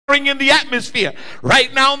in the atmosphere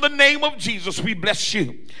right now in the name of Jesus. We bless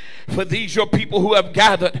you for these your people who have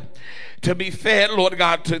gathered to be fed, Lord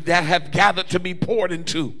God, that have gathered to be poured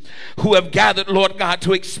into, who have gathered, Lord God,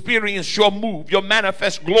 to experience your move, your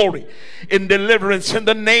manifest glory in deliverance in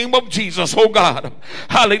the name of Jesus, oh God.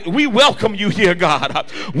 Hallelujah. We welcome you here,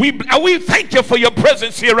 God. We thank you for your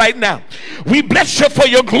presence here right now. We bless you for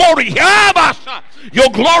your glory.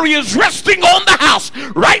 Your glory is resting on the house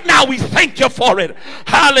right now. We thank you for it.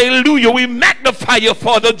 Hallelujah. We magnify you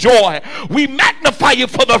for the joy. We magnify you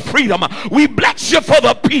for the freedom. We bless you for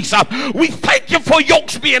the peace. We thank you for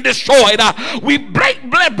yokes being destroyed. We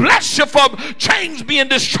bless you for chains being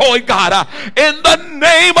destroyed, God. In the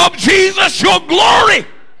name of Jesus, your glory,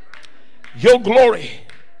 your glory,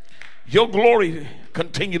 your glory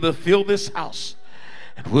continue to fill this house.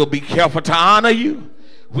 And we'll be careful to honor you.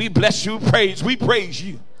 We bless you, we praise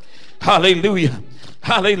you. Hallelujah.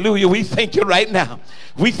 Hallelujah. We thank you right now.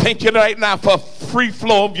 We thank you right now for free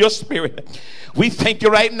flow of your spirit. We thank you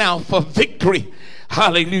right now for victory.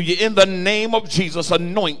 Hallelujah. In the name of Jesus,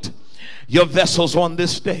 anoint your vessels on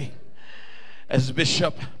this day. As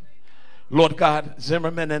Bishop, Lord God,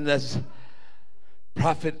 Zimmerman, and as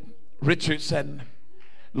Prophet Richardson,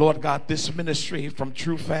 Lord God, this ministry from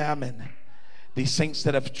True Fam and these saints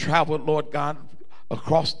that have traveled, Lord God,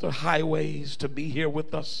 across the highways to be here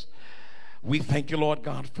with us. We thank you, Lord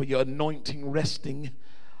God, for your anointing resting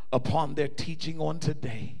upon their teaching on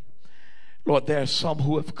today. Lord, there are some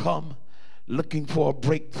who have come looking for a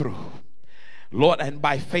breakthrough, Lord, and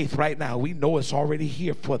by faith right now we know it's already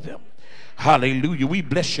here for them. Hallelujah. We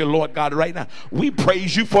bless you, Lord God, right now. We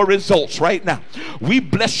praise you for results right now. We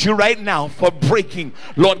bless you right now for breaking,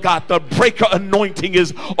 Lord God. The breaker anointing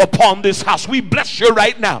is upon this house. We bless you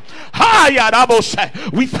right now.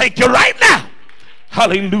 We thank you right now.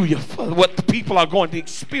 Hallelujah, for what the people are going to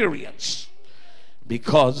experience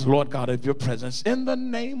because, Lord God, of your presence. In the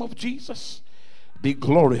name of Jesus, be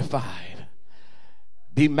glorified,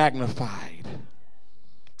 be magnified.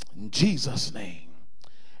 In Jesus' name,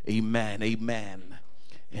 amen, amen,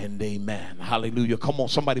 and amen. Hallelujah. Come on,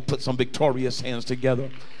 somebody put some victorious hands together.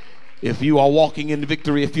 If you are walking in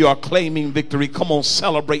victory, if you are claiming victory, come on,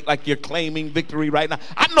 celebrate like you're claiming victory right now.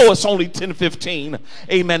 I know it's only 10:15,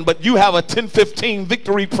 amen, but you have a 10:15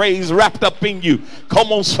 victory praise wrapped up in you.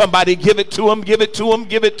 Come on, somebody, give it to him, give it to him,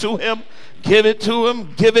 give it to him, give it to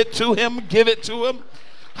him, give it to him, give it to him.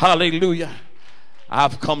 Hallelujah.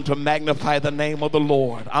 I've come to magnify the name of the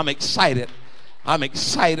Lord. I'm excited. I'm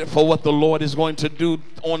excited for what the Lord is going to do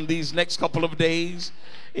on these next couple of days.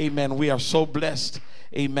 Amen. We are so blessed,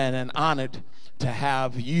 amen, and honored to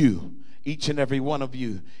have you, each and every one of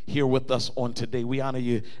you, here with us on today. We honor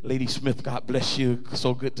you, Lady Smith. God bless you.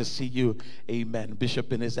 So good to see you. Amen.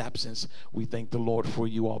 Bishop in his absence, we thank the Lord for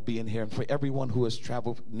you all being here. And for everyone who has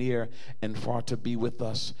traveled near and far to be with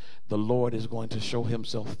us, the Lord is going to show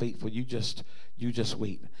himself faithful. You just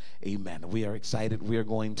wait. Amen. We are excited. We are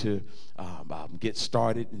going to get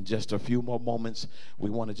started in just a few more moments. We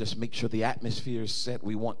want to just make sure the atmosphere is set.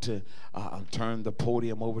 We want to turn the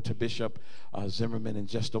podium over to Bishop Zimmerman in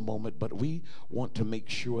just a moment, but we want to make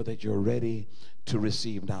sure that you're ready to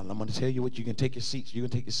receive. Now, I'm going to tell you what, you can take your seats. You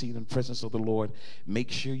can take your seat in the presence of the Lord. Make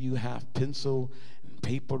sure you have pencil and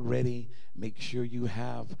paper ready. Make sure you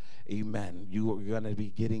have, amen, you are going to be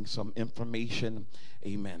getting some information.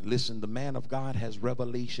 Amen. Listen, the man of God has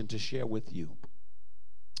revelation to share with you.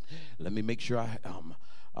 Let me make sure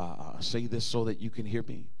I say this so that you can hear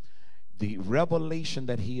me. The revelation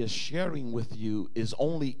that he is sharing with you is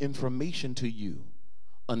only information to you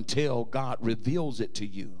until God reveals it to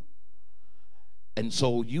you. And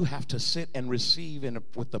so you have to sit and receive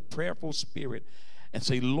with a prayerful spirit and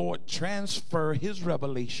say, Lord, transfer his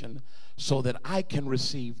revelation so that I can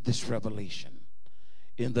receive this revelation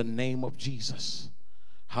in the name of Jesus.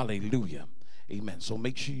 Hallelujah. Amen. So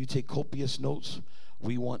make sure you take copious notes.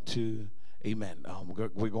 We want to, amen,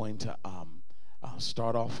 we're going to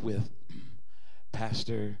start off with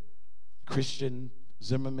Pastor Christian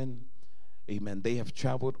Zimmerman. Amen. They have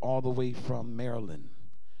traveled all the way from Maryland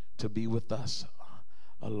to be with us,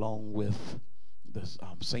 along with the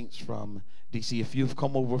saints from DC. If you've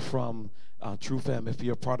come over from True Fam, if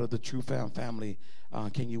you're part of the True Fam family,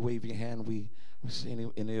 can you wave your hand? We see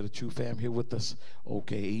any of the True Fam here with us?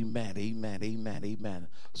 Okay, amen, amen, amen, amen.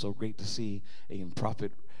 So great to see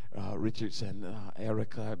Prophet Richards and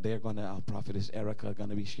Erica. They're going to, Prophetess Erica, going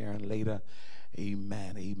to be sharing later.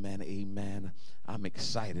 Amen, amen, amen. I'm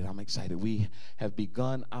excited. I'm excited. We have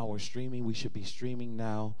begun our streaming. We should be streaming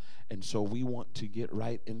now. And so we want to get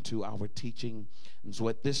right into our teaching. And so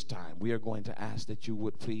at this time, we are going to ask that you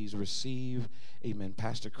would please receive, amen,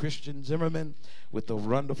 Pastor Christian Zimmerman with a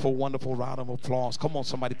wonderful, wonderful round of applause. Come on,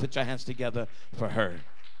 somebody, put your hands together for her.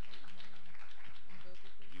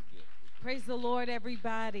 Praise the Lord,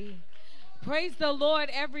 everybody. Praise the Lord,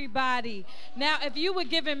 everybody. Now, if you were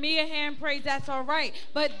giving me a hand praise, that's all right.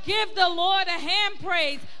 But give the Lord a hand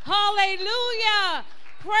praise. Hallelujah.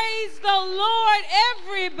 Praise the Lord,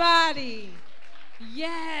 everybody.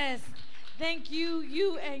 Yes. Thank you,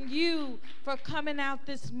 you, for coming out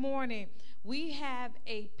this morning. We have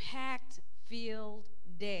a packed-filled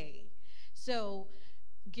day. So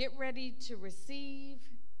get ready to receive.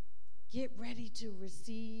 Get ready to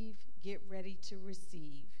receive. Get ready to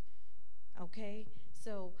receive. Okay,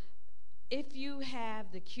 so if you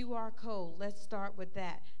have the QR code, let's start with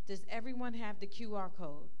that. Does everyone have the QR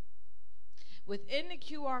code? Within the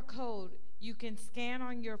QR code, you can scan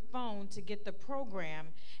on your phone to get the program,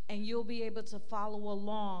 and you'll be able to follow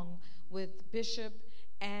along with Bishop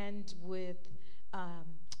and with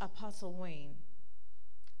Apostle Wayne.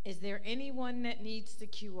 Is there anyone that needs the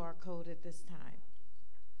QR code at this time?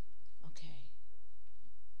 Okay.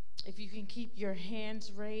 If you can keep your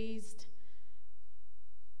hands raised,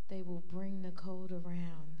 they will bring the code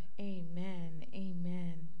around. Amen.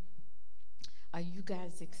 Amen. Are you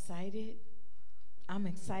guys excited? I'm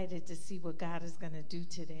excited to see what God is going to do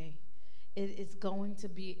today. It is going to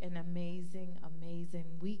be an amazing, amazing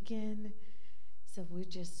weekend. So we're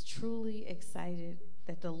just truly excited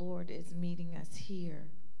that the Lord is meeting us here.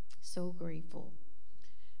 So grateful.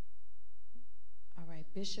 All right,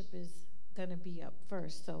 Bishop is going to be up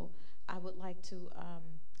first. So I would like to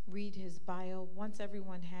read his bio. Once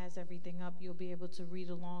everyone has everything up, you'll be able to read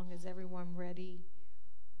along. Is everyone ready?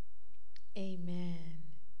 Amen.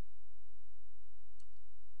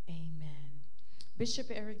 Amen. Bishop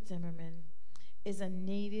Eric Zimmerman is a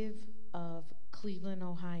native of Cleveland,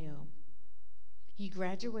 Ohio. He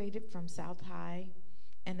graduated from South High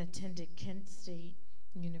and attended Kent State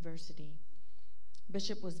University.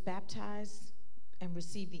 Bishop was baptized and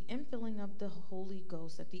received the infilling of the Holy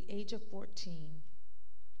Ghost at the age of 14.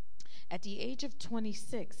 At the age of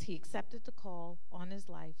 26, he accepted the call on his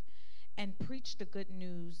life and preached the good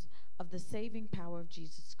news of the saving power of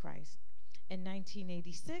Jesus Christ. In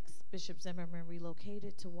 1986, Bishop Zimmerman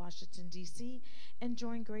relocated to Washington, D.C. and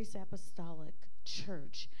joined Grace Apostolic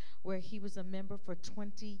Church, where he was a member for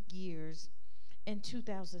 20 years. In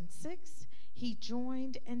 2006, he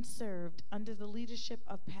joined and served under the leadership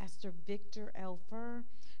of Pastor Victor L. Furr,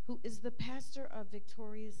 who is the pastor of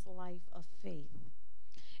Victorious Life of Faith.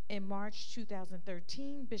 In March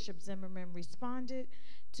 2013, Bishop Zimmerman responded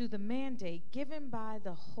to the mandate given by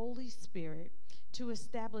the Holy Spirit to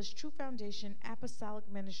establish True Foundation Apostolic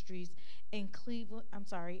Ministries in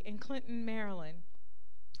Clinton, Maryland.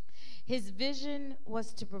 His vision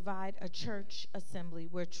was to provide a church assembly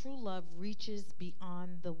where true love reaches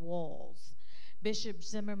beyond the walls. Bishop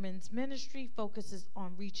Zimmerman's ministry focuses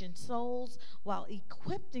on reaching souls while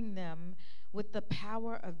equipping them with the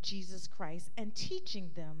power of Jesus Christ and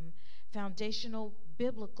teaching them foundational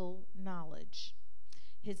biblical knowledge.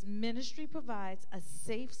 His ministry provides a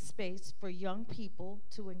safe space for young people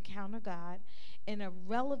to encounter God in a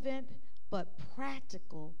relevant but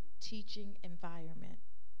practical teaching environment.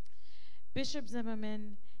 Bishop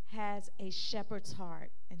Zimmerman has a shepherd's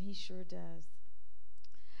heart, and he sure does,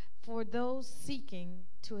 for those seeking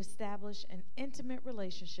to establish an intimate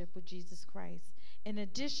relationship with Jesus Christ, in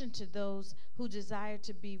addition to those who desire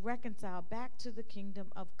to be reconciled back to the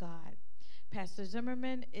kingdom of God. Pastor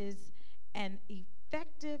Zimmerman is an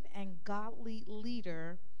effective and godly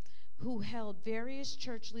leader who held various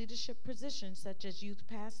church leadership positions such as youth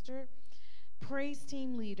pastor, praise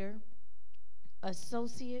team leader,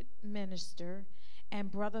 associate minister,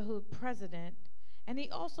 and brotherhood president, and he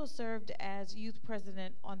also served as youth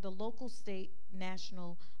president on the local, state,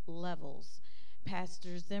 national levels.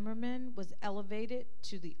 Pastor Zimmerman was elevated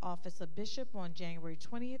to the office of bishop on January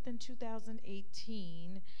 20th in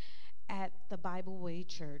 2018 at the Bible Way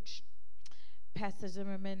Church. Bishop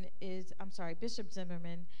Zimmerman is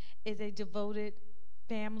a devoted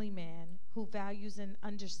family man who values and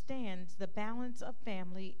understands the balance of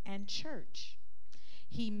family and church.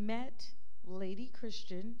 He met Lady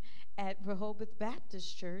Christian at Rehoboth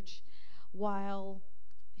Baptist Church while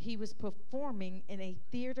he was performing in a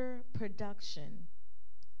theater production.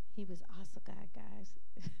 He was Asagai, guys.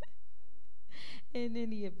 In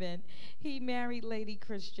any event, he married Lady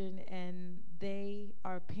Christian, and they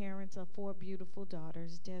are parents of 4 beautiful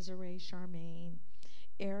daughters, Desiree, Charmaine,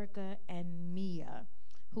 Erica, and Mia.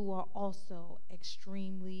 who are also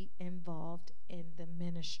extremely involved in the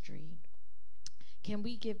ministry. Can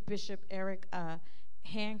we give Bishop Eric a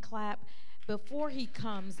hand clap? Before he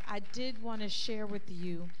comes, I did want to share with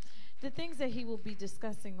you the things that he will be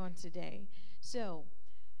discussing on today. So,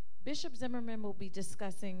 Bishop Zimmerman will be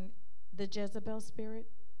discussing the Jezebel spirit.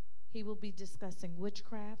 He will be discussing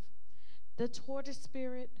witchcraft, the tortoise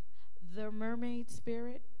spirit, the mermaid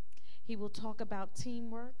spirit. He will talk about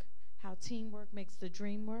teamwork, how teamwork makes the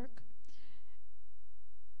dream work.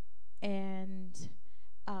 And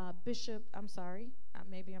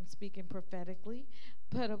maybe I'm speaking prophetically,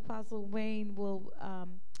 but Apostle Wayne will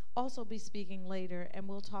also be speaking later, and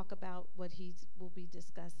we'll talk about what he will be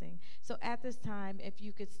discussing. So at this time, if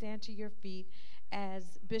you could stand to your feet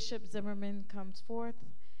as Bishop Zimmerman comes forth,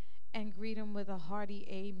 and greet him with a hearty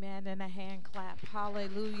amen and a hand clap.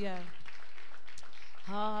 Hallelujah.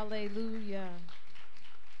 Hallelujah.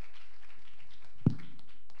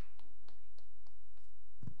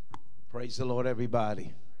 Praise the Lord,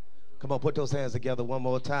 everybody. Come on, put those hands together one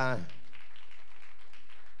more time.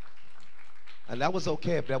 And that was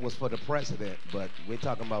okay if that was for the president, but we're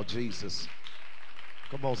talking about Jesus.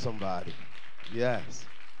 Come on, somebody. Yes.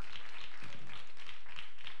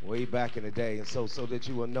 Way back in the day. And so that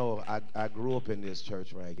you will know, I grew up in this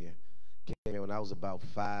church right here. Came here when I was about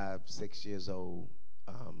 5, 6 years old.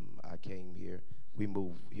 I came here. We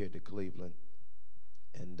moved here to Cleveland.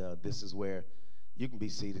 And this is where, you can be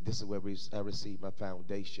seated, this is where I received my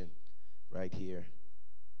foundation right here.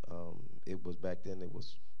 It was back then, it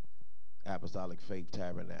was Apostolic Faith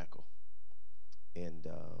Tabernacle. And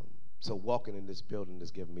so walking in this building has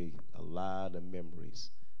given me a lot of memories.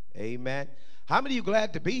 Amen. How many of you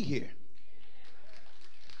glad to be here?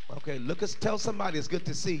 Okay, tell somebody it's good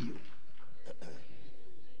to see you.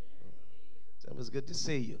 Tell them it's good to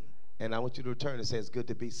see you. And I want you to return and say it's good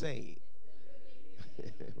to be seen.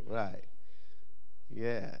 Right.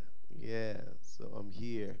 Yeah. So I'm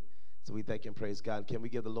here. So we thank and praise God. Can we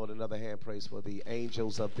give the Lord another hand praise for the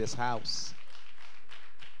angels of this house?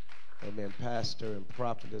 Amen. Pastor and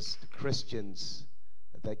prophetess, the Christians.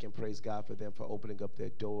 Thank and praise God for them for opening up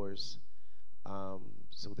their doors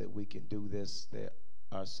so that we can do this. There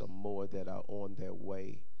are some more that are on their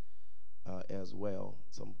way as well.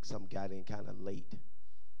 Some got in kind of late,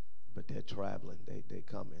 but they're traveling. They're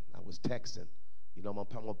coming. I was texting. You know, I'm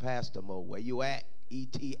on pastor mode. Where you at?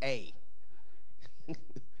 ETA.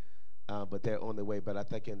 But they're on their way. But I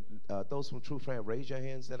think those from True Friend, raise your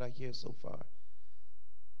hands that are here so far.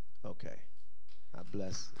 Okay. I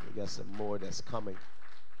bless. We got some more that's coming.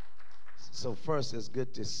 So first, it's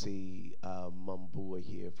good to see Mambua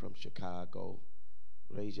here from Chicago.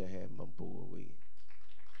 Raise your hand, Mambua. We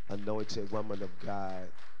anointed woman of God.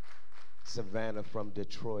 Savannah from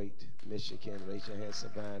Detroit, Michigan. Raise your hand,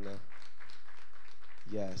 Savannah.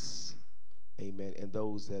 Yes. Amen. And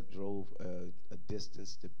those that drove a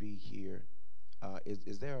distance to be here.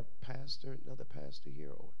 Is there a pastor, another pastor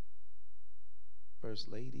here, or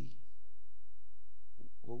First Lady?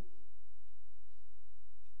 Whoa.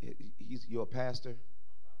 You're a pastor?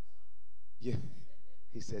 Yeah.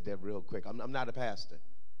 He said that real quick. I'm not a pastor.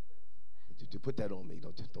 To put that on me.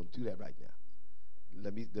 Don't do that right now.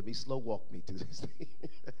 Let me slow walk me through this thing.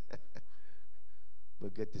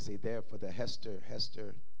 But good to see there for the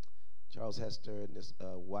Charles Hester and his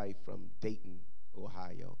wife from Dayton,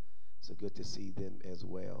 Ohio. So good to see them as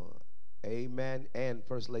well. Amen. And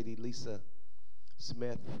First Lady Lisa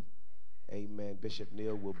Smith. Amen. Bishop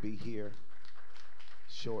Neal will be here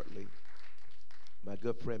shortly. My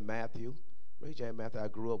good friend Matthew. Raise your hand, Matthew. I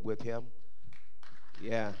grew up with him.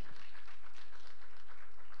 Yeah.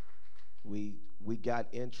 We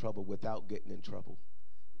got in trouble without getting in trouble.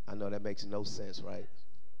 I know that makes no sense, right?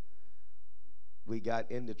 We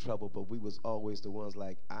got into trouble, but we was always the ones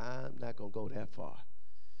like, I'm not gonna go that far,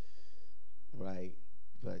 right?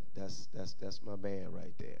 But that's my man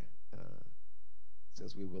right there.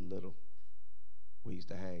 Since we were little, we used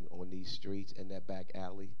to hang on these streets in that back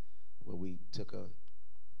alley where we took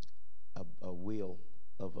a wheel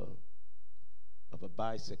of a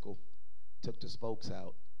bicycle, took the spokes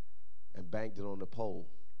out, and banged it on the pole.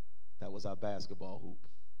 That was our basketball hoop.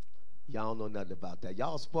 Y'all know nothing about that.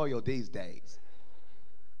 Y'all spoiled these days.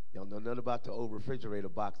 Y'all know nothing about the old refrigerator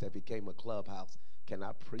box that became a clubhouse. Can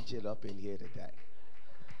I preach it up in here today?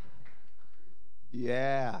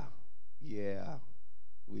 Yeah.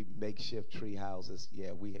 We makeshift tree houses.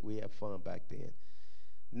 Yeah, we had fun back then.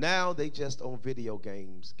 Now they just on video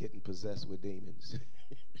games getting possessed with demons.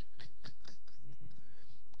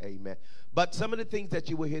 Amen. But some of the things that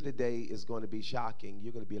you will hear today is going to be shocking.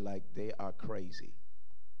 You're going to be like, they are crazy.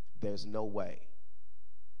 There's no way.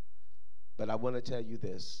 But I want to tell you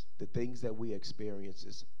this: the things that we have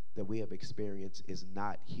experienced is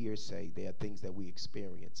not hearsay. They are things that we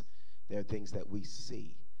experience. There are things that we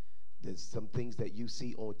see. There's some things that you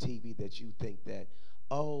see on TV that you think that,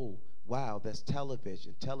 oh, wow, that's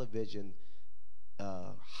television. Television,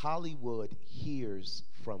 Hollywood hears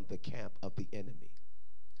from the camp of the enemy.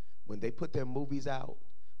 When they put their movies out,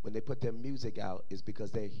 when they put their music out, is because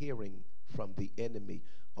they're hearing from the enemy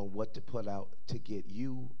on what to put out to get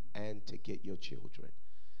you and to get your children.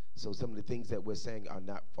 So some of the things that we're saying are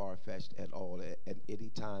not far-fetched at all. At any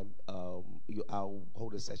time, I'll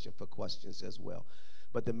hold a session for questions as well.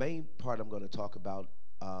 But the main part I'm going to talk about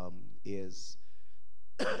is,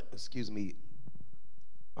 excuse me,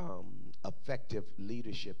 effective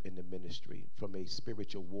leadership in the ministry from a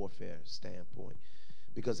spiritual warfare standpoint.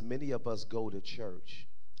 Because many of us go to church.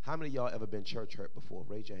 How many of y'all ever been church hurt before?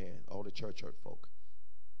 Raise your hand. All the church hurt folk.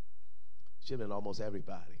 Should have been almost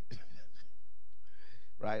everybody.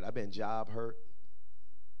 Right? I've been job hurt.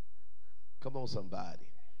 Come on, somebody.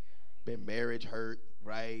 Been marriage hurt,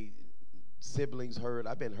 right? Siblings hurt.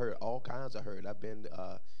 I've been hurt, all kinds of hurt. I've been,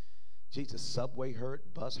 Jesus, subway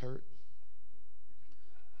hurt, bus hurt.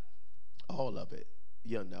 All of it,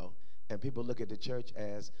 you know. And people look at the church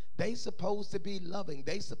as they supposed to be loving.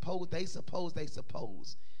 They suppose.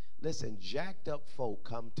 Listen, jacked up folk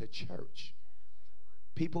come to church.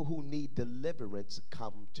 People who need deliverance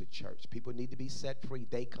come to church. People need to be set free.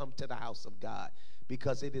 They come to the house of God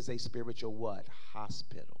because it is a spiritual what?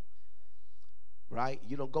 Hospital. Right?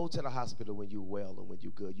 You don't go to the hospital when you're well and when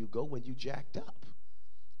you're good. You go when you jacked up.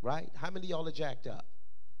 Right? How many of y'all are jacked up?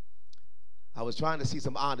 I was trying to see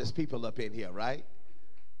some honest people up in here, right?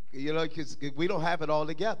 You know, because we don't have it all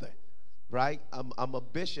together, right? I'm a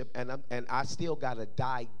bishop, and I still got to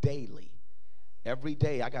die daily. Every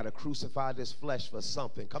day I got to crucify this flesh for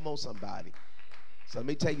something. Come on, somebody. So let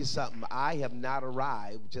me tell you something. I have not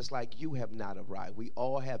arrived just like you have not arrived. We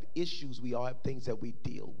all have issues. We all have things that we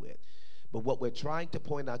deal with. But what we're trying to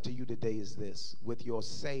point out to you today is this. With your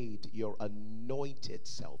saved, your anointed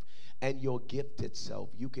self, and your gifted self,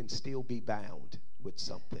 you can still be bound with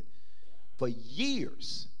something for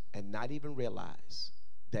years and not even realize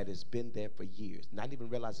that it's been there for years. Not even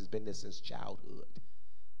realize it's been there since childhood.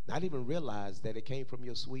 Not even realize that it came from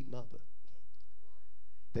your sweet mother.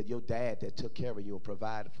 That your dad that took care of you and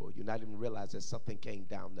provided for you. Not even realize that something came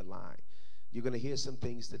down the line. You're going to hear some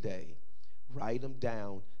things today. Write them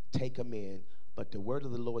down. Take them in. But the word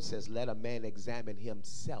of the Lord says, let a man examine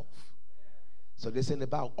himself. So this isn't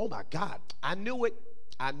about, oh my God, I knew it.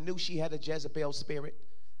 I knew she had a Jezebel spirit.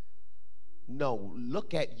 No,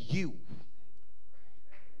 look at you.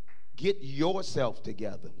 Get yourself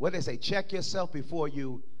together. What they say, check yourself before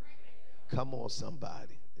you. Come on,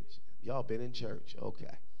 somebody. Y'all been in church.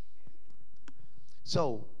 Okay.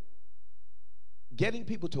 So, getting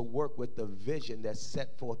people to work with the vision that's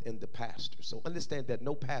set forth in the pastor. So understand that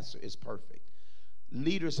no pastor is perfect.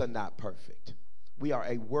 Leaders are not perfect. We are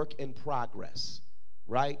a work in progress,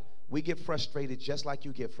 right? We get frustrated just like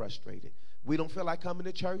you get frustrated. We don't feel like coming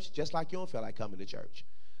to church just like you don't feel like coming to church.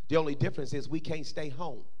 The only difference is we can't stay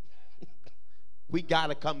home. We got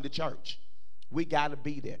to come to church. We got to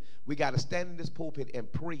be there. We got to stand in this pulpit and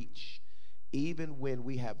preach even when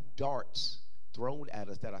we have darts thrown at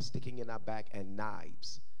us that are sticking in our back and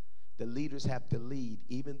knives. The leaders have to lead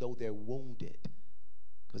even though they're wounded,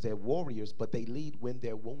 because they're warriors, but they lead when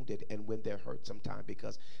they're wounded and when they're hurt sometimes,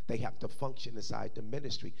 because they have to function inside the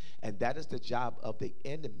ministry. And that is the job of the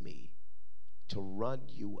enemy, to run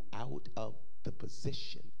you out of the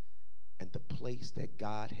position and the place that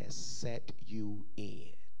God has set you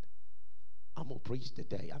in. I'm going to preach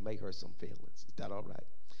today. I may hurt some feelings. Is that all right?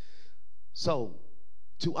 So,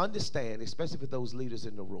 to understand, especially for those leaders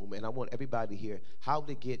in the room, and I want everybody here, how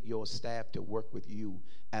to get your staff to work with you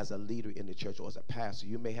as a leader in the church or as a pastor.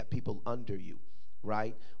 You may have people under you,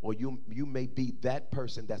 right? Or you may be that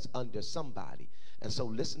person that's under somebody. And so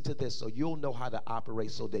listen to this so you'll know how to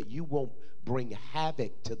operate so that you won't bring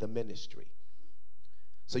havoc to the ministry.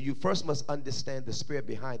 So you first must understand the spirit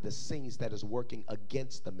behind the scenes that is working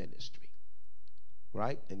against the ministry,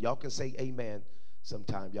 right? And y'all can say amen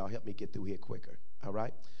sometime. Y'all help me get through here quicker. All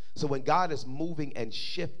right? So when God is moving and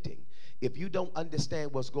shifting, if you don't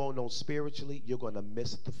understand what's going on spiritually, you're going to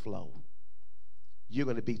miss the flow. You're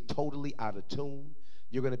going to be totally out of tune.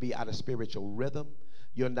 You're going to be out of spiritual rhythm.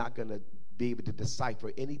 You're not going to be able to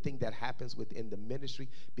decipher anything that happens within the ministry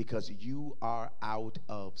because you are out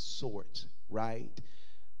of sorts, right?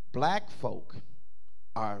 Black folk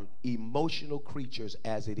are emotional creatures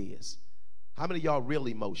as it is. How many of y'all real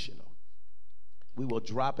emotional? We will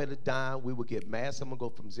drop at a dime. We will get mad. Someone go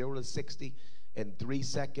from 0 to 60 in 3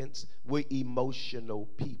 seconds. We're emotional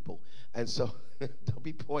people. And so, don't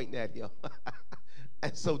be pointing at him.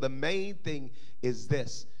 And so the main thing is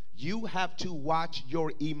this. You have to watch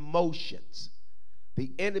your emotions.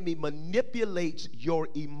 The enemy manipulates your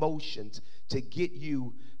emotions to get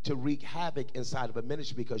you to wreak havoc inside of a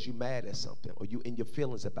ministry because you're mad at something or you in your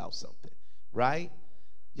feelings about something, right?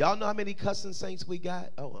 Y'all know how many cussing saints we got?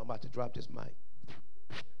 Oh, I'm about to drop this mic.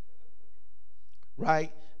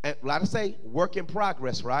 Right? And like I say, work in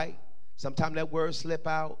progress, right? Sometimes that word slip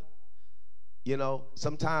out. You know,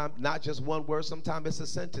 sometimes not just one word, sometimes it's a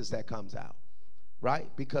sentence that comes out, right?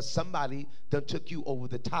 Because somebody done took you over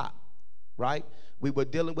the top, right? We were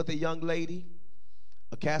dealing with a young lady,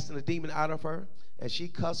 casting a demon out of her, and she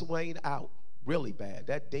cussed Wayne out really bad.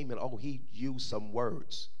 That demon, oh, he used some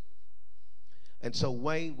words. And so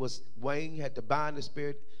Wayne had to bind the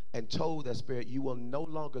spirit and told that spirit, you will no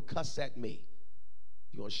longer cuss at me.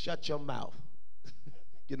 You're going to shut your mouth.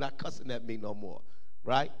 You're not cussing at me no more,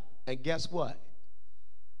 right? And guess what?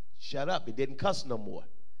 Shut up. It didn't cuss no more.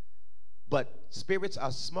 But spirits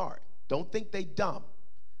are smart. Don't think they dumb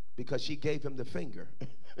because she gave him the finger.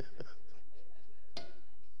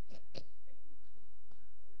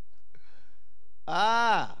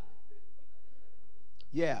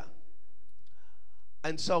 Yeah.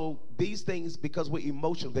 And so these things, because we're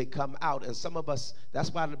emotional, they come out. And some of us,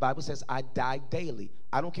 that's why the Bible says, I die daily.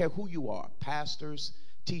 I don't care who you are, pastors,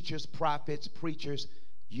 teachers, prophets, preachers,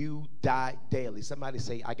 you die daily. Somebody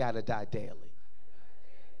say, I got to die daily.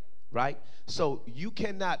 Right? So you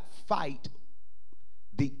cannot fight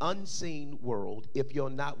the unseen world if you're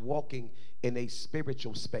not walking in a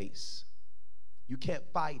spiritual space. You can't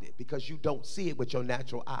fight it because you don't see it with your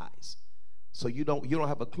natural eyes. So you don't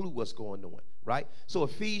have a clue what's going on, right? So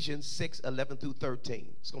Ephesians 6:11-13.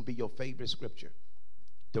 It's going to be your favorite scripture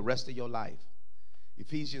the rest of your life.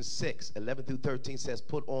 Ephesians 6:11-13 says,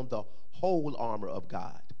 put on the whole armor of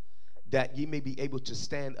God, that ye may be able to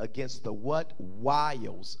stand against the what?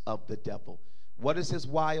 Wiles of the devil. What is his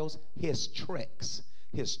wiles? His tricks,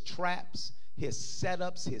 his traps, his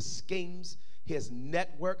setups, his schemes, his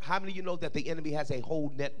network. How many of you know that the enemy has a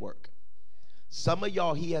whole network? Some of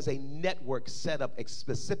y'all, he has a network set up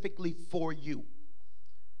specifically for you.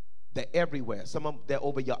 They're everywhere. Some of them, they're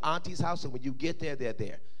over your auntie's house, and when you get there, they're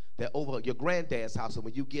there. They're over your granddad's house, and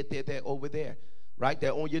when you get there, they're over there. Right?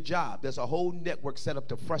 They're on your job. There's a whole network set up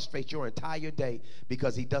to frustrate your entire day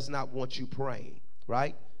because he does not want you praying.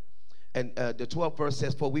 Right? And the 12th verse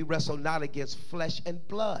says, for we wrestle not against flesh and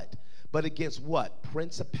blood, but against what?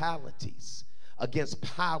 Principalities, against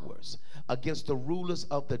powers, against the rulers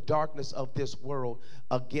of the darkness of this world,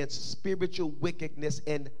 against spiritual wickedness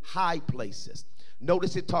in high places.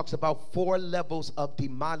 Notice it talks about 4 levels of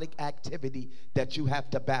demonic activity that you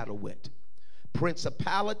have to battle with.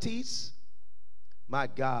 Principalities, my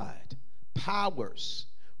God, powers,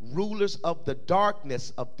 rulers of the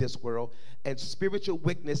darkness of this world, and spiritual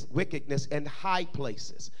wickedness in high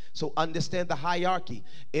places. So understand the hierarchy.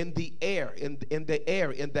 In the air, in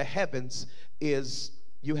the heavens is,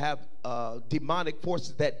 you have demonic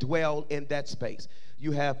forces that dwell in that space.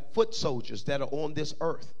 You have foot soldiers that are on this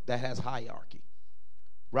earth that has hierarchy.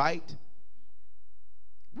 Right?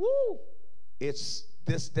 Woo! This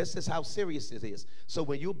is how serious it is. So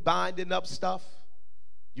when you're binding up stuff,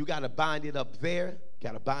 you got to bind it up there,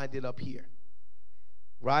 got to bind it up here.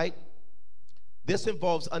 Right? This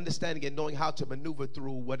involves understanding and knowing how to maneuver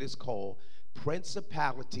through what is called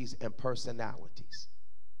principalities and personalities.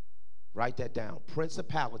 Write that down.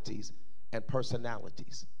 Principalities and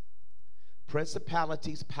personalities.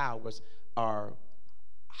 Principalities, powers are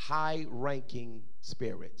high-ranking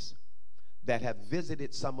spirits that have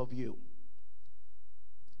visited some of you.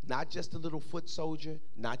 Not just a little foot soldier,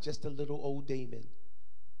 not just a little old demon.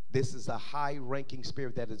 This is a high-ranking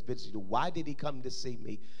spirit that has visited you. Why did he come to see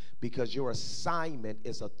me? Because your assignment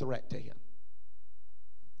is a threat to him.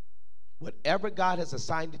 Whatever God has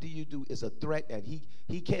assigned to you to do is a threat, and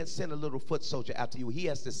he can't send a little foot soldier after you. He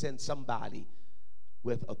has to send somebody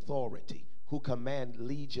with authority who command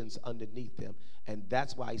legions underneath them, and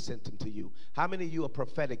that's why he sent them to you. How many of you are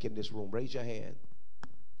prophetic in this room? Raise your hand.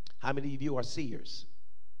 How many of you are seers?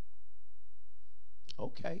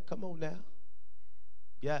 Okay, come on now.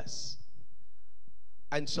 Yes.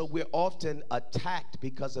 And so we're often attacked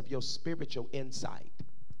because of your spiritual insight,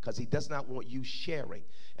 because he does not want you sharing.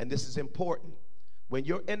 And this is important. When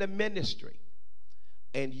you're in a ministry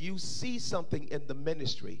and you see something in the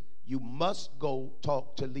ministry, you must go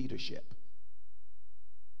talk to leadership.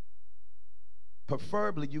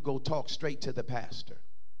 Preferably, you go talk straight to the pastor,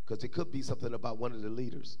 because it could be something about one of the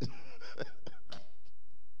leaders.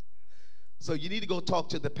 So you need to go talk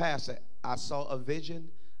to the pastor. I saw a vision.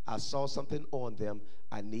 I saw something on them.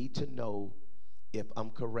 I need to know if I'm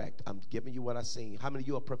correct. I'm giving you what I seen. How many of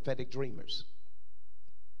you are prophetic dreamers?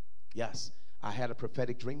 Yes. I had a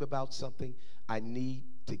prophetic dream about something. I need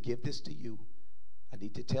to give this to you. I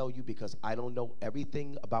need to tell you because I don't know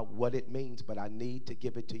everything about what it means, but I need to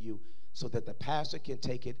give it to you so that the pastor can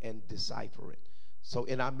take it and decipher it. So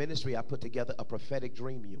in our ministry, I put together a prophetic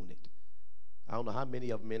dream unit. I don't know how many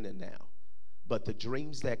of them in there now, but the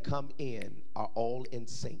dreams that come in are all in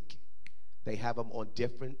sync. They have them on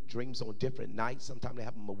different dreams on different nights. Sometimes they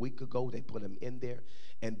have them a week ago. They put them in there,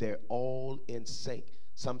 and they're all in sync.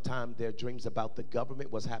 Sometimes they're dreams about the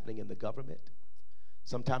government, what's happening in the government.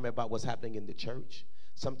 Sometimes about what's happening in the church.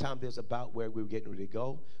 Sometimes there's about where we were getting ready to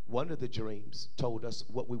go. One of the dreams told us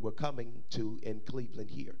what we were coming to in Cleveland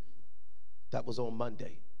here. That was on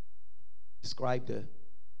Monday. Described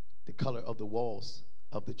the color of the walls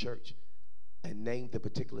of the church and named the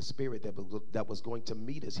particular spirit that was going to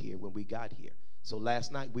meet us here when we got here. So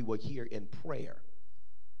last night we were here in prayer,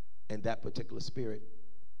 and that particular spirit,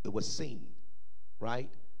 it was seen, right?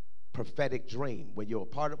 Prophetic dream. When you're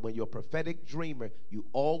a prophetic dreamer, you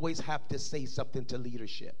always have to say something to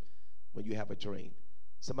leadership when you have a dream.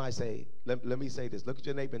 Somebody say, let me say this. Look at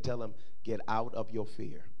your neighbor and tell them, get out of your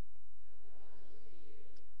fear.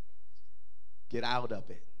 Get out of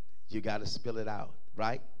it. You got to spill it out,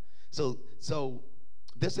 right? So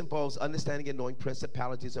this involves understanding and knowing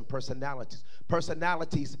principalities and personalities.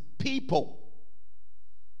 Personalities, people.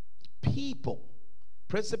 People.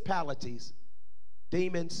 Principalities,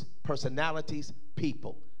 demons, personalities,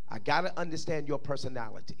 people. I got to understand your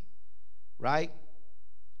personality, right?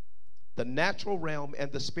 The natural realm and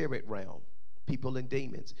the spirit realm, people and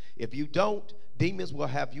demons. If you don't, demons will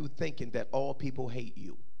have you thinking that all people hate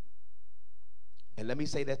you. And let me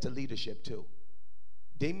say that to leadership too.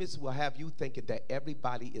 Demons will have you thinking that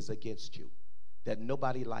everybody is against you, that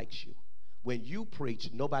nobody likes you. When you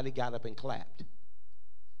preach, nobody got up and clapped.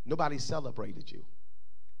 Nobody celebrated you.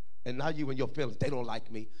 And now you and your feelings, they don't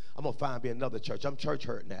like me. I'm going to find me another church. I'm church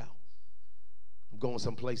hurt now. I'm going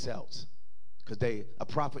someplace else. Because a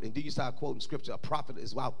prophet, and do you start quoting scripture, a prophet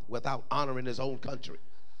is without honor in his own country.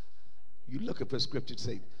 You're looking for scripture to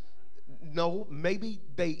say, no, maybe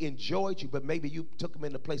they enjoyed you, but maybe you took them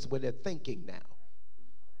in a place where they're thinking now,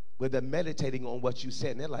 where they're meditating on what you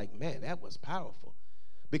said, and they're like, man, that was powerful.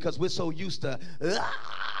 Because we're so used to,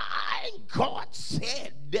 God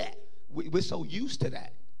said that. We're so used to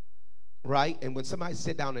that, right? And when somebody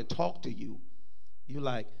sit down and talk to you, you're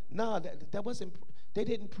like, no, that wasn't, they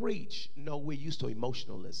didn't preach. No, we're used to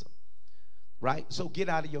emotionalism, right? So get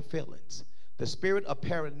out of your feelings. The spirit of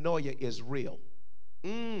paranoia is real.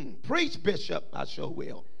 Preach, Bishop. I sure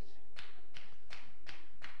will.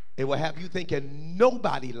 It will have you thinking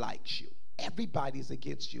nobody likes you. Everybody's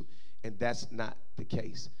against you. And that's not the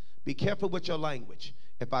case. Be careful with your language.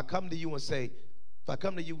 If I come to you and say, if I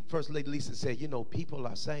come to you, First Lady Lisa, and say, you know, people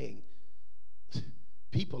are saying,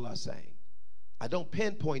 I don't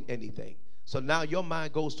pinpoint anything. So now your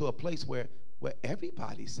mind goes to a place where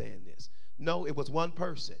everybody's saying this. No, it was one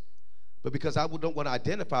person. But because I don't want to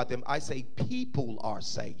identify them, I say people are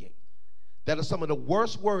saying. That are some of the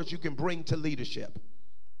worst words you can bring to leadership.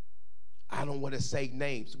 I don't want to say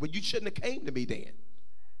names. Well, you shouldn't have came to me then.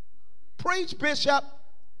 Preach, Bishop.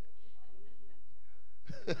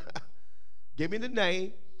 Give me the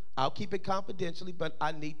name. I'll keep it confidentially, but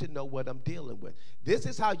I need to know what I'm dealing with. This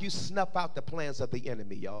is how you snuff out the plans of the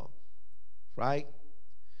enemy, y'all. Right?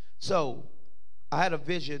 So, I had a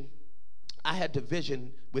vision. I had the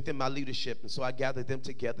vision within my leadership, and so I gathered them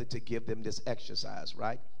together to give them this exercise,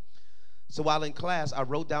 right? So while in class, I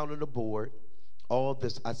wrote down on the board all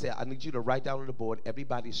this. I said, I need you to write down on the board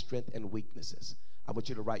everybody's strengths and weaknesses. I want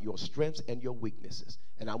you to write your strengths and your weaknesses,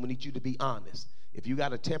 and I need you to be honest. If you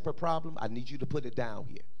got a temper problem, I need you to put it down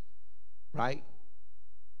here, right?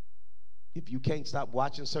 If you can't stop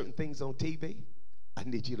watching certain things on TV, I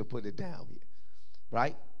need you to put it down here,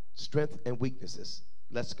 right? Strengths and weaknesses.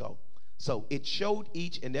 Let's go. So it showed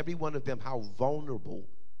each and every one of them how vulnerable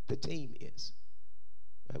the team is.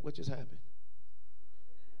 Right? What just happened?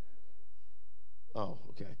 Oh,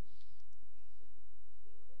 okay.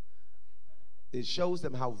 It shows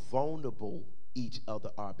them how vulnerable each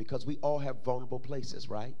other are, because we all have vulnerable places,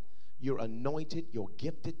 right? You're anointed, you're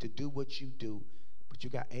gifted to do what you do, but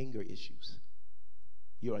you got anger issues.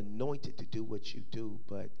 You're anointed to do what you do,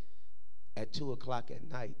 but at 2 o'clock at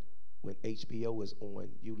night, when HBO is on,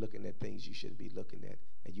 you looking at things you shouldn't be looking at,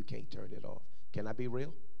 and you can't turn it off. Can I be real?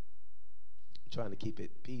 I'm trying to keep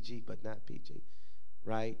it PG, but not PG,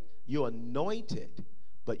 right? You're anointed,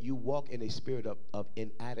 but you walk in a spirit of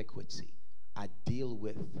inadequacy. I deal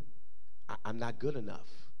with, I'm not good enough.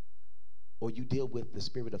 Or you deal with the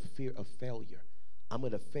spirit of fear of failure. I'm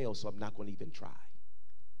going to fail, so I'm not going to even try.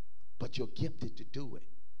 But you're gifted to do it.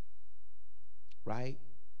 Right?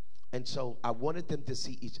 And so I wanted them to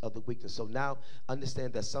see each other's weakness. So now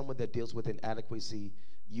understand that someone that deals with inadequacy,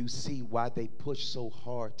 you see why they push so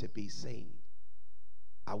hard to be seen.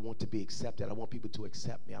 I want to be accepted. I want people to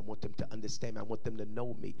accept me. I want them to understand me. I want them to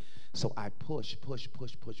know me. So I push.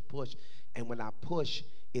 And when I push,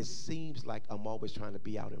 it seems like I'm always trying to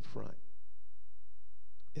be out in front.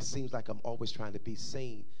 It seems like I'm always trying to be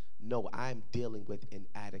seen. No, I'm dealing with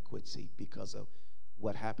inadequacy because of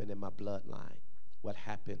what happened in my bloodline. What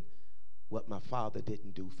happened, what my father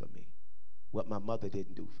didn't do for me. What my mother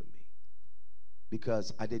didn't do for me.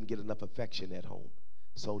 Because I didn't get enough affection at home.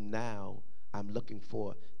 So now I'm looking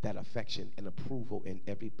for that affection and approval in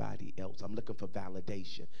everybody else. I'm looking for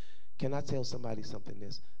validation. Can I tell somebody something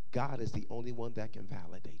this? God is the only one that can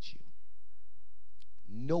validate you.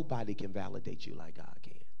 Nobody can validate you like God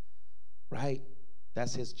can. Right?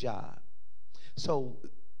 That's his job. So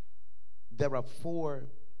there are 4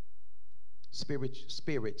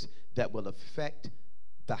 spirits that will affect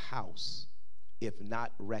the house if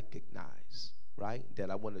not recognized. Right? That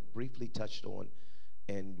I want to briefly touch on.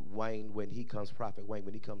 And Wayne, when he comes, Prophet Wayne,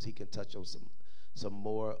 when he comes, he can touch on some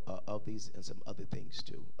more of these and some other things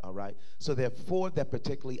too. All right? So there are 4 that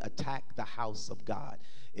particularly attack the house of God.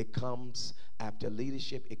 It comes after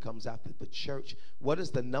leadership. It comes after the church. What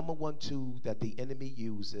is the number 1 tool that the enemy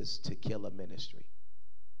uses to kill a ministry?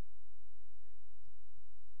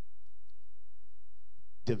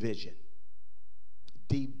 Division.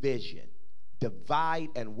 Division. Divide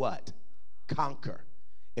and what? Conquer.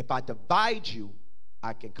 If I divide you,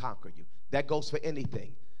 I can conquer you. That goes for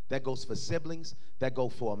anything. That goes for siblings. That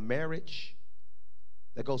goes for a marriage.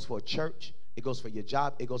 That goes for a church. It goes for your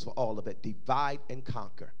job. It goes for all of it. Divide and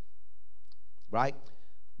conquer. Right?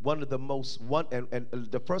 And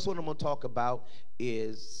the first one I'm going to talk about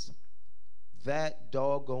is that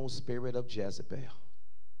doggone spirit of Jezebel.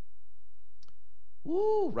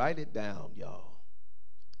 Woo, write it down, y'all.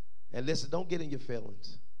 And listen, don't get in your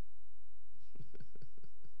feelings.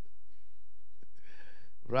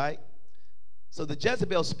 Right? So the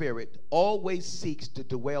Jezebel spirit always seeks to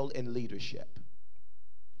dwell in leadership.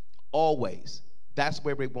 Always. That's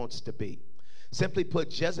where it wants to be. Simply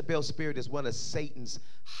put, Jezebel's spirit is one of Satan's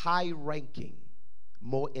high-ranking,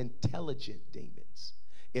 more intelligent demons,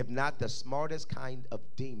 if not the smartest kind of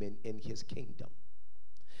demon in his kingdom.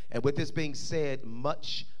 And with this being said,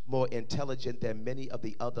 much more intelligent than many of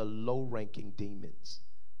the other low-ranking demons.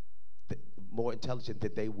 More intelligent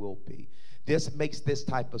than they will be. This makes this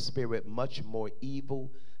type of spirit much more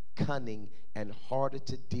evil, cunning, and harder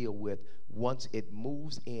to deal with once it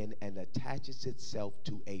moves in and attaches itself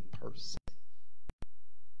to a person.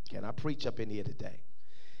 Can I preach up in here today?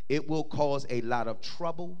 It will cause a lot of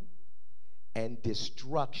trouble and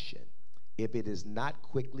destruction if it is not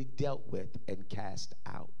quickly dealt with and cast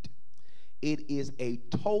out. It is a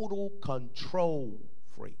total control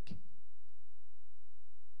freak.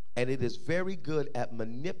 And it is very good at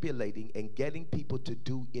manipulating and getting people to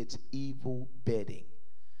do its evil bidding.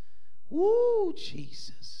 Woo,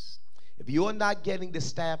 Jesus. If you are not getting the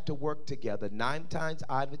staff to work together, 9 times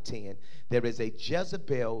out of 10, there is a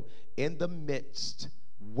Jezebel in the midst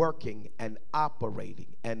working and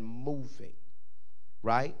operating and moving.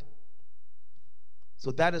 Right?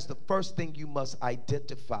 So that is the first thing you must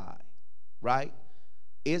identify. Right?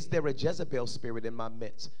 Is there a Jezebel spirit in my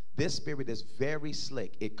midst? This spirit is very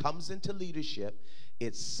slick. It comes into leadership.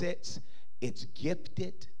 It sits. It's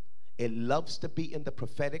gifted. It loves to be in the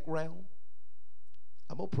prophetic realm.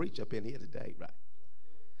 I'm going to preach up in here today, right?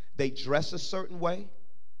 They dress a certain way.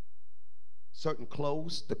 Certain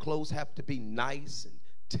clothes. The clothes have to be nice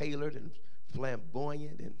and tailored and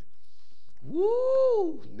flamboyant. And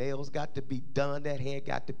woo! Nails got to be done. That hair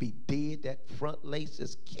got to be did. That front lace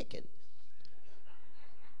is kicking.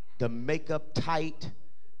 The makeup tight.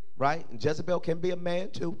 Right? And Jezebel can be a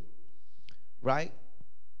man too, right?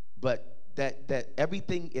 But that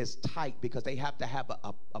everything is tight because they have to have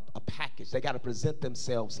a package. They got to present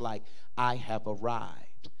themselves like, I have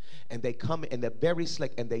arrived. And they come and they're very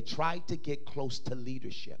slick and they try to get close to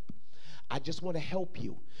leadership. I just want to help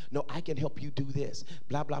you. No, I can help you do this,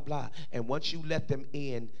 blah, blah, blah. And once you let them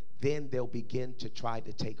in, then they'll begin to try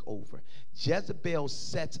to take over. Jezebel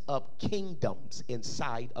sets up kingdoms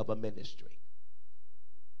inside of a ministry.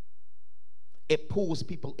 It pulls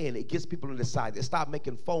people in. It gets people on the side. It starts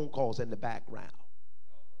making phone calls in the background.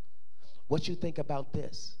 What you think about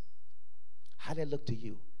this? How did it look to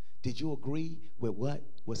you? Did you agree with what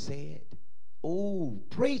was said? Ooh,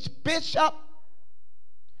 preach, bishop.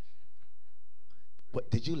 But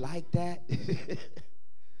did you like that?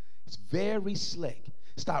 It's very slick.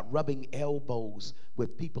 Start rubbing elbows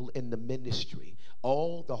with people in the ministry.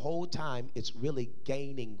 The whole time, it's really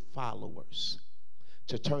gaining followers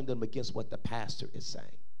to turn them against what the pastor is saying.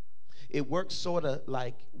 It works sort of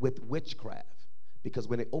like with witchcraft, because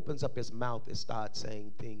when it opens up its mouth, it starts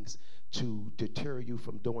saying things to deter you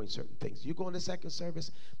from doing certain things. You going to second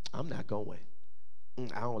service? I'm not going.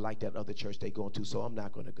 I don't like that other church they going to, so I'm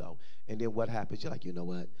not going to go. And then what happens? You're like, you know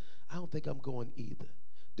what? I don't think I'm going either.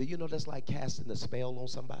 Do you know that's like casting a spell on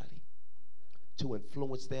somebody to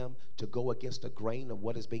influence them to go against the grain of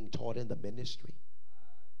what is being taught in the ministry?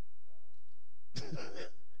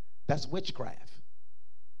 That's witchcraft,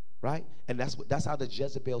 right? And that's how the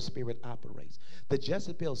Jezebel spirit operates. The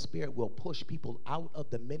Jezebel spirit will push people out of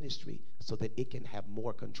the ministry so that it can have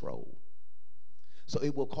more control. So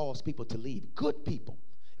it will cause people to leave. Good people.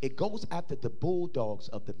 It goes after the bulldogs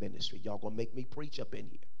of the ministry. Y'all gonna make me preach up in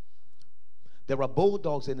here. There are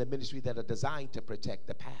bulldogs in the ministry that are designed to protect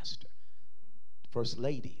the pastor. First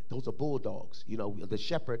lady, those are bulldogs. You know, the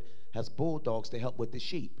shepherd has bulldogs to help with the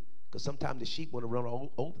sheep, because sometimes the sheep want to run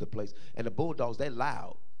all over the place, and the bulldogs, they're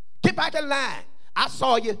loud. Get back in line. I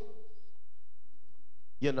saw you.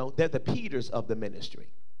 You know, they're the Peters of the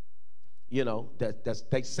ministry. You know,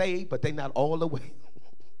 they say, but they're not all the way.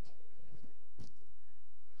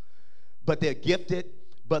 But they're gifted,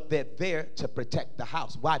 but they're there to protect the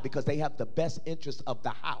house. Why? Because they have the best interest of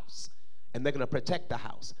the house, and they're going to protect the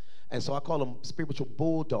house. And so I call them spiritual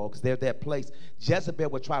bulldogs. They're their place. Jezebel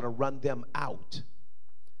will try to run them out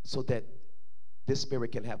so that this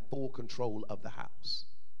spirit can have full control of the house.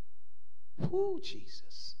 Whoo,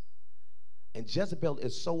 Jesus. And Jezebel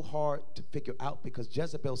is so hard to figure out, because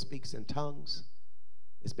Jezebel speaks in tongues.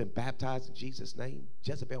 It's been baptized in Jesus' name.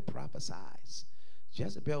 Jezebel prophesies.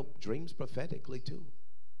 Jezebel dreams prophetically too.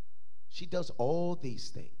 She does all these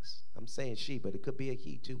things. I'm saying she, but it could be a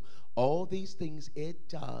he too. All these things it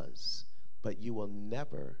does, but you will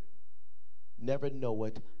never know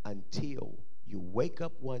it until you wake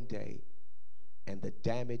up one day and the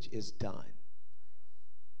damage is done.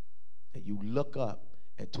 And you look up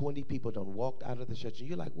and 20 people done walked out of the church, and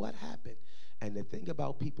you're like, what happened? And the thing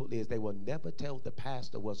about people is they will never tell the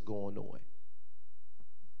pastor what's going on.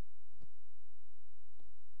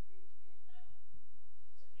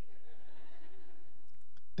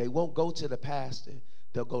 They won't go to the pastor.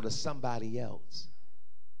 They'll go to somebody else.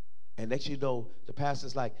 And next you know, the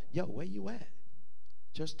pastor's like, yo, where you at?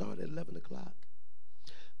 Church started at 11 o'clock.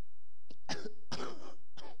 I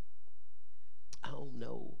don't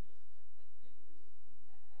know.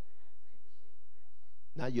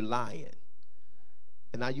 Now you're lying.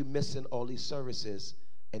 And now you're missing all these services.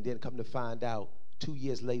 And then come to find out, 2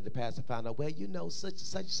 years later, the pastor found out, well, you know, such and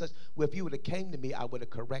such and such. Well, if you would have came to me, I would have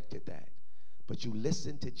corrected that. But you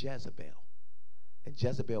listened to Jezebel, and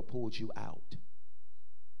Jezebel pulled you out.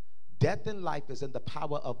 Death and life is in the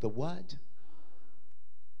power of the what?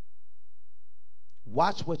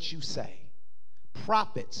 Watch what you say.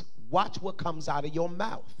 Prophets, watch what comes out of your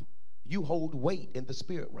mouth. You hold weight in the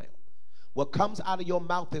spirit realm. What comes out of your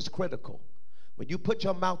mouth is critical. When you put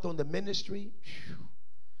your mouth on the ministry,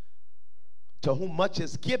 to whom much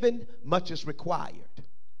is given, much is required,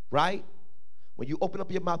 right? When you open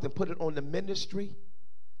up your mouth and put it on the ministry,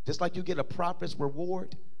 just like you get a prophet's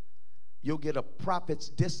reward, you'll get a prophet's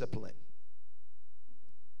discipline.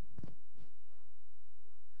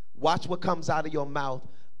 Watch what comes out of your mouth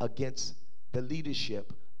against the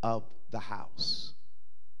leadership of the house.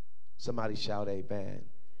 Somebody shout amen.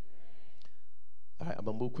 All right, I'm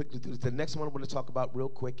going to move quickly through this. The next one I'm going to talk about real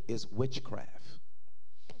quick is witchcraft.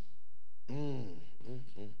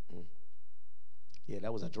 Yeah,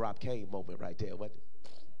 that was a drop K moment right there. What?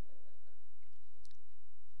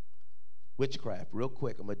 Witchcraft, real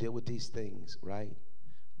quick. I'm going to deal with these things, right?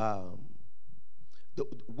 The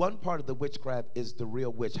one part of the witchcraft is the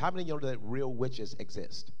real witch. How many of you know that real witches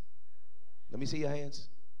exist? Let me see your hands.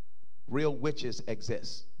 Real witches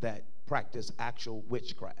exist that practice actual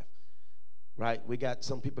witchcraft, right? We got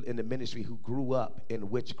some people in the ministry who grew up in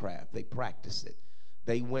witchcraft. They practiced it.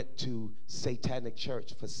 They went to satanic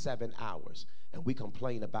church for 7 hours, and we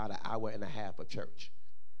complain about an hour and a half of church.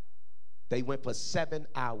 They went for 7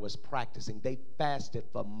 hours practicing. They fasted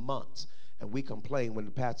for months, and we complain when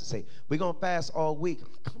the pastor say, we're going to fast all week.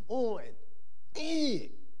 Come on.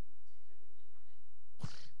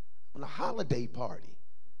 On a holiday party.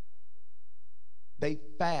 They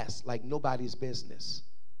fast like nobody's business.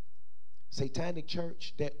 Satanic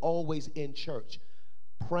church, they're always in church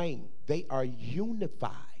praying. They are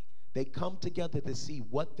unified. They come together to see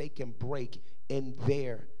what they can break in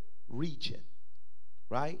their region,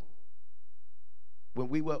 right? When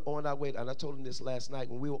we were on our way, and I told him this last night,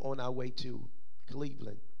 when we were on our way to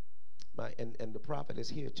Cleveland, and the prophet is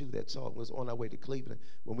here too that saw it, was on our way to Cleveland.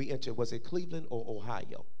 When we entered, was it Cleveland or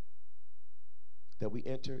Ohio that we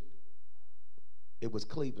entered? It was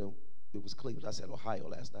Cleveland. It was Cleveland. I said Ohio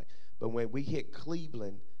last night. But when we hit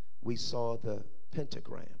Cleveland, we saw the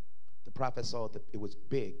pentagram. The prophet saw it was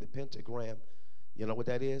big. The pentagram, you know what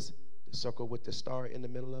that is? The circle with the star in the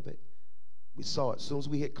middle of it. We saw it. As soon as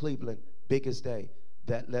we hit Cleveland, biggest day,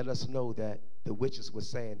 that let us know that the witches were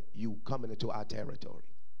saying, you coming into our territory.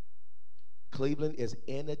 Cleveland is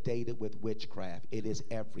inundated with witchcraft. It is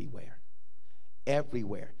everywhere.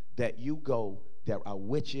 Everywhere that you go, there are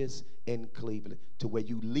witches in Cleveland. To where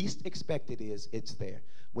you least expect it is, it's there.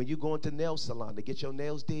 When you go into nail salon to get your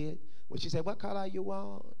nails did, when she said, what color you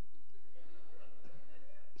want?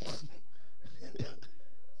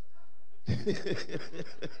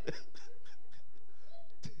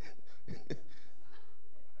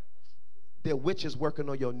 There are witches working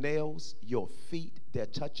on your nails, your feet. They're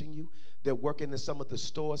touching you. They're working in some of the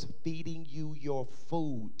stores, feeding you your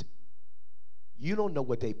food. You don't know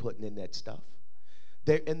what they're putting in that stuff.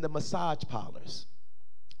 They're in the massage parlors.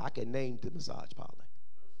 I can name the massage parlor.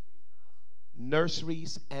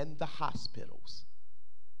 Nurseries and the hospitals.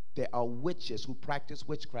 There are witches who practice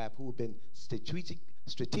witchcraft who have been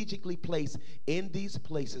strategically placed in these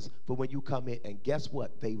places for when you come in. And guess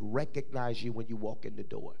what? They recognize you when you walk in the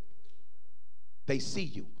door. They see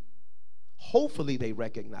you. Hopefully they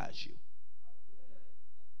recognize you.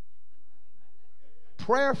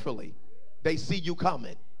 Prayerfully, they see you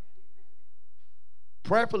coming.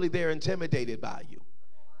 Prayerfully, they're intimidated by you.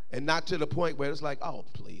 And not to the point where it's like, oh,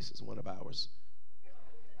 please, it's one of ours.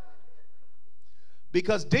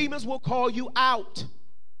 Because demons will call you out.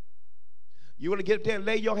 You want to get up there and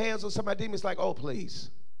lay your hands on somebody, demons like, oh, please.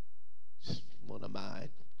 Just one of mine.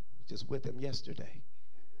 Just with him yesterday.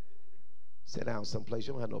 Sit down someplace.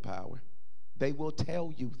 You don't have no power. They will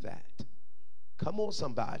tell you that. Come on,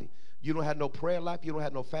 somebody. You don't have no prayer life. You don't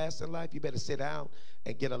have no fasting life. You better sit down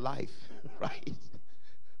and get a life, right?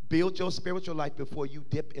 Build your spiritual life before you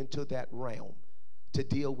dip into that realm to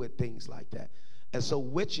deal with things like that. And so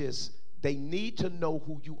witches, they need to know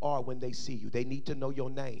who you are when they see you. They need to know your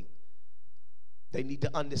name. They need to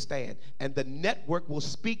understand. And the network will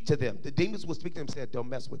speak to them. The demons will speak to them and say, don't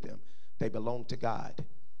mess with them. They belong to God.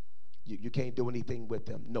 You can't do anything with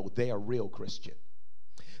them. No, they are real Christian.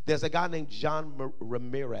 There's a guy named John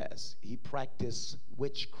Ramirez. He practiced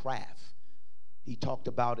witchcraft. He talked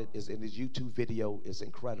about it in his YouTube video. It's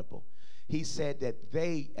incredible. He said that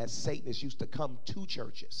they, as Satanists, used to come to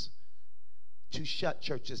churches to shut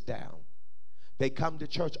churches down. They come to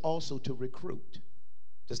church also to recruit.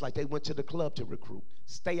 Just like they went to the club to recruit.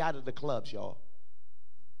 Stay out of the clubs, y'all.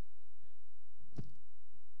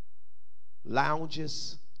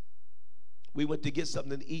 Lounges. We went to get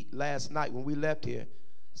something to eat last night. When we left here,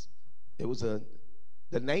 it was the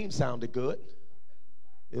name sounded good.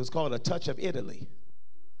 It was called A Touch of Italy.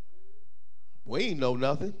 We ain't know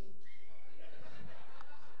nothing.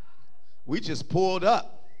 We just pulled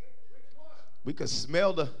up. We could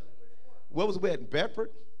smell what was we at in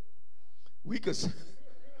Bedford? The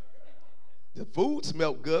food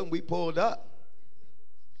smelled good and we pulled up.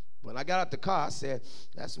 When I got out the car, I said,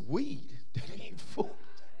 that's weed. That ain't food.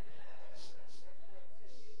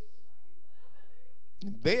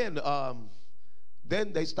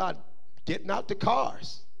 Then they start getting out the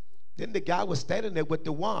cars. Then the guy was standing there with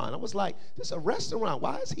the wand. I was like, this is a restaurant.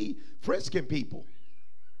 Why is he frisking people?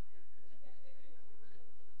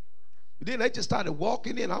 Then they just started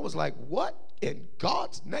walking in. I was like, what in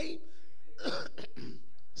God's name?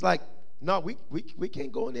 It's like, no, we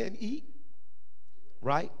can't go in there and eat.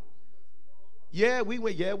 Right? Yeah, we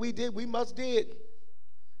went. Yeah, we did. We must did.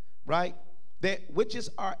 Right? That witches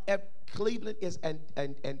are at Cleveland is and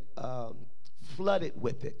flooded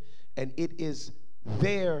with it, and it is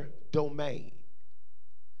their domain.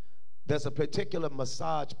 There's a particular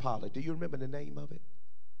massage parlor. Do you remember the name of it?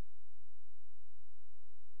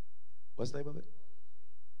 What's the name of it?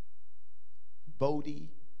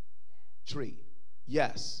 Bodhi Tree.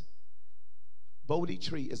 Yes. Bodhi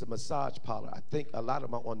Tree is a massage parlor. I think a lot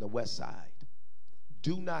of them are on the west side.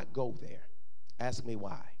 Do not go there. Ask me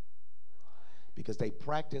why. Because they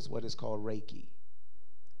practice what is called Reiki,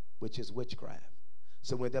 which is witchcraft.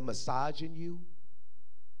 So when they're massaging you,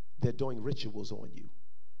 they're doing rituals on you.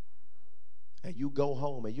 And you go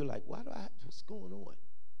home and you're like, what's going on?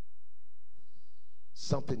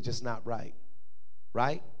 Something just not right.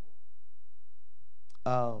 Right?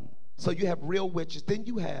 So you have real witches. Then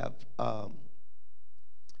you have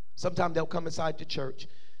Sometimes they'll come inside the church.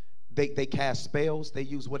 They cast spells. They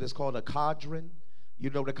use what is called a cauldron. You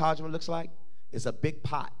know what a cauldron looks like? It's a big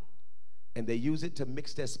pot. And they use it to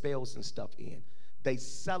mix their spells and stuff in. They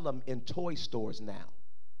sell them in toy stores now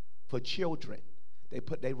for children.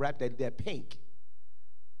 They wrap they're pink.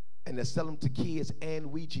 And they sell them to kids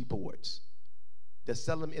and Ouija boards. They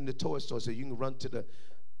sell them in the toy store so you can run to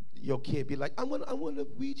your kid, be like, I want a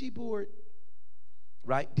Ouija board.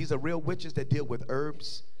 Right? These are real witches that deal with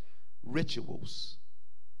herbs, rituals.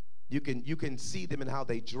 You can see them in how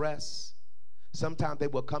they dress. Sometimes they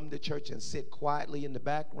will come to church and sit quietly in the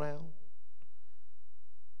background.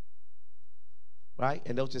 Right?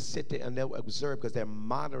 And they'll just sit there and they'll observe because they're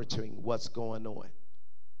monitoring what's going on.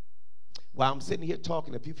 While I'm sitting here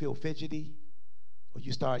talking, if you feel fidgety or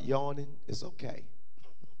you start yawning, it's okay.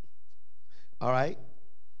 All right?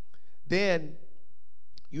 Then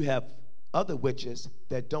you have other witches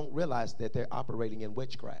that don't realize that they're operating in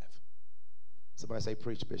witchcraft. Somebody say,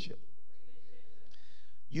 preach, Bishop.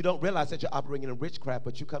 You don't realize that you're operating in witchcraft,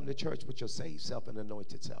 but you come to church with your saved self and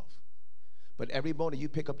anointed self. But every morning you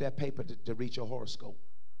pick up that paper to read your horoscope.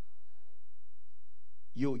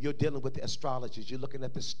 You're dealing with the astrologers. You're looking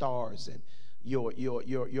at the stars, and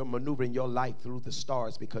you're maneuvering your life through the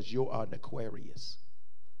stars because you are an Aquarius.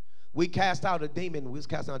 We cast out a demon. We was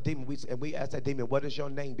casting out a demon, and we asked that demon, what is your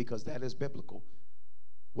name? Because that is biblical.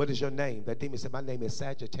 What is your name? That demon said, my name is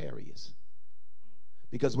Sagittarius.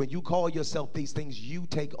 Because when you call yourself these things, you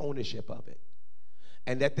take ownership of it.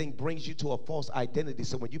 And that thing brings you to a false identity.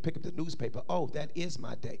 So when you pick up the newspaper, oh, that is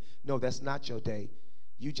my day. No, that's not your day.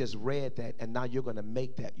 You just read that, and now you're going to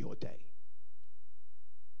make that your day.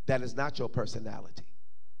 That is not your personality.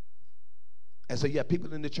 And so you have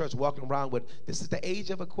people in the church walking around with, this is the age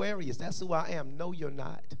of Aquarius. That's who I am. No, you're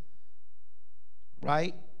not.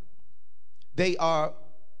 Right? They are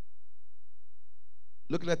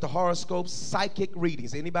looking at the horoscopes, psychic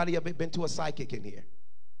readings. Anybody ever been to a psychic in here?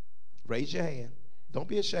 Raise your hand. Don't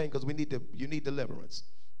be ashamed because you need deliverance.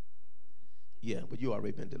 Yeah, but you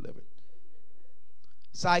already been delivered.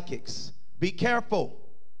 Psychics. Be careful.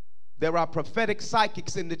 There are prophetic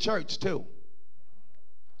psychics in the church too.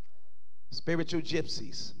 Spiritual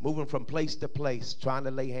gypsies moving from place to place trying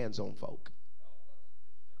to lay hands on folk.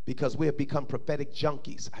 Because we have become prophetic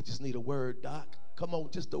junkies. I just need a word, Doc. Come on,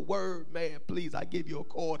 just a word, man. Please, I give you a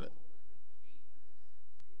quarter.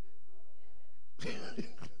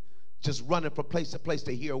 Just running from place to place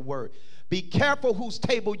to hear a word. Be careful whose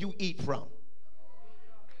table you eat from.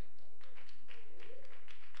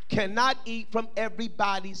 Cannot eat from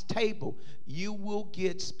everybody's table. You will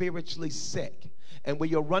get spiritually sick. And when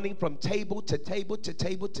you're running from table to table to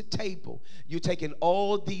table to table, you're taking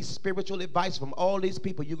all these spiritual advice from all these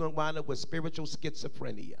people, you're going to wind up with spiritual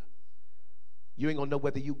schizophrenia. You ain't going to know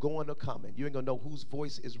whether you're going or coming. You ain't going to know whose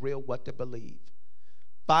voice is real, what to believe.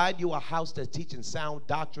 Find you a house that's teaching sound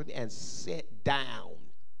doctrine and sit down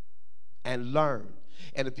and learn.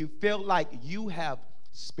 And if you feel like you have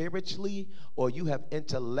spiritually or you have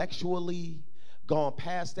intellectually gone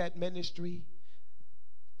past that ministry,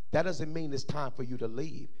 that doesn't mean it's time for you to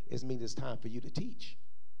leave. It means it's time for you to teach.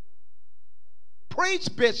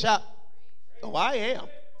 Preach, Bishop. Oh, I am.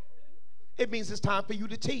 It means it's time for you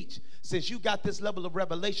to teach. Since you got this level of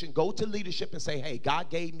revelation, go to leadership and say, hey, God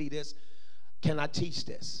gave me this. Can I teach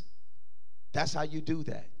this? That's how you do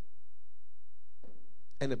that.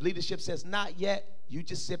 And if leadership says not yet, you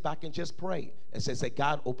just sit back and just pray and say,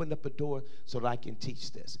 God, open up a door so that I can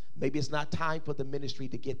teach this. Maybe it's not time for the ministry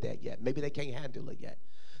to get that yet. Maybe they can't handle it yet.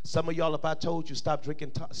 Some of y'all, if I told you stop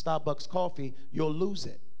drinking Starbucks coffee, you'll lose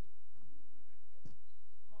it.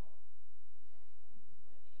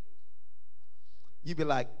 You'd be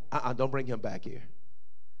like, don't bring him back here.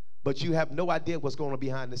 But you have no idea what's going on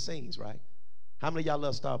behind the scenes, right? How many of y'all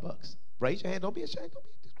love Starbucks? Raise your hand. Don't be ashamed. Don't be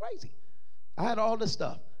it's crazy. I had all this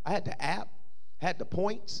stuff. I had the app, had the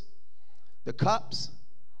points, the cups,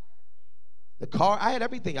 the car. I had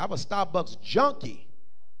everything. I was a Starbucks junkie.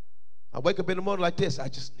 I wake up in the morning like this. I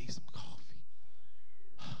just need some coffee.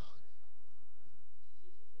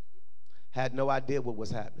 Had no idea what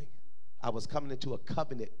was happening. I was coming into a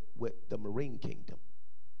covenant with the Marine Kingdom.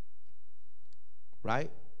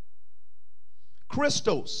 Right?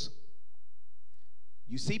 Crystals.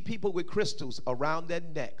 You see people with crystals around their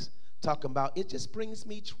necks talking about, it just brings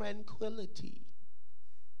me tranquility.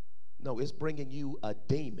 No, it's bringing you a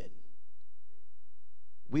demon.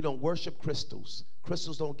 We don't worship crystals.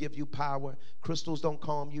 Crystals don't give you power. Crystals don't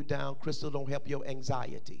calm you down. Crystals don't help your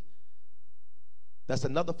anxiety. That's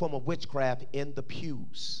another form of witchcraft in the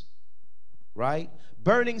pews. Right?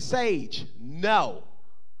 Burning sage. No.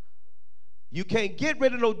 You can't get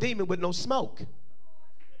rid of no demon with no smoke.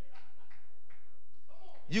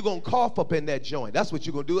 You're going to cough up in that joint. That's what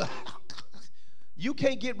you're going to do. You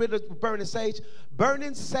can't get rid of burning sage.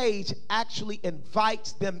 Burning sage actually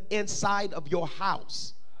invites them inside of your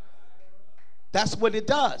house. That's what it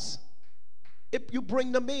does. You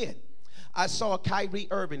bring them in. I saw Kyrie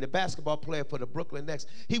Irving, the basketball player for the Brooklyn Nets.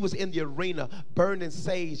 He was in the arena, burning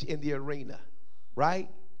sage in the arena, right?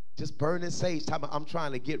 Just burning sage. I'm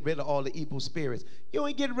trying to get rid of all the evil spirits. You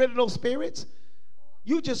ain't getting rid of those spirits.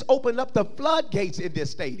 You just opened up the floodgates in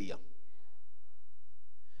this stadium.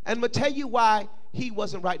 And I'm going to tell you why he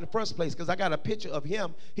wasn't right in the first place, because I got a picture of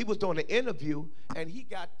him. He was doing an interview, and he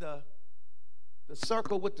got the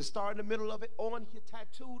circle with the star in the middle of it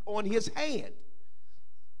tattooed on his hand.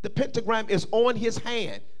 The pentagram is on his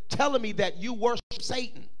hand, telling me that you worship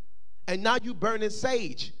Satan, and now you burning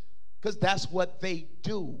sage, because that's what they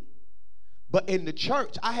do. But in the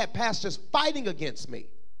church, I had pastors fighting against me.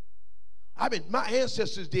 My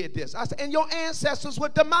ancestors did this. I said, and your ancestors were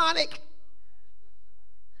demonic.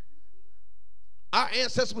 Our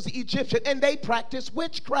ancestors was Egyptian, and they practiced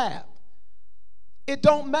witchcraft. It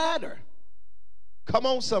don't matter. Come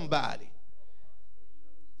on, somebody.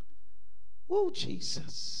 Oh,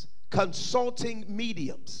 Jesus. Consulting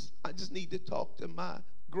mediums. I just need to talk to my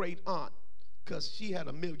great aunt, because she had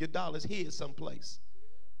 $1 million hid someplace.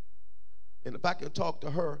 And if I can talk to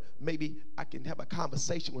her, maybe I can have a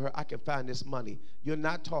conversation with her. I can find this money. You're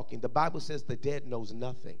not talking. The Bible says the dead knows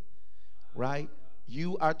nothing, right?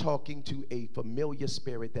 You are talking to a familiar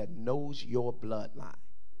spirit that knows your bloodline.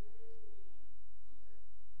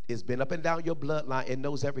 It's been up and down your bloodline. It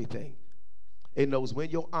knows everything. It knows when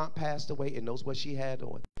your aunt passed away. It knows what she had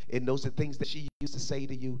on. It knows the things that she used to say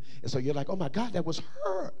to you. And so you're like, oh, my God, that was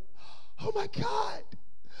her. Oh, my God.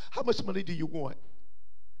 How much money do you want?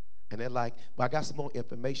 And they're like, well, I got some more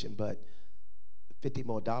information, but $50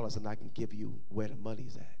 more and I can give you where the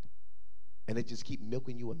money's at. And they just keep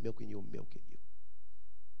milking you and milking you and milking you.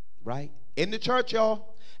 Right? In the church,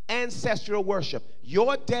 y'all, ancestral worship.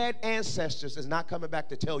 Your dead ancestors is not coming back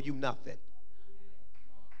to tell you nothing.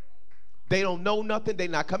 They don't know nothing. They're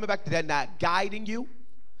not coming back. They're not guiding you.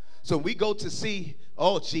 So we go to see,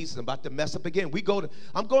 oh, Jesus, I'm about to mess up again.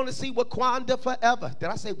 I'm going to see Wakanda forever. Did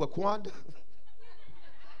I say Wakanda?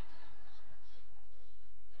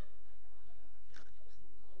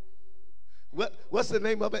 What's the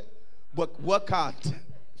name of it? Wakanda.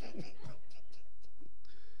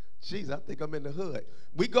 Jeez, I think I'm in the hood.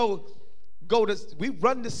 We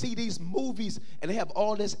run to see these movies, and they have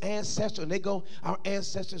all this ancestral, and they go, our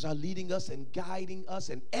ancestors are leading us and guiding us,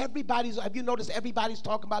 and have you noticed everybody's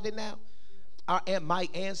talking about it now? My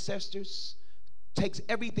ancestors takes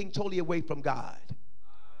everything totally away from God.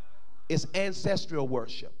 It's ancestral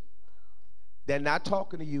worship. They're not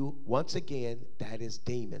talking to you. Once again, that is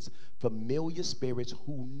demons, familiar spirits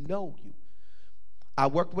who know you. I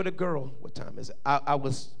worked with a girl. What time is it?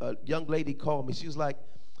 A young lady called me. She was like,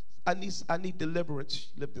 I need deliverance. She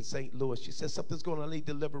lived in St. Louis. She said, something's going on. I need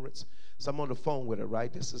deliverance. So I'm on the phone with her,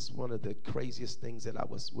 right? This is one of the craziest things that I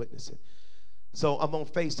was witnessing. So I'm on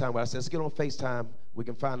FaceTime. I said, let's get on FaceTime. We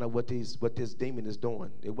can find out what this demon is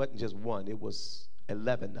doing. It wasn't just one. It was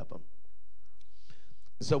 11 of them.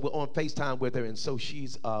 So we're on FaceTime with her, and so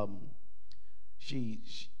she's as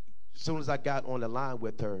soon as I got on the line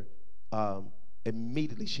with her,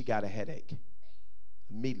 immediately she got a headache.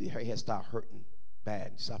 Immediately her head started hurting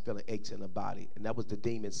bad. She started feeling aches in her body, and that was the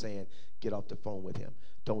demon saying, get off the phone with him.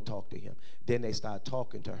 Don't talk to him. Then they started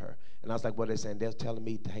talking to her, and I was like, what are they saying? They're telling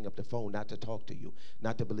me to hang up the phone, not to talk to you,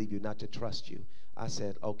 not to believe you, not to trust you. I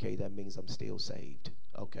said, okay, that means I'm still saved.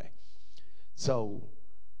 Okay. So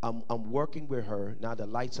I'm working with her. Now the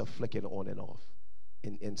lights are flickering on and off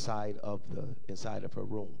inside of her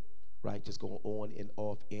room, right? Just going on and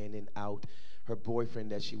off, in and out. Her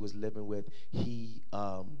boyfriend that she was living with, he's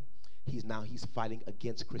fighting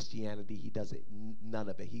against Christianity. He doesn't, none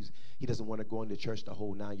of it. He doesn't want to go into church the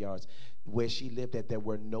whole 9 yards. Where she lived at, there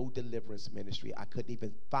were no deliverance ministry. I couldn't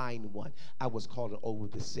even find one. I was calling over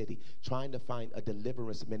the city, trying to find a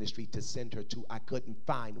deliverance ministry to send her to. I couldn't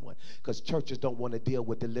find one, because churches don't want to deal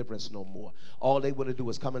with deliverance no more. All they want to do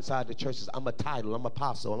is come inside the churches. I'm a title, I'm an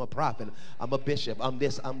apostle, I'm a prophet, I'm a bishop, I'm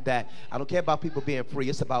this, I'm that. I don't care about people being free.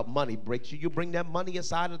 It's about money. You bring that money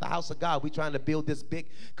inside of the house of God. We're trying to build this big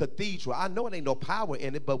cathedral. I know it ain't no power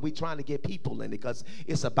in it, but we're trying to get people in it, because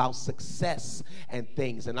it's about success and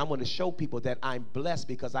things. And I'm going to show people that I'm blessed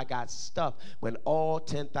because I got stuff when all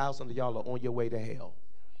 10,000 of y'all are on your way to hell.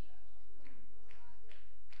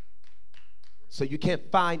 So you can't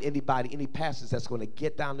find any pastors that's going to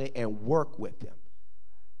get down there and work with them.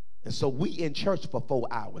 And so we in church for 4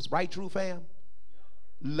 hours, right, true fam?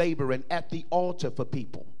 Laboring at the altar for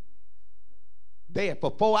people. there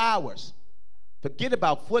for 4 hours. Forget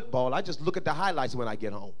about football. I just look at the highlights when I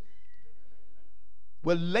get home.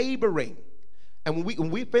 We're laboring. And when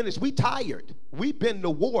we finish, we tired. We've been to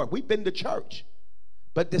war. We've been to church.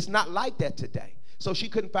 But it's not like that today. So she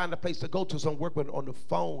couldn't find a place to go to, so I'm working on the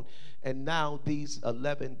phone. And now these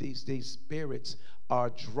spirits are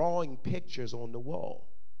drawing pictures on the wall.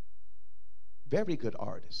 Very good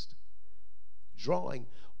artist. Drawing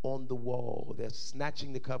on the wall. They're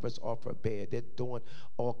snatching the covers off her bed. They're doing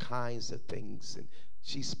all kinds of things. And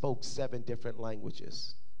she spoke 7 different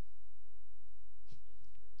languages.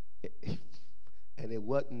 And it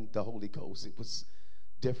wasn't the Holy Ghost. It was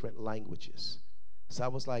different languages. So I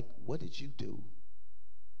was like, what did you do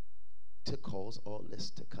to cause all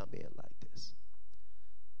this to come in like this?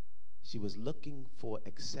 She was looking for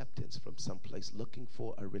acceptance from someplace, looking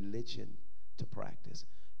for a religion to practice.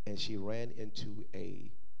 And she ran into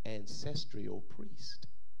a ancestral priest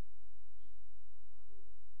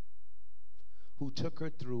who took her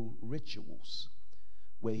through rituals.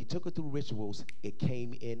 When he took her through rituals, it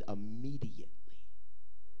came in immediately.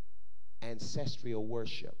 Ancestral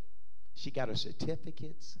worship. She got her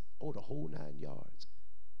certificates, the whole 9 yards.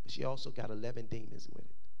 But she also got 11 demons with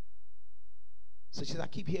it. So she said, I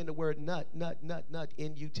keep hearing the word nut,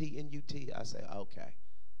 N-U-T, N-U-T. I say, okay.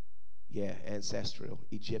 Yeah, ancestral,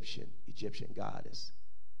 Egyptian goddess.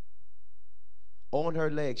 On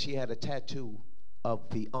her leg, she had a tattoo of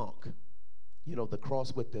the Ankh. You know, the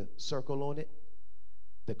cross with the circle on it.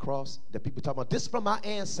 The cross that people talk about, this is from my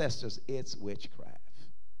ancestors. It's witchcraft.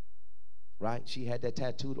 Right? She had that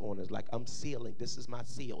tattooed on her. Like, I'm sealing. This is my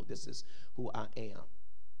seal. This is who I am.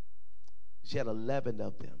 She had 11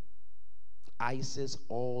 of them. ISIS,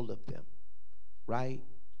 all of them. Right?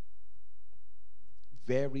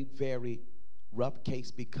 Very, very rough case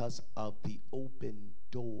because of the open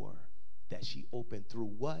door that she opened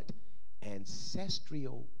through what?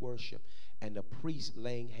 Ancestral worship. And the priest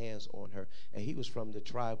laying hands on her. And he was from the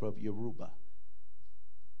tribe of Yoruba.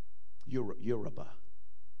 Yoruba.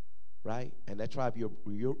 Right? And that tribe,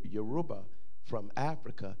 Yoruba, from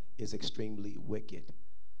Africa, is extremely wicked.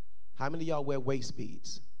 How many of y'all wear waist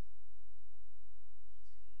beads?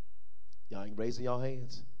 Y'all ain't raising y'all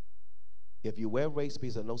hands? If you wear waist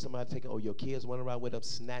beads, I know somebody taking, or your kids run around with them,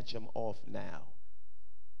 snatch them off now.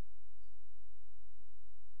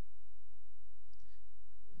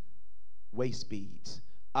 Waist beads.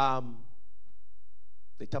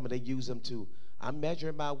 They tell me they use them to, I'm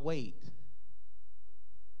measuring my weight.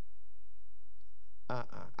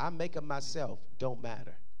 I make them myself. Don't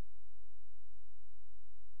matter.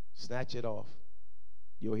 Snatch it off.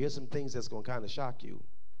 You'll hear some things that's going to kind of shock you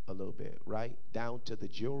a little bit, right? Down to the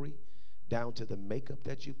jewelry, down to the makeup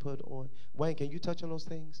that you put on. Wayne, can you touch on those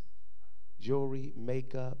things? Jewelry,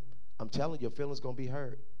 makeup. I'm telling you, your feelings going to be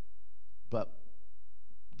hurt. But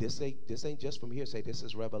this ain't just from hearsay. This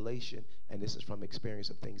is revelation, and this is from experience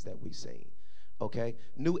of things that we've seen. Okay?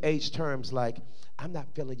 New age terms like, I'm not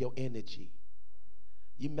feeling your energy.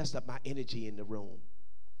 You messed up my energy in the room.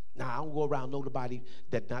 Now, I don't go around nobody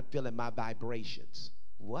that's not feeling my vibrations.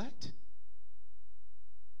 What?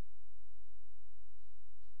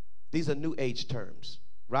 These are new age terms,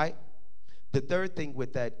 right? The third thing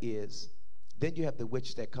with that is, then you have the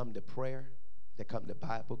witch that come to prayer, that come to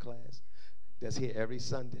Bible class, that's here every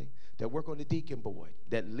Sunday, that work on the deacon board,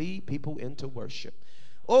 that lead people into worship.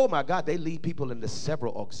 Oh my God, they lead people into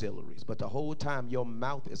several auxiliaries, but the whole time your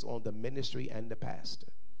mouth is on the ministry and the pastor.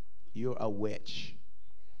 You're a witch.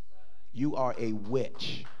 You are a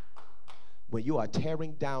witch. When you are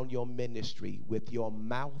tearing down your ministry with your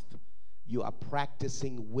mouth, you are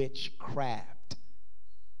practicing witchcraft.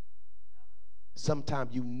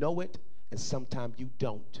 Sometimes you know it, and sometimes you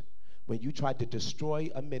don't. When you try to destroy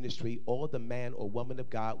a ministry or the man or woman of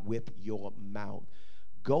God with your mouth,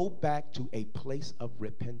 go back to a place of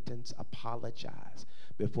repentance, apologize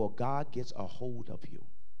before God gets a hold of you.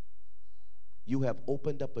 You have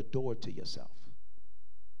opened up a door to yourself.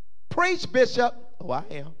 Preach, Bishop. Oh, I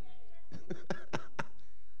am.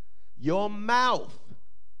 Your mouth.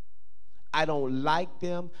 I don't like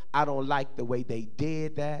them. I don't like the way they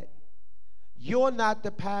did that. You're not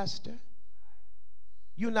the pastor.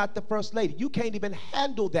 You're not the first lady. You can't even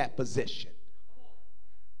handle that position.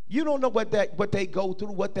 You don't know what they go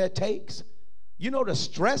through, what that takes. You know the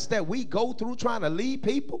stress that we go through trying to lead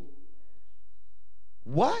people?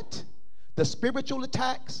 What? The spiritual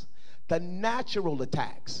attacks, the natural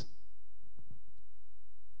attacks,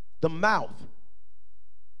 the mouth.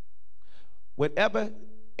 Whenever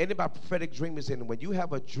any of our prophetic dreamers in, when you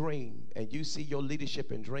have a dream and you see your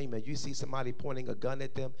leadership in dream and you see somebody pointing a gun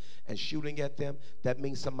at them and shooting at them, that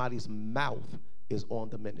means somebody's mouth is on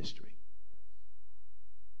the ministry.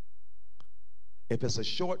 If it's a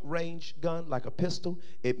short range gun like a pistol,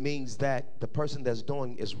 it means that the person that's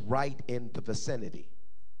doing is right in the vicinity.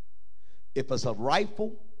 If it's a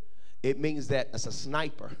rifle, it means that it's a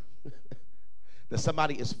sniper. That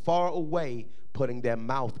somebody is far away putting their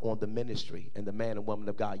mouth on the ministry and the man and woman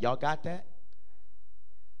of God. Y'all got that?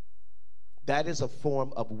 That is a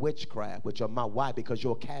form of witchcraft with your mouth. Why? Because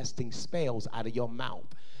you're casting spells out of your mouth.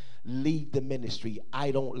 Leave the ministry.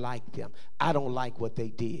 I don't like them. I don't like what they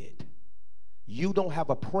did. You don't have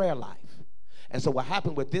a prayer life. And so what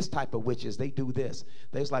happened with this type of witches, they do this.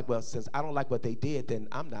 They're like, well, since I don't like what they did, then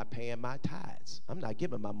I'm not paying my tithes. I'm not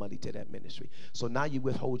giving my money to that ministry. So now you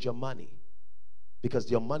withhold your money because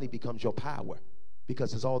your money becomes your power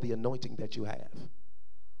because it's all the anointing that you have.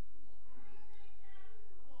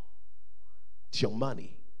 It's your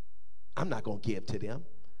money. I'm not going to give to them.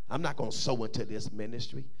 I'm not going to sow into this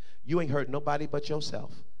ministry. You ain't hurt nobody but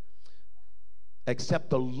yourself. Except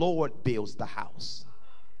the Lord builds the house.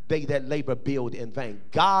 They that labor build in vain.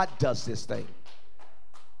 God does this thing.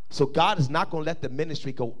 So God is not going to let the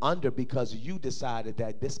ministry go under because you decided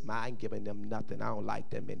that I ain't giving them nothing. I don't like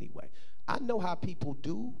them anyway. I know how people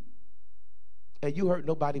do. And you hurt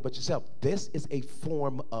nobody but yourself. This is a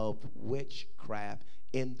form of witchcraft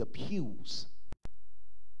in the pews.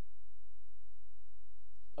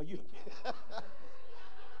 Are you?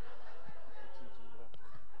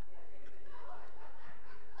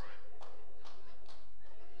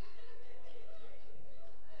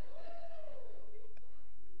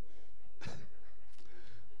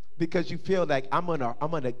 Because you feel like I'm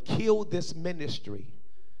gonna kill this ministry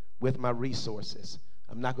with my resources.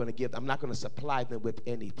 I'm not gonna supply them with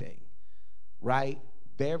anything. Right?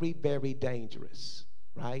 Very, very dangerous.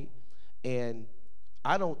 Right? And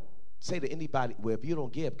I don't say to anybody, well, if you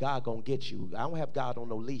don't give, God gonna get you. I don't have God on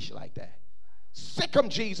no leash like that. Sick 'em,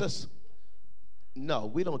 Jesus. No,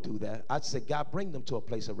 we don't do that. I'd say, God, bring them to a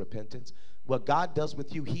place of repentance. What God does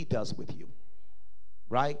with you, he does with you.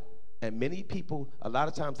 Right? And many people, a lot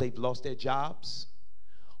of times they've lost their jobs,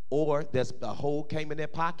 or there's a hole came in their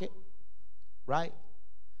pocket, right?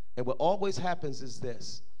 And what always happens is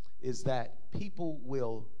this, is that people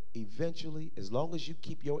will eventually, as long as you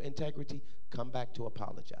keep your integrity, come back to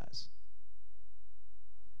apologize.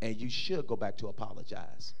 And you should go back to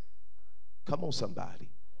apologize. Come on, somebody.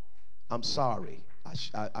 I'm sorry.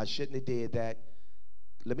 I shouldn't have did that.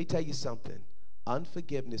 Let me tell you something.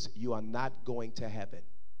 Unforgiveness, you are not going to heaven.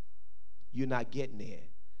 You're not getting there.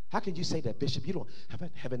 How can you say that, Bishop? You don't have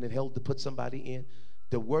heaven and hell to put somebody in.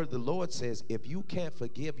 The word of the Lord says, if you can't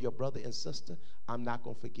forgive your brother and sister, I'm not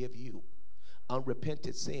going to forgive you.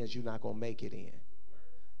 Unrepented sins, you're not going to make it in.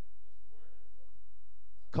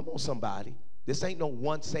 Come on, somebody. This ain't no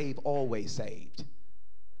once saved, always saved.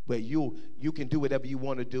 Where you can do whatever you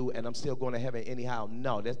want to do and I'm still going to heaven anyhow.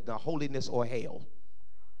 No, that's the holiness or hell,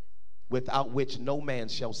 without which no man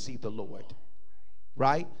shall see the Lord.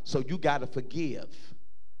 Right? So you got to forgive.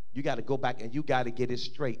 You got to go back and you got to get it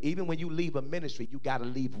straight. Even when you leave a ministry, you got to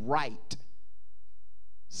leave right.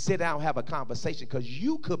 Sit down, have a conversation, because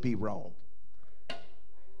you could be wrong.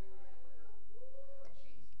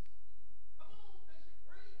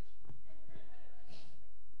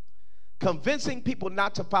 Convincing people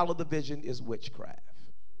not to follow the vision is witchcraft.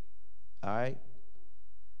 All right?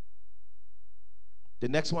 The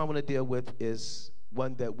next one I want to deal with is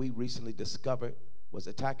one that we recently discovered was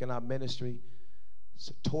attacking our ministry. It's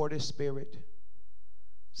a tortoise spirit,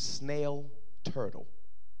 snail, turtle.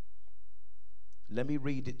 Let me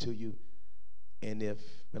read it to you. And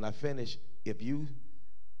when I finish, if you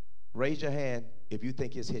raise your hand, if you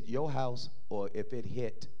think it's hit your house or if it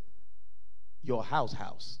hit your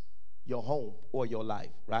house, your home, or your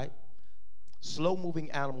life, right? Slow-moving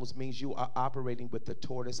animals means you are operating with the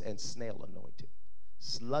tortoise and snail anointing.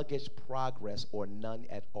 Sluggish progress or none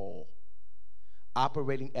at all.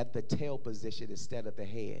 Operating at the tail position instead of the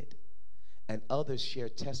head. And others share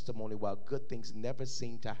testimony while good things never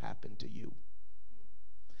seem to happen to you.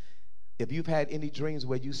 If you've had any dreams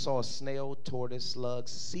where you saw a snail, tortoise, slug,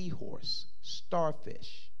 seahorse,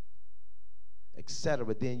 starfish, etc.,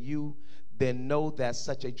 then know that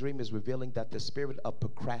such a dream is revealing that the spirit of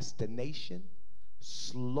procrastination,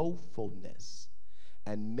 slowfulness,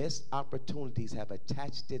 and missed opportunities have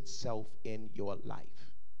attached itself in your life.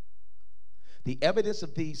 The evidence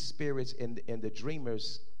of these spirits in the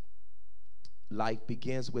dreamer's life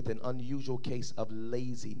begins with an unusual case of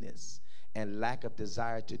laziness and lack of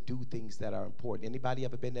desire to do things that are important. Anybody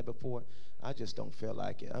ever been there before? I just don't feel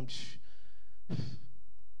like it.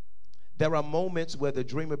 There are moments where the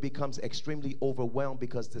dreamer becomes extremely overwhelmed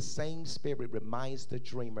because the same spirit reminds the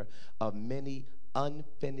dreamer of many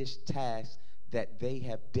unfinished tasks that they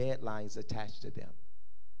have deadlines attached to them.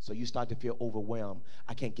 So you start to feel overwhelmed.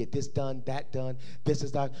 I can't get this done, that done, this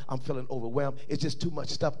is done. I'm feeling overwhelmed. It's just too much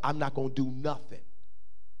stuff. I'm not going to do nothing.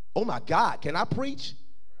 Oh my God, can I preach?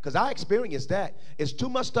 Because I experienced that. It's too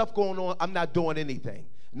much stuff going on. I'm not doing anything.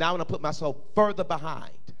 Now I'm going to put myself further behind.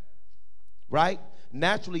 Right?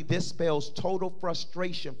 Naturally, this spells total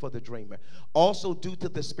frustration for the dreamer. Also, due to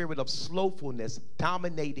the spirit of slothfulness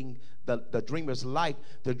dominating the dreamer's life,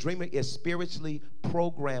 the dreamer is spiritually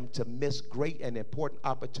programmed to miss great and important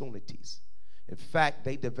opportunities. In fact,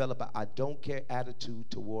 they develop a I don't care attitude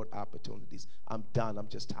toward opportunities. I'm done. I'm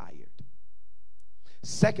just tired.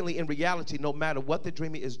 Secondly, in reality, no matter what the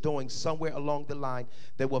dreamer is doing, somewhere along the line,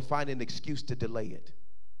 they will find an excuse to delay it.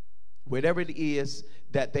 Whatever it is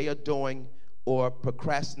that they are doing or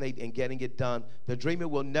procrastinate in getting it done, the dreamer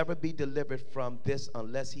will never be delivered from this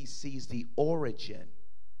unless he sees the origin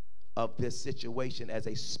of this situation as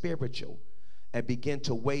a spiritual and begin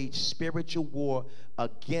to wage spiritual war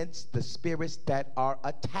against the spirits that are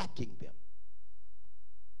attacking them.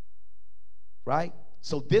 Right?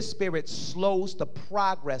 So this spirit slows the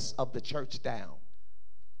progress of the church down.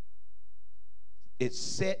 It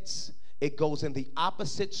sits, it goes in the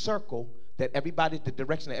opposite circle that the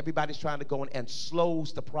direction that everybody's trying to go in, and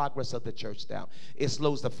slows the progress of the church down. It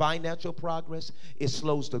slows the financial progress. It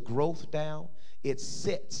slows the growth down. It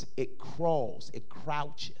sits, it crawls, it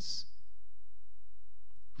crouches.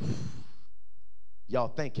 Y'all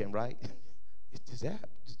thinking, right? Is that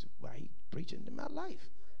why he preaching in my life?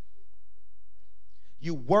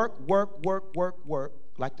 You work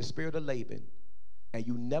like the spirit of Laban, and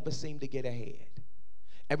you never seem to get ahead.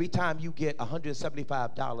 Every time you get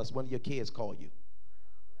 $175, one of your kids call you.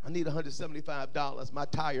 I need $175. My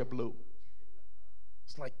tire blew.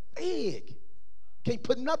 It's like, big. Can't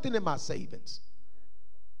put nothing in my savings.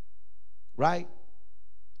 Right?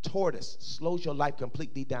 Tortoise slows your life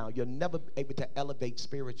completely down. You're never able to elevate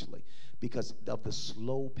spiritually because of the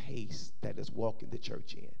slow pace that is walking the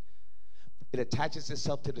church in. It attaches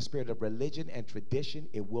itself to the spirit of religion and tradition.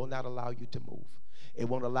 It will not allow you to move. It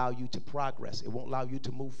won't allow you to progress. It won't allow you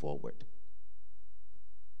to move forward.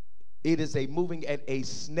 It is a moving at a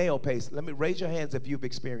snail pace. Let me raise your hands if you've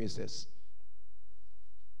experienced this.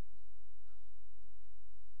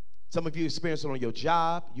 Some of you experience it on your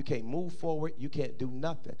job. You can't move forward. You can't do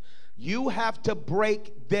nothing. You have to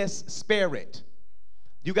break this spirit.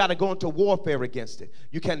 You got to go into warfare against it.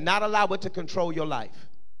 You cannot allow it to control your life.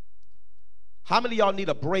 How many of y'all need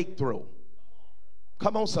a breakthrough?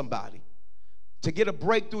 Come on, somebody. To get a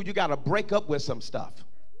breakthrough, you got to break up with some stuff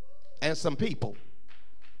and some people.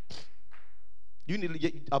 You need to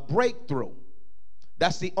get a breakthrough.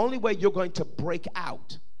 That's the only way you're going to break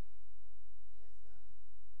out,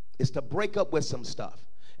 is to break up with some stuff.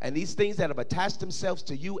 And these things that have attached themselves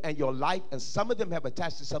to you and your life, and some of them have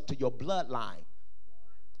attached themselves to your bloodline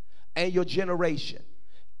and your generation.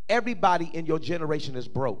 Everybody in your generation is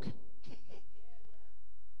broke.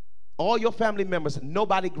 All your family members,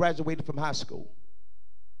 nobody graduated from high school.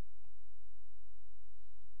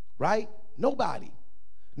 Right? Nobody.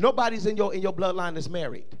 Nobody's in your bloodline is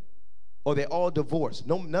married. Or they're all divorced.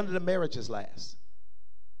 None of the marriages last.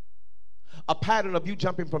 A pattern of you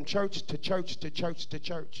jumping from church to church to church to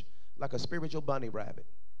church like a spiritual bunny rabbit.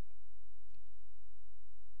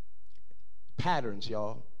 Patterns,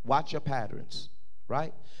 y'all. Watch your patterns.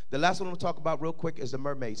 Right? The last one I'm going to talk about real quick is the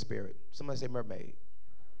mermaid spirit. Somebody say mermaid.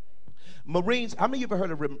 Marines, how many of you ever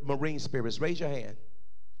heard of marine spirits? Raise your hand.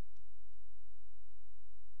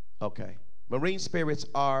 Okay. Marine spirits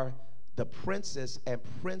are the princes and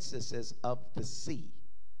princesses of the sea.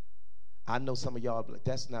 I know some of y'all, but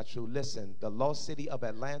that's not true. Listen, the lost city of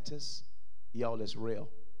Atlantis, y'all, is real.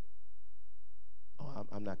 Oh,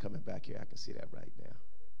 I'm not coming back here. I can see that right now.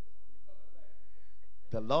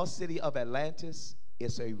 The lost city of Atlantis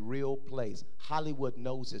is a real place. Hollywood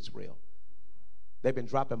knows it's real. They've been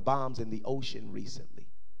dropping bombs in the ocean recently.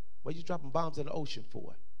 What are you dropping bombs in the ocean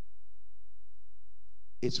for?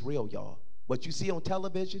 It's real, y'all. What you see on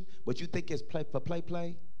television, what you think is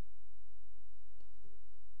play,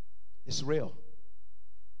 it's real.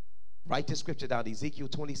 Write the scripture down, Ezekiel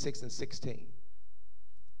 26:16.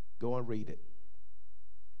 Go and read it.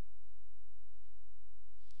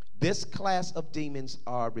 This class of demons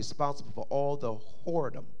are responsible for all the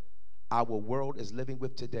whoredom our world is living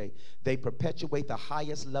with today. They perpetuate the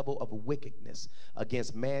highest level of wickedness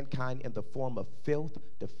against mankind in the form of filth,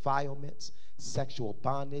 defilements, sexual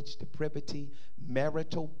bondage, depravity,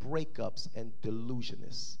 marital breakups, and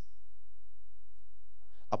delusionists.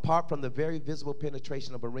 Apart from the very visible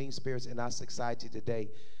penetration of marine spirits in our society today,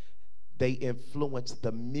 they influence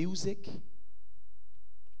the music,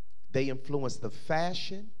 They influence the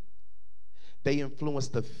fashion. They influence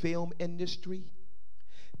the film industry.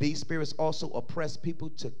 These spirits also oppress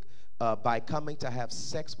people by coming to have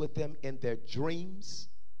sex with them in their dreams,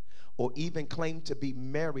 or even claim to be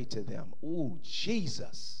married to them. Ooh,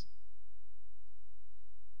 Jesus.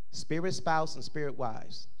 Spirit spouse and spirit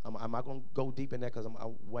wives. I'm not going to go deep in that because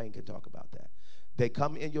Wayne can talk about that. They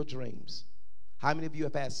come in your dreams. How many of you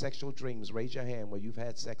have had sexual dreams? Raise your hand where you've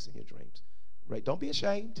had sex in your dreams. Right? Don't be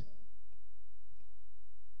ashamed.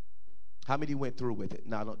 How many went through with it?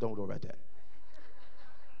 No, don't worry about that.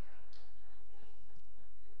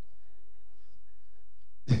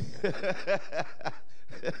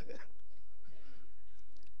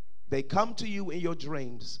 They come to you in your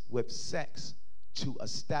dreams with sex to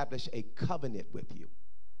establish a covenant with you.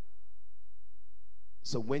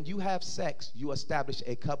 So when you have sex, you establish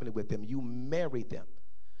a covenant with them. You marry them.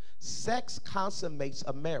 Sex consummates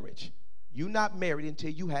a marriage. You're not married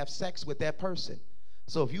until you have sex with that person.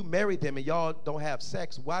 So if you marry them and y'all don't have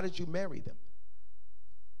sex, why did you marry them?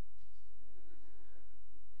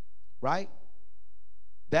 Right?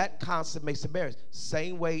 That consummates a marriage.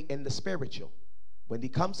 Same way in the spiritual. When he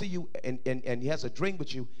comes to you and he has a dream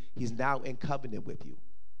with you, he's now in covenant with you.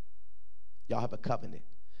 Y'all have a covenant.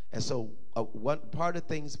 And so one part of the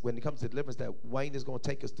things when it comes to deliverance that Wayne is going to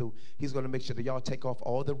take us through, he's going to make sure that y'all take off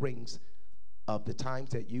all the rings of the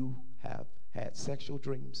times that you have had sexual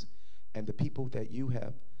dreams and the people that you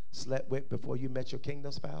have slept with before you met your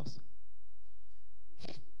kingdom spouse,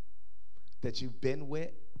 that you've been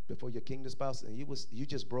with before your kingdom spouse, and you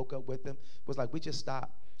just broke up with them. It was like, we just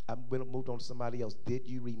stopped. I moved on to somebody else. Did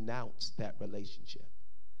you renounce that relationship?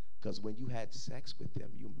 Because when you had sex with them,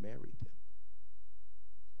 you married them.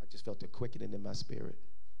 I just felt a quickening in my spirit.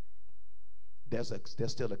 There's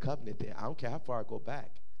still a covenant there. I don't care how far I go back.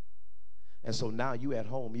 And so now you at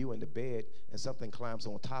home, you in the bed, and something climbs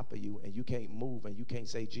on top of you, and you can't move, and you can't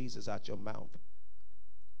say Jesus out your mouth.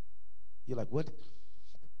 You're like, what?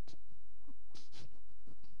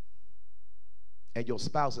 And your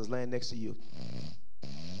spouse is laying next to you,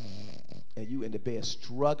 and you in the bed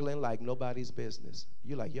struggling like nobody's business.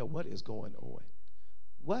 You're like, yo, what is going on?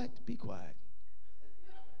 What? Be quiet.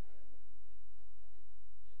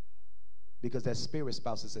 Because that spirit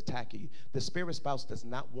spouse is attacking you. The spirit spouse does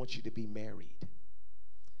not want you to be married.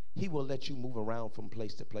 He will let you move around from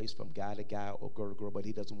place to place, from guy to guy or girl to girl, but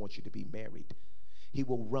he doesn't want you to be married. He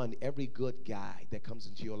will run every good guy that comes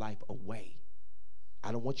into your life away.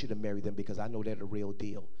 I don't want you to marry them because I know they're the real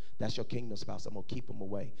deal. That's your kingdom spouse. I'm going to keep them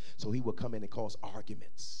away. So he will come in and cause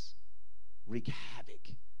arguments, wreak havoc,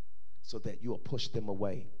 so that you will push them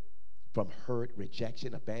away from hurt,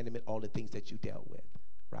 rejection, abandonment, all the things that you dealt with,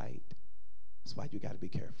 right? That's why you got to be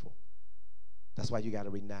careful. That's why you got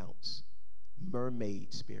to renounce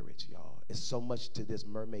mermaid spirits, y'all. It's so much to this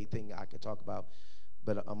mermaid thing I could talk about,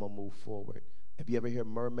 but I'm going to move forward. Have you ever heard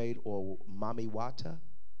mermaid or mami wata?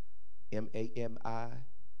 M-A-M-I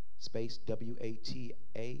space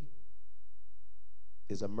W-A-T-A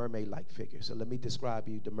is a mermaid-like figure. So let me describe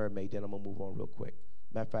you the mermaid, then I'm going to move on real quick.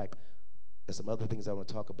 Matter of fact, there's some other things I want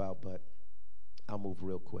to talk about, but I'll move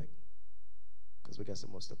real quick because we got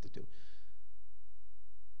some more stuff to do.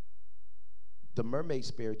 The mermaid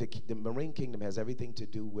spirit, the marine kingdom has everything to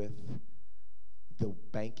do with the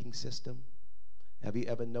banking system. Have you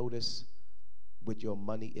ever noticed with your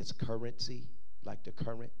money, it's currency, like the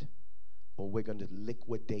current? Or we're going to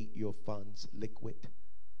liquidate your funds, liquid.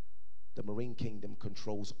 The marine kingdom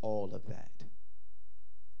controls all of that.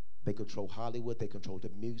 They control Hollywood, they control the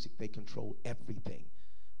music, they control everything,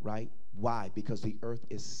 right? Why? Because the earth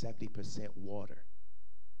is 70% water.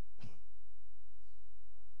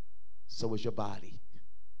 So is your body,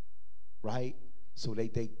 right? So they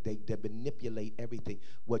manipulate everything.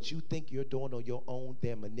 What you think you're doing on your own,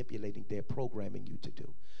 they're manipulating, they're programming you to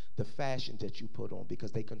do. The fashion that you put on,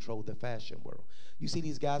 because they control the fashion world. You see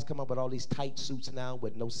these guys come up with all these tight suits now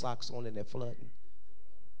with no socks on and they're flooding.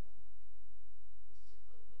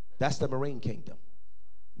 That's the marine kingdom.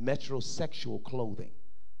 Metrosexual clothing.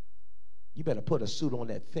 You better put a suit on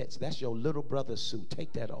that fits. That's your little brother's suit.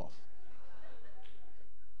 Take that off.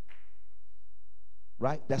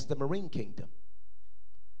 Right? That's the marine kingdom.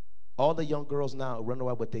 All the young girls now run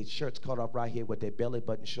around with their shirts cut off right here with their belly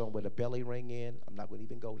button showing with a belly ring in. I'm not going to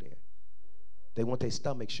even go there. They want their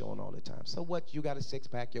stomach showing all the time. So what? You got a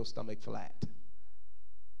six-pack, your stomach flat.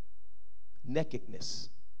 Nakedness.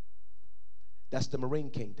 That's the marine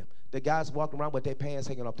kingdom. The guys walking around with their pants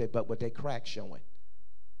hanging off their butt with their crack showing.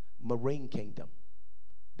 Marine kingdom.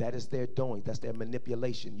 That is their doing. That's their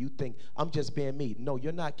manipulation. You think, I'm just being me. No,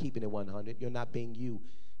 you're not keeping it 100. You're not being you.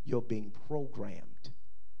 You're being programmed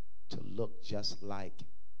to look just like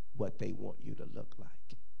what they want you to look like.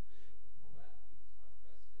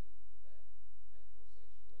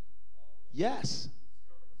 Yes.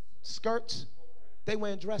 Skirts. They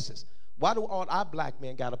wearing dresses. Why do all our black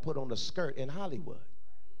men got to put on a skirt in Hollywood?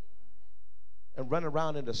 And run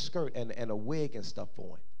around in a skirt and a wig and stuff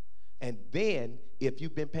on. And then, if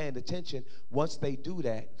you've been paying attention, once they do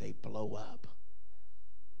that, they blow up.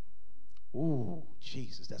 Ooh,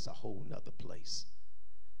 Jesus, that's a whole nother place.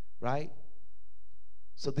 Right?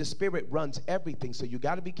 So this spirit runs everything. So you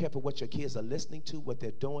got to be careful what your kids are listening to, what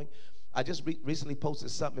they're doing. I just recently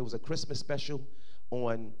posted something. It was a Christmas special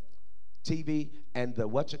on TV, and the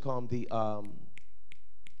what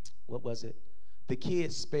was it? The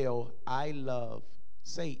kids spell "I love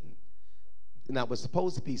Satan." Now it was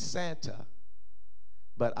supposed to be Santa,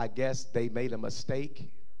 but I guess they made a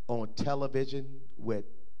mistake on television with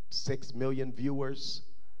 6 million viewers.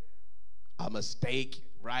 A mistake,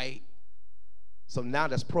 right? So now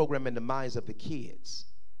that's programming the minds of the kids.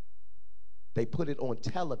 They put it on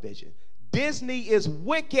television. Disney is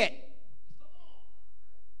wicked.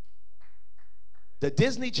 The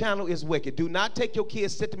Disney Channel is wicked. Do not take your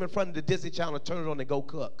kids, sit them in front of the Disney Channel, turn it on and go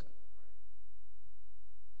cook.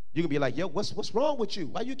 You can be like, yo, what's wrong with you?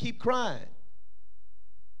 Why you keep crying?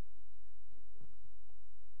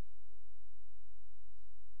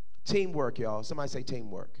 Teamwork, y'all. Somebody say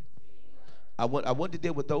teamwork. I want to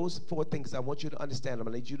deal with those 4 things. I want you to understand them.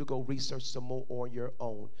 I need you to go research some more on your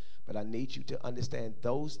own. But I need you to understand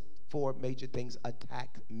those 4 major things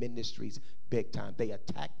attack ministries big time. They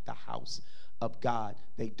attack the house of God.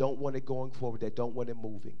 They don't want it going forward. They don't want it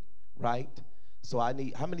moving, right? So I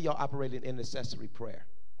need, how many of y'all operate in intercessory prayer?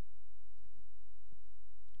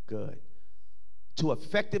 Good. To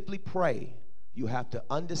effectively pray, you have to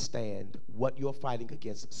understand what you're fighting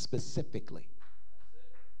against specifically.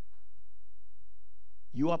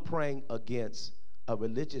 You are praying against a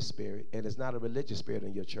religious spirit, and it's not a religious spirit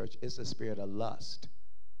in your church. It's a spirit of lust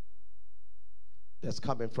that's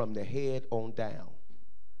coming from the head on down.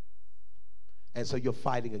 And so you're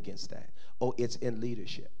fighting against that. Or it's in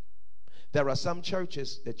leadership. There are some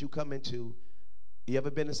churches that you come into. You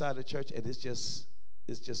ever been inside a church and it's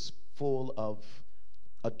just full of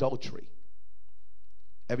adultery?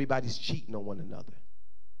 Everybody's cheating on one another.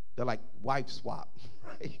 They're like wife swap,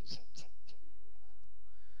 right?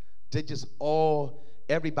 They just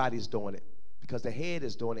everybody's doing it because the head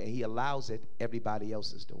is doing it and he allows it, everybody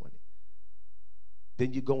else is doing it.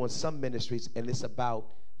 Then you go in some ministries and it's about,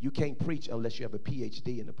 you can't preach unless you have a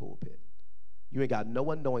PhD in the pulpit. You ain't got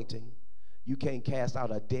no anointing. You can't cast out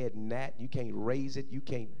a dead gnat. You can't raise it. You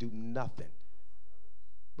can't do nothing.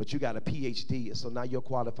 But you got a PhD, and so now you're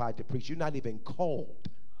qualified to preach. You're not even called.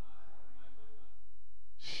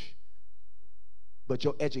 But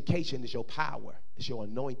your education is your power. It's your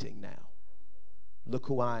anointing now. Look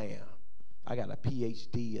who I am. I got a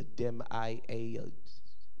PhD, a DEM-IA,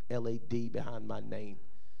 a LAD behind my name.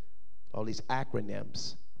 All these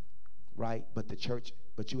acronyms, right? But the church,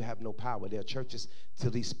 but you have no power. There are churches, to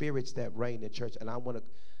these spirits that reign in church, and I want to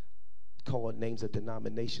call names of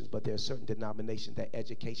denominations, but there are certain denominations that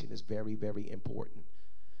education is very, very important.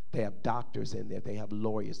 They have doctors in there. They have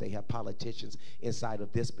lawyers. They have politicians inside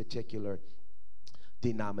of this particular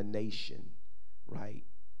denomination, right?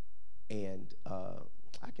 And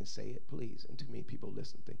I can say it, please, and too many people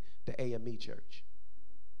listen to the AME church.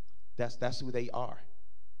 That's who they are.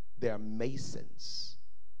 They're Masons.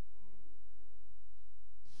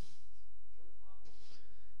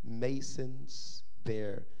 Masons.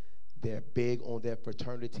 They're big on their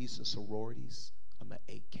fraternities and sororities. I'm an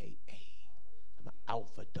AKA. I'm an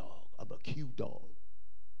alpha dog. I'm a Q dog.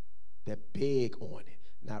 They're big on it,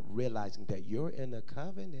 not realizing that you're in a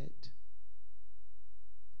covenant.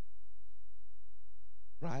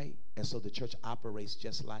 Right? And so the church operates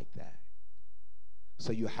just like that.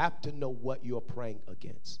 So you have to know what you're praying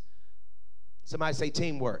against. Somebody say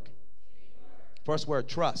teamwork. First word,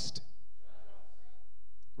 trust.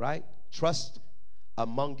 Right? Trust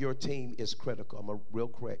among your team is critical. I'm real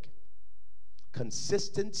quick.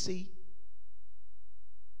 Consistency,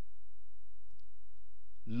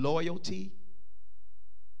 loyalty,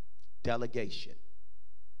 delegation.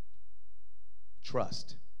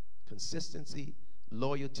 Trust, consistency,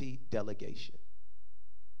 loyalty, delegation.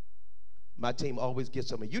 My team always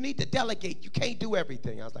gets on me. You need to delegate. You can't do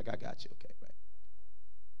everything. I was like, I got you. Okay, right.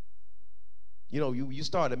 You know, you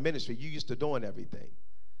start a ministry. You used to doing everything.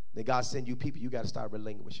 Then God send you people. You got to start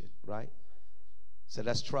relinquishing, right? So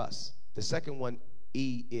that's trust. The second one,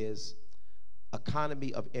 E, is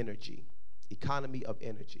economy of energy. Economy of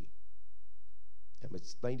energy. I'm going to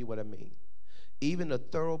explain to you what I mean. Even a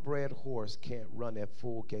thoroughbred horse can't run at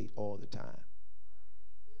full gait all the time.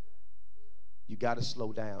 You got to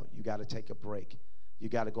slow down. You got to take a break. You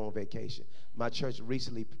got to go on vacation. My church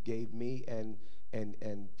recently gave me and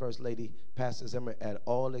First Lady Pastor Zimmerman an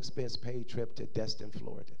all-expense paid trip to Destin,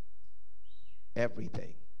 Florida.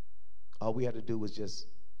 Everything. All we had to do was just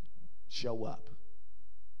show up.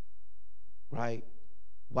 Right?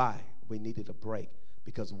 Why? We needed a break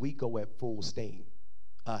because we go at full steam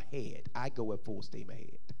ahead. I go at full steam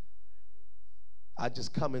ahead. I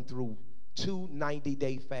just coming through 2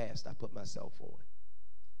 90-day fasts I put myself on.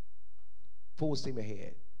 Full steam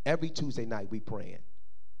ahead. Every Tuesday night we praying.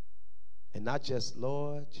 And not just,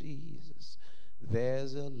 Lord Jesus,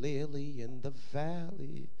 there's a lily in the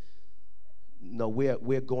valley. No,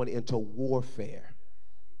 we're going into warfare.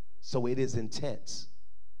 So it is intense.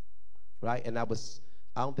 Right? And I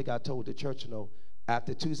don't think I told the church,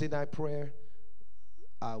 after Tuesday night prayer,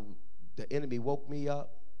 the enemy woke me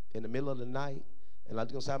up in the middle of the night, and I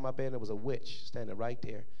looked inside my bed, and there was a witch standing right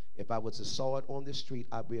there. If I was to saw it on the street,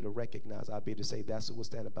 I'd be able to recognize, I'd be able to say, that's who was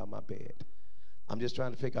standing by my bed. I'm just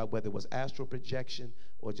trying to figure out whether it was astral projection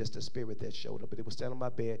or just a spirit that showed up. But it was standing on my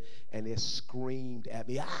bed, and it screamed at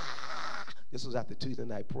me. Ah! This was after Tuesday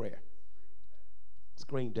night prayer.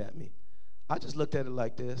 Screamed at me. I just looked at it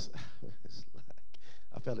like this. It's like,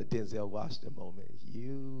 I felt a Denzel Washington moment.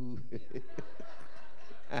 You.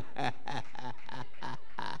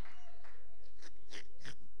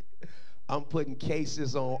 I'm putting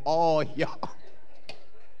cases on all y'all.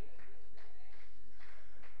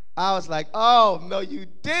 I was like, oh, no, you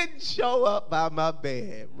didn't show up by my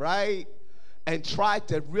bed, right? And tried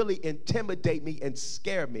to really intimidate me and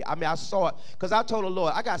scare me. I mean, I saw it because I told the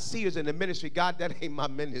Lord, I got seers in the ministry. God, that ain't my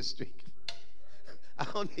ministry. I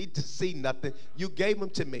don't need to see nothing. You gave them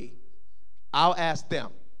to me. I'll ask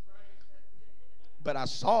them. But I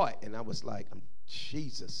saw it, and I was like,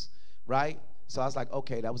 Jesus, right? So I was like,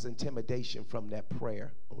 okay, that was intimidation from that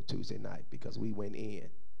prayer on Tuesday night because we went in,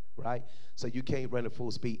 right? So you can't run at full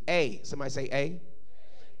speed. A, somebody say A.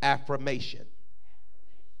 Affirmation.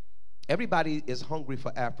 Everybody is hungry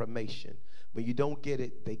for affirmation. When you don't get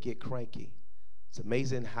it, they get cranky. It's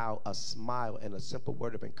amazing how a smile and a simple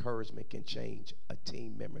word of encouragement can change a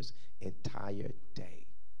team member's entire day,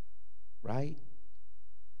 right?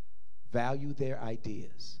 Value their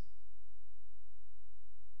ideas.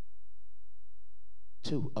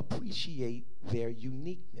 2, appreciate their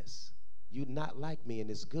uniqueness. You're not like me and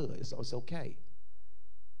it's good, so it's okay.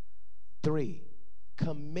 3,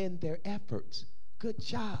 commend their efforts. Good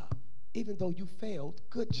job. Even though you failed,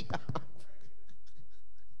 good job.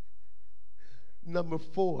 Number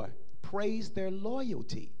 4, praise their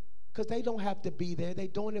loyalty because they don't have to be there. They're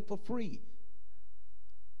doing it for free.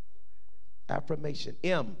 Affirmation.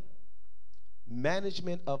 M,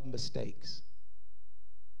 management of mistakes.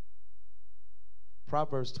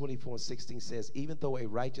 Proverbs 24:16 says, even though a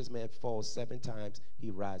righteous man falls 7 times, he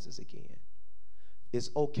rises again. It's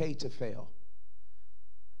okay to fail.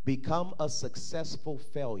 Become a successful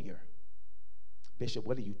failure. Bishop,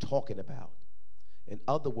 what are you talking about? In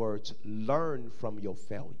other words, learn from your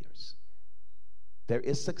failures. There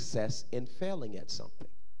is success in failing at something.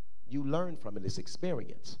 You learn from it. It's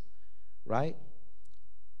experience, right?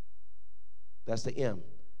 That's the M.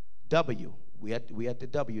 W. We at the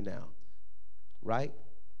W now, right?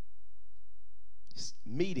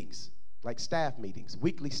 Meetings, like staff meetings,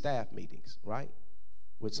 weekly staff meetings, right?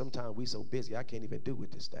 Which sometimes we so busy I can't even do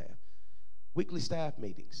with the staff. Weekly staff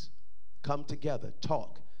meetings. Come together,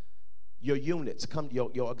 talk. Your units,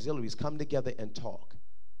 your auxiliaries, come together and talk.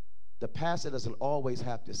 The pastor doesn't always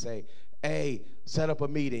have to say, hey, set up a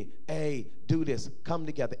meeting. Hey, do this. Come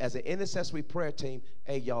together. As an intercessory prayer team,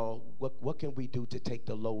 hey, y'all, what can we do to take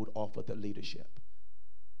the load off of the leadership?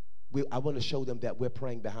 I want to show them that we're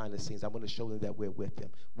praying behind the scenes. I want to show them that we're with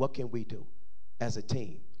them. What can we do as a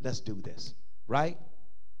team? Let's do this, right?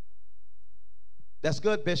 That's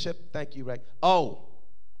good, Bishop. Thank you, Ray. Oh,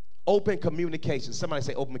 open communication. Somebody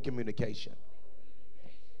say open communication.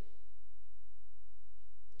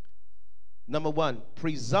 Number 1,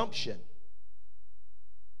 presumption.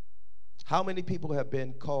 How many people have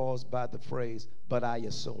been caused by the phrase, but I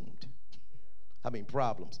assumed?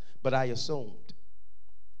 Problems. But I assumed.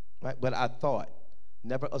 Right? But I thought.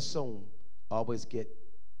 Never assume. Always get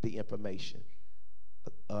the information.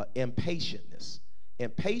 Impatientness.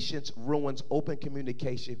 Impatience ruins open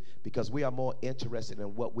communication because we are more interested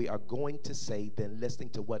in what we are going to say than listening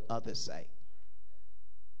to what others say.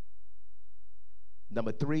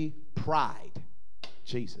 Number 3, pride.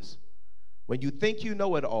 Jesus. When you think you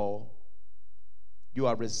know it all, you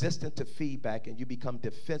are resistant to feedback and you become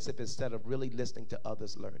defensive instead of really listening to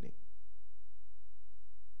others learning.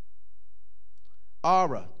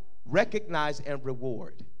 Aura, recognize and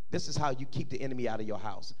reward. This is how you keep the enemy out of your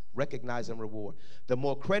house. Recognize and reward. The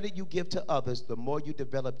more credit you give to others, the more you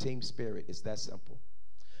develop team spirit. It's that simple.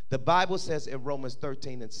 The Bible says in Romans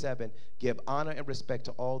 13:7, give honor and respect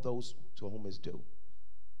to all those to whom is due.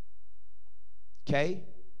 Okay?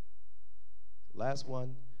 Last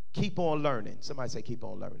one. Keep on learning. Somebody say keep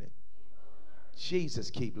on learning. Jesus,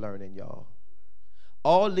 keep learning, y'all.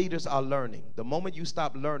 All leaders are learning. The moment you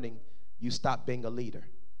stop learning, you stop being a leader.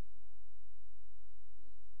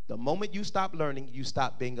 The moment you stop learning, you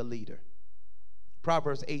stop being a leader.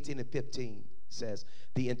 Proverbs 18:15 says,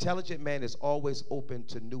 the intelligent man is always open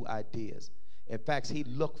to new ideas. In fact, he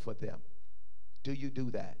looks for them. Do you do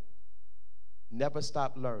that? Never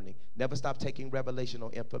stop learning. Never stop taking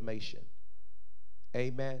revelational information.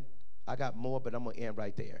 Amen. I got more, but I'm going to end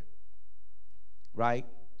right there. Right?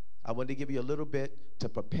 I want to give you a little bit to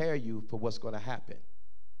prepare you for what's going to happen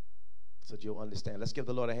so that you'll understand. Let's give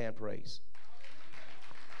the Lord a hand praise.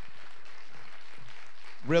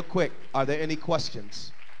 Real quick, are there any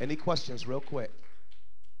questions? Any questions real quick?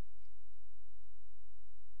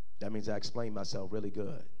 That means I explained myself really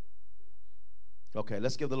good. Okay,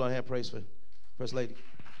 let's give the Lord a hand praise for First Lady.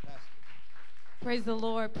 Praise the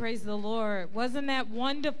Lord, praise the Lord. Wasn't that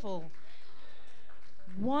wonderful?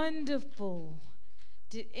 Wonderful.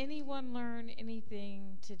 Did anyone learn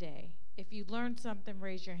anything today? If you learned something,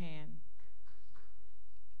 raise your hand.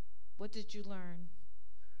 What did you learn?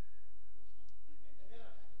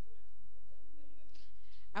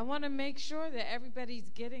 I want to make sure that everybody's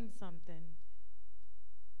getting something.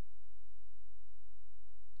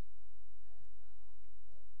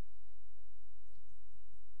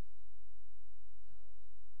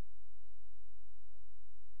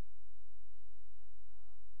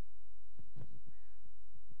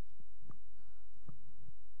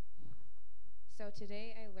 So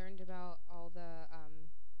today I learned about all the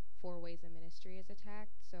 4 ways a ministry is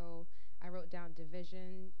attacked. So I wrote down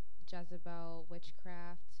division, Jezebel,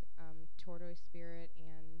 witchcraft, tortoise spirit,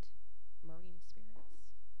 and marine spirits.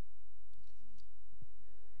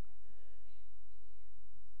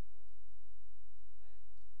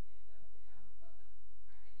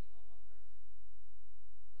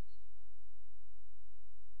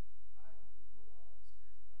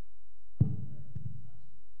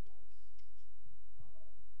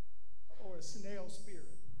 Or a snail spirit.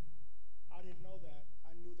 I didn't know that.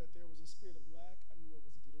 I knew that there was a spirit of lack. I knew it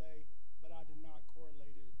was a delay, but I did not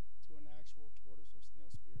correlate it to an actual tortoise or snail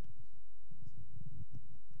spirit.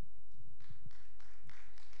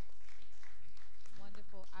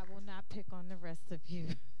 Wonderful. I will not pick on the rest of you.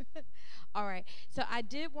 All right. So I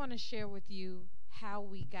did want to share with you how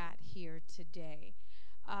we got here today.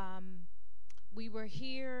 We were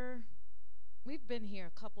here. We've been here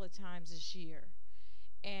a couple of times this year.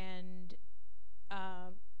 And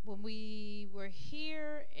when we were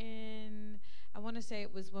here in, I want to say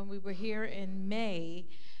it was when we were here in May,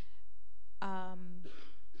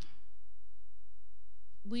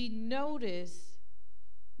 we noticed,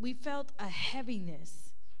 we felt a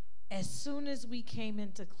heaviness. As soon as we came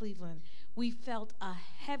into Cleveland, we felt a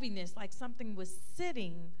heaviness, like something was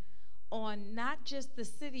sitting on not just the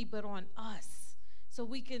city, but on us. So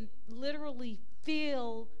we can literally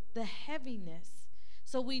feel the heaviness.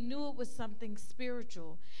 So we knew it was something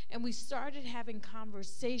spiritual. And we started having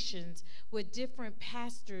conversations with different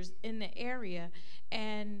pastors in the area.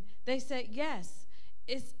 And they said, yes,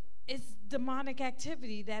 it's demonic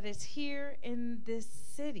activity that is here in this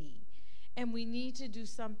city. And we need to do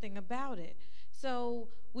something about it. So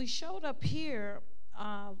we showed up here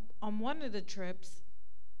on one of the trips.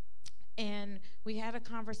 And we had a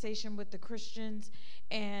conversation with the Christians.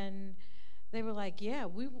 And they were like, yeah,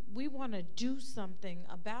 we want to do something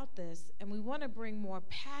about this, and we want to bring more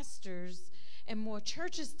pastors and more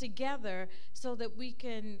churches together so that we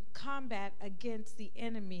can combat against the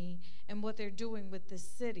enemy and what they're doing with the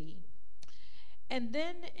city. And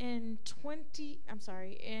then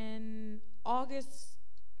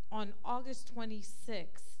on August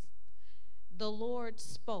 26th, the Lord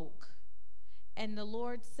spoke, and the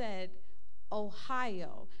Lord said,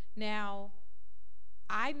 Ohio. Now,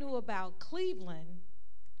 I knew about Cleveland,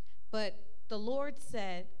 but the Lord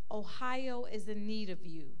said, Ohio is in need of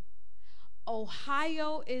you.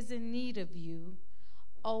 Ohio is in need of you.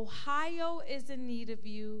 Ohio is in need of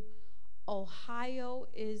you. Ohio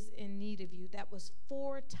is in need of you. That was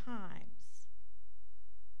 4 times.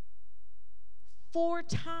 4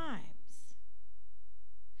 times.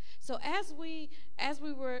 So as we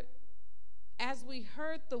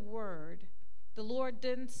heard the word, the Lord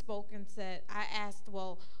then spoke and said, I asked,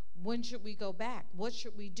 well, when should we go back? What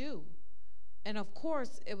should we do? And of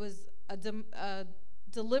course, it was a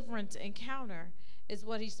deliverance encounter. is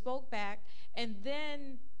what he spoke back. And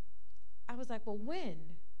then I was like, well, when?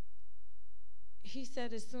 He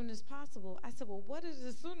said, as soon as possible. I said, well, what is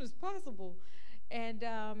as soon as possible? And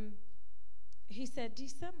he said,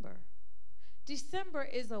 December. December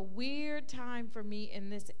is a weird time for me in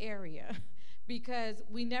this area because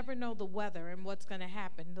we never know the weather and what's going to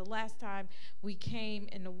happen. The last time we came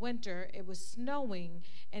in the winter, it was snowing,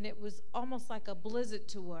 and it was almost like a blizzard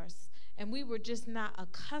to us, and we were just not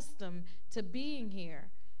accustomed to being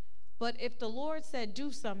here. But if the Lord said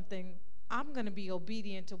do something, I'm going to be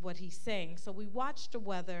obedient to what he's saying. So we watched the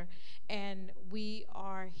weather, and we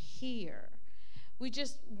are here. We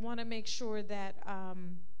just want to make sure that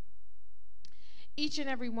each and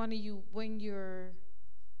every one of you, when you're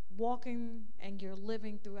walking and you're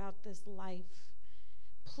living throughout this life,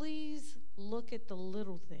 please look at the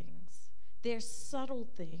little things. There's subtle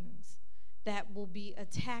things that will be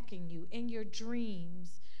attacking you in your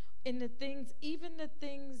dreams, in the things, even the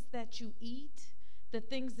things that you eat, the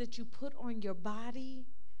things that you put on your body.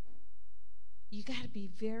 You got to be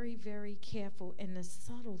very, very careful in the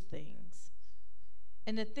subtle things.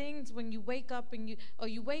 And the things when you wake up and you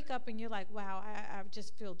wake up and you're like, wow, I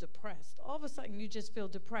just feel depressed. All of a sudden you just feel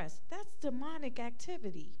depressed. That's demonic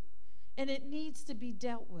activity. And it needs to be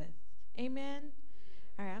dealt with. Amen?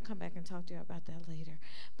 All right, I'll come back and talk to you about that later.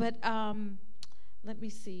 But let me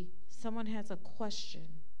see. Someone has a question.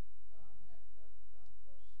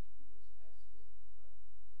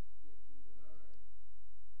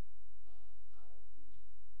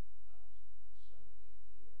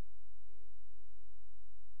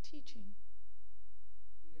 Teaching.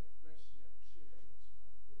 The information that was shared by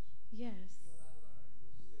the bishop. Yes. What I learned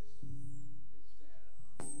was this: is that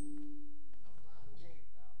I'm wide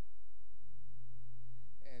awake now,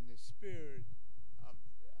 and the spirit of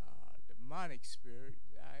demonic spirit.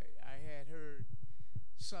 I had heard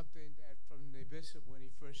something that from the bishop when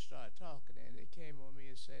he first started talking, and it came on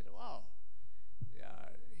me and said, "Wow,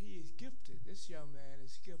 he is gifted. This young man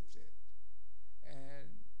is gifted,"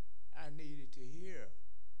 and I needed to hear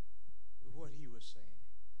what he was saying.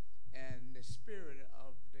 And the spirit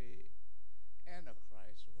of the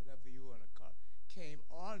Antichrist, or whatever you want to call it, came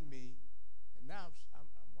on me, and now I'm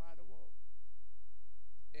wide awoke.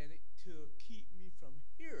 And to keep me from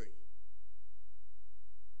hearing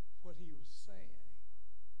what he was saying,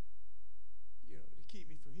 to keep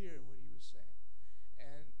me from hearing what he was saying.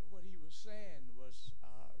 And what he was saying was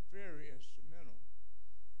very instrumental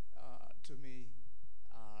to me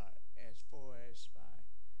as far as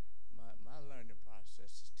my learning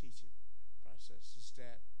process, teaching process, is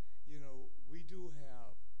that, we do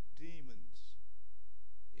have demons,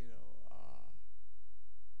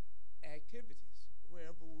 activities.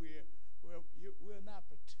 Wherever we're not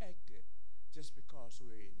protected just because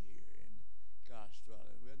we're in here in God's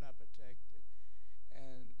dwelling. We're not protected.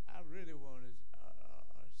 And I really want to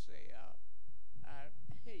say I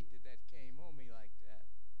hate that came on me like that.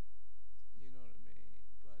 You know what I mean?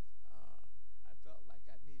 But I felt like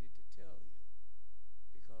I needed to tell you,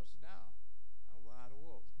 because now I'm wide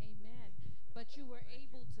awoke. Amen. But you were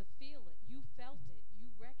able to feel it. You felt it.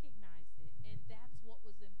 You recognized it. And that's what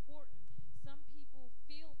was important. Some people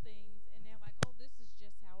feel things and they're like, oh, this is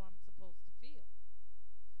just how I'm supposed to feel.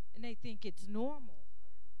 And they think it's normal.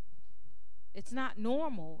 It's not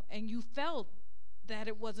normal. And you felt that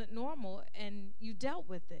it wasn't normal and you dealt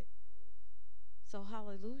with it. So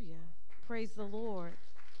hallelujah. Praise the Lord.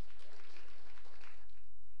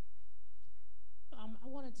 I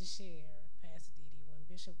wanted to share, Pastor Didi, when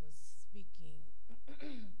Bishop was speaking,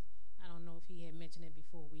 I don't know if he had mentioned it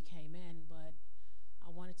before we came in, but I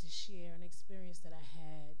wanted to share an experience that I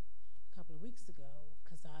had a couple of weeks ago,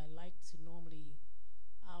 because I like to normally,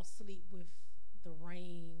 I'll sleep with the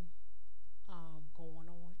rain going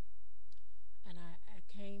on. And I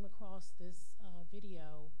came across this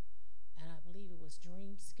video, and I believe it was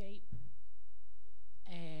Dreamscape,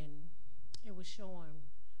 and it was showing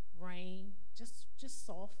rain, just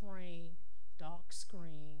soft rain, dark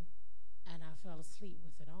screen, and I fell asleep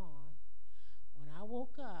with it on. When I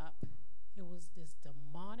woke up, it was this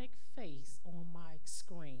demonic face on my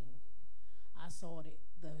screen. I saw the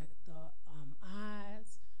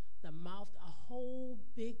eyes, the mouth, a whole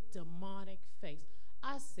big demonic face.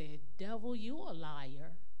 I said, "Devil, you a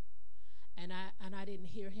liar." And I didn't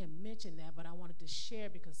hear him mention that, but I wanted to share,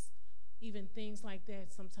 because even things like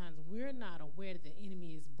that, sometimes we're not aware that the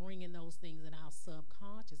enemy is bringing those things in our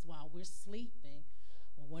subconscious while we're sleeping.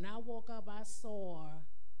 When I woke up, I saw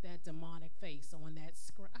that demonic face on that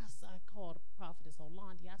screen. I called Prophetess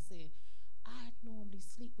Holandi. I said, I normally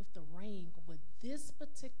sleep with the rain, but this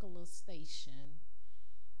particular station,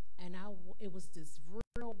 and it was this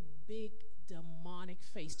real big demonic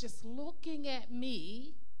face, just looking at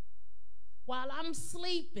me while I'm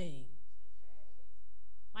sleeping.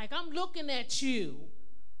 Like, I'm looking at you.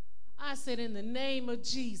 I said, in the name of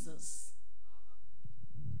Jesus.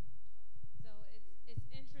 So it's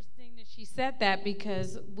interesting that she said that,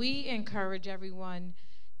 because we encourage everyone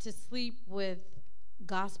to sleep with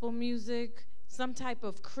gospel music, some type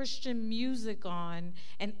of Christian music on,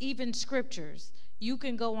 and even scriptures. You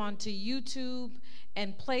can go onto YouTube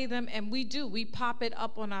and play them, and we pop it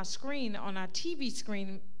up on our screen, on our TV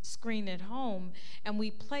screen at home, and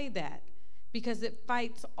we play that because it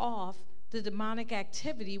fights off the demonic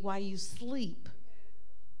activity while you sleep.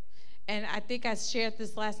 And I think I shared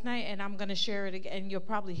this last night, and I'm going to share it again, and you'll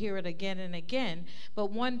probably hear it again and again.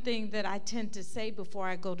 But one thing that I tend to say before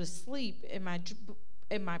I go to sleep in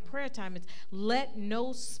my prayer time is, let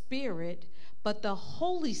no spirit but the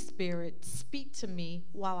Holy Spirit speak to me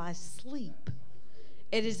while I sleep.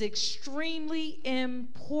 It is extremely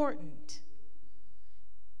important.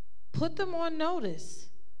 Put them on notice.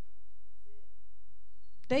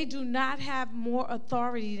 They do not have more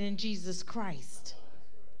authority than Jesus Christ.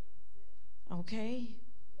 Okay?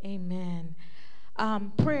 Amen.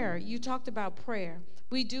 Prayer. You talked about prayer.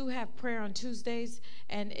 We do have prayer on Tuesdays,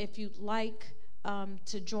 and if you'd like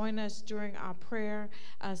to join us during our prayer,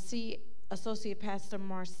 see Associate Pastor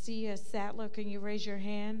Marcia Sattler. Can you raise your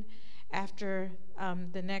hand after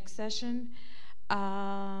the next session?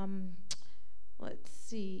 Let's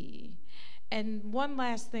see. And one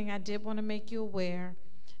last thing I did want to make you aware.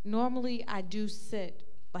 Normally, I do sit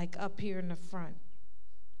like up here in the front.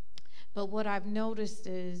 But what I've noticed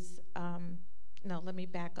is, no, let me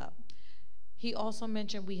back up. He also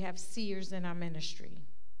mentioned we have seers in our ministry.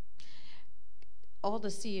 All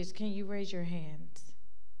the seers, can you raise your hands?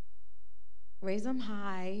 Raise them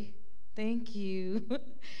high. Thank you.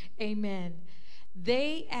 Amen.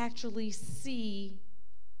 They actually see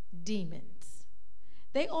demons.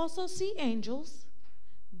 They also see angels,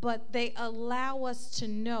 but they allow us to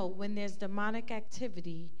know when there's demonic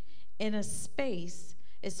activity in a space,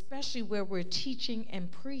 especially where we're teaching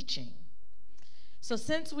and preaching. So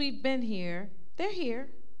since we've been here, they're here.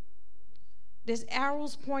 There's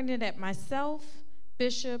arrows pointed at myself,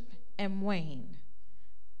 Bishop, and Wayne.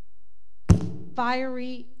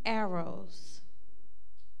 Fiery arrows.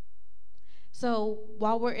 So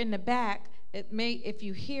while we're in the back, if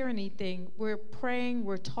you hear anything, we're praying,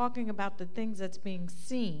 we're talking about the things that's being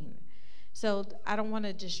seen. So I don't want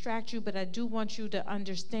to distract you, but I do want you to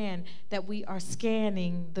understand that we are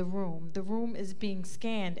scanning the room. The room is being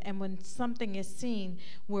scanned, and when something is seen,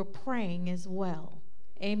 we're praying as well.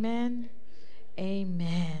 Amen?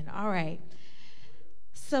 Amen. All right.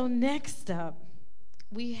 So next up,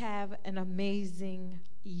 we have an amazing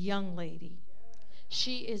young lady.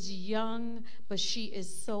 She is young, but she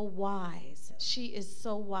is so wise. She is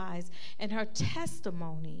so wise. And her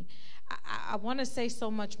testimony, I want to say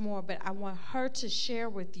so much more, but I want her to share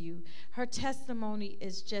with you. Her testimony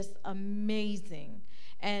is just amazing.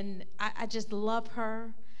 And I just love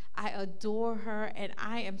her. I adore her, and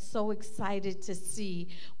I am so excited to see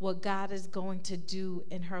what God is going to do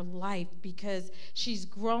in her life, because she's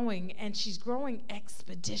growing, and she's growing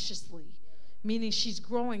expeditiously, meaning she's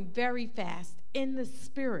growing very fast in the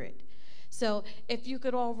Spirit. So if you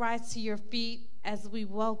could all rise to your feet as we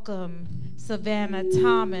welcome Savannah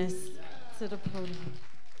Thomas to the podium.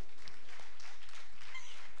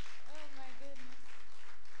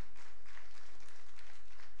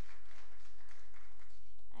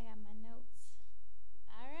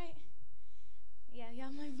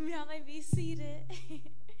 Y'all may be seated. Thank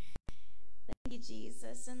you,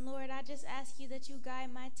 Jesus. And Lord, I just ask you that you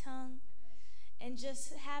guide my tongue and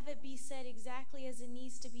just have it be said exactly as it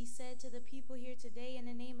needs to be said to the people here today in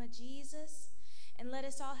the name of Jesus. And let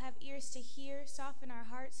us all have ears to hear. Soften our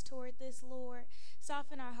hearts toward this, Lord.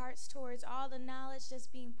 Soften our hearts towards all the knowledge that's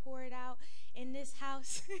being poured out in this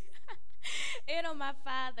house. And on my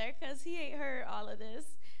Father, because he ain't heard all of this.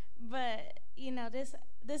 But, you know, this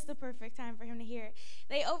is the perfect time for him to hear it.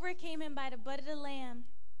 They overcame him by the blood of the Lamb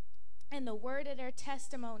and the word of their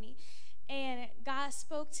testimony. And God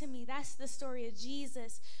spoke to me. That's the story of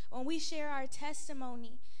Jesus. When we share our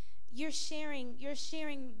testimony, you're sharing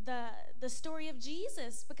the story of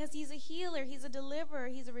Jesus, because he's a healer, he's a deliverer,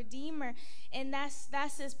 he's a redeemer. And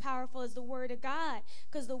that's as powerful as the word of God,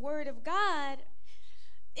 because the word of God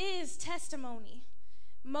is testimony.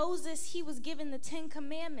 Moses, he was given the 10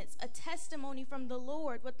 Commandments, a testimony from the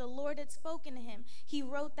Lord, what the Lord had spoken to him. He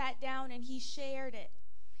wrote that down and he shared it.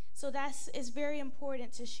 So it's very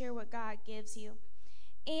important to share what God gives you.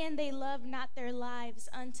 And they loved not their lives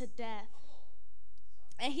unto death.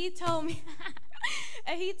 And he told me,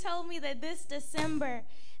 that this December,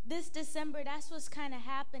 that's what's kind of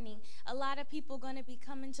happening. A lot of people going to be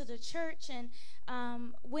coming to the church. And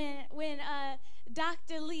when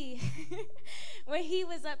Dr. Lee, when he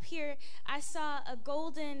was up here, I saw a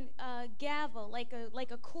golden gavel,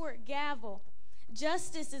 like a court gavel.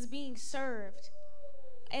 Justice is being served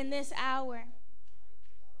in this hour.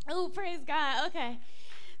 Oh, praise God. Okay.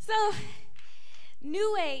 So,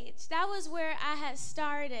 New Age, that was where I had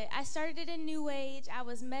started. I started in New Age. I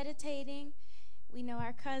was meditating. We know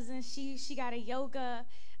our cousin, she got a yoga,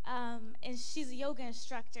 and she's a yoga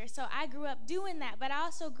instructor. So I grew up doing that, but I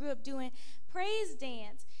also grew up doing praise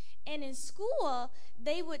dance. And in school,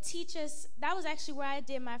 they would teach us, that was actually where I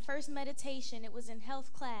did my first meditation. It was in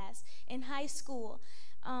health class in high school.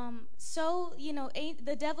 So,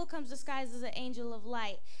 the devil comes disguised as an angel of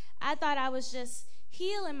light. I thought I was just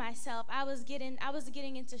healing myself. I was getting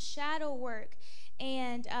into shadow work,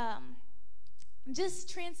 and just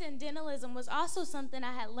transcendentalism was also something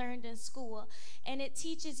I had learned in school. And it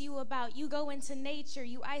teaches you about, you go into nature,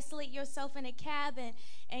 you isolate yourself in a cabin,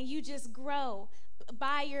 and you just grow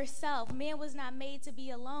by yourself. Man was not made to be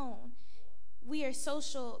alone. We are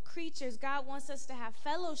social creatures. God wants us to have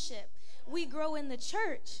fellowship. We grow in the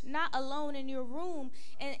church, not alone in your room.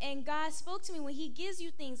 And God spoke to me when he gives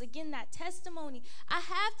you things. Again, that testimony. I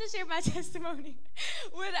have to share my testimony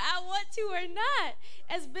whether I want to or not.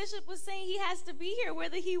 As Bishop was saying, he has to be here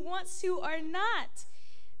whether he wants to or not.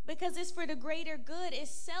 Because it's for the greater good. It's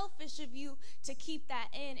selfish of you to keep that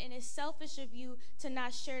in, and it's selfish of you to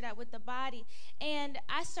not share that with the body. And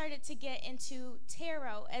I started to get into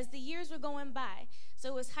tarot as the years were going by. So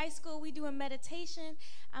it was high school, we doing meditation.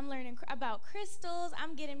 I'm learning about crystals.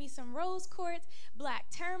 I'm getting me some rose quartz, black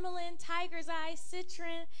tourmaline, tiger's eye,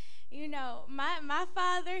 citron. My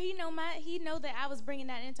father, he know that I was bringing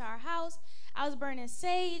that into our house. I was burning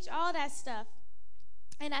sage, all that stuff.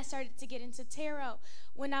 And I started to get into tarot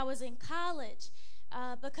when I was in college,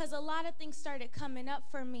 because a lot of things started coming up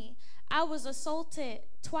for me. I was assaulted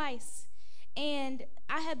twice, and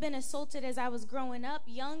I had been assaulted as I was growing up,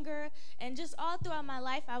 younger, and just all throughout my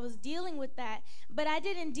life I was dealing with that. But I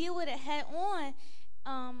didn't deal with it head on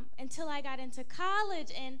until I got into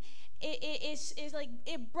college, and it's like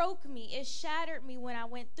it broke me. It shattered me when I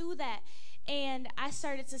went through that. And I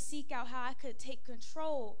started to seek out how I could take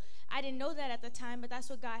control. I didn't know that at the time, but that's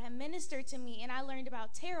what God had ministered to me. And I learned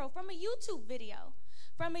about tarot from a YouTube video.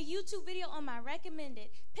 On my recommended.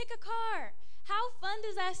 Pick a card. How fun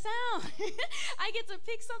does that sound? I get to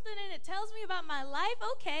pick something and it tells me about my life.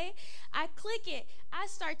 Okay. I click it. I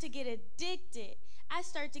start to get addicted.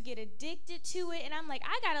 To it. And I'm like,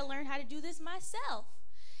 I got to learn how to do this myself.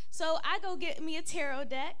 So I go get me a tarot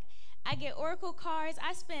deck. I get oracle cards.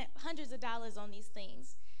 I spent hundreds of dollars on these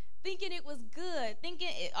things, thinking it was good,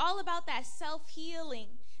 all about that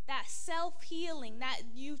self-healing, that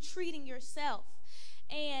you treating yourself.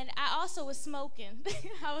 And I also was smoking.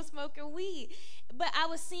 I was smoking weed. But I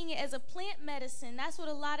was seeing it as a plant medicine. That's what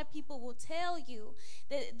a lot of people will tell you,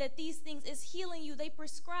 that these things is healing you. They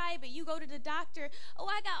prescribe it. You go to the doctor. Oh,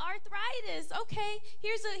 I got arthritis. Okay,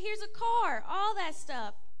 here's a car. All that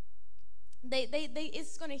stuff.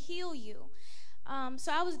 It's going to heal you.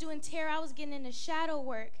 So I was doing tarot. I was getting into shadow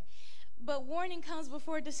work. But warning comes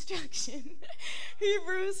before destruction.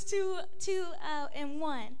 Hebrews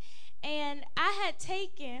 2:1. And I had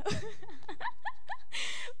taken,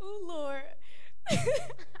 oh, Lord.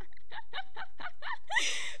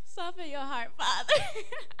 Soften your heart, Father.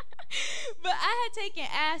 But I had taken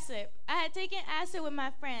acid. With my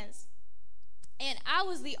friends. And I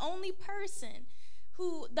was the only person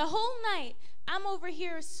who, the whole night, I'm over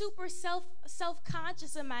here super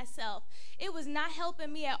self-conscious of myself. It was not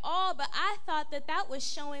helping me at all, but I thought that was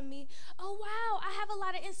showing me, oh, wow, I have a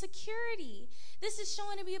lot of insecurity. This is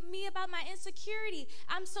showing me about my insecurity.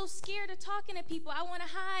 I'm so scared of talking to people. I want to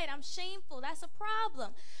hide. I'm shameful. That's a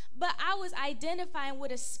problem. But I was identifying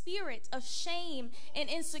with a spirit of shame and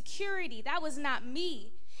insecurity. That was not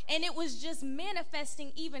me. And it was just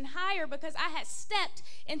manifesting even higher because I had stepped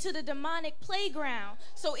into the demonic playground.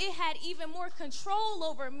 So it had even more control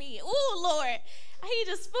over me. Oh, Lord. He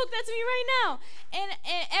just spoke that to me right now. And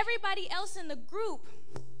everybody else in the group,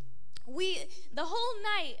 the whole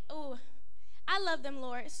night, oh, I love them,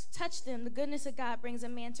 Lord. Touch them. The goodness of God brings a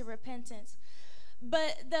man to repentance.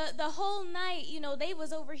 But the whole night, they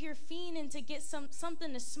was over here fiending to get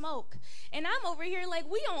something to smoke. And I'm over here like,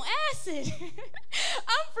 we on acid.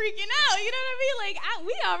 I'm freaking out, you know what I mean? Like,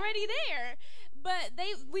 we already there. But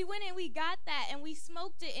we went and we got that and we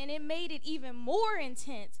smoked it, and it made it even more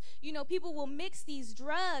intense. You know, people will mix these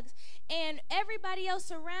drugs, and everybody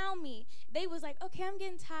else around me, they was like, okay, I'm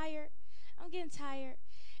getting tired.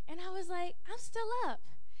 And I was like, I'm still up.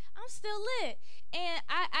 I'm still lit. And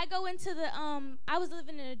I go into the, I was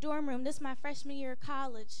living in a dorm room. This is my freshman year of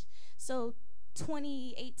college. So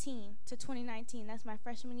 2018 to 2019, that's my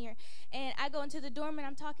freshman year. And I go into the dorm and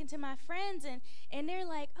I'm talking to my friends, and they're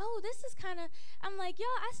like, oh, this is kind of, I'm like, yo,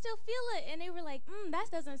 I still feel it. And they were like, that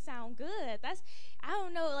doesn't sound good. I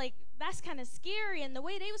don't know, like, that's kind of scary. And the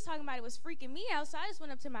way they was talking about it was freaking me out. So I just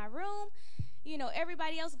went up to my room. You know,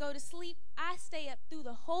 everybody else go to sleep. I stay up through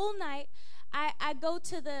the whole night.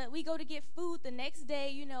 We go to get food the next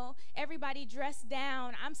day, you know, everybody dressed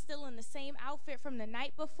down. I'm still in the same outfit from the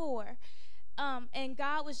night before. And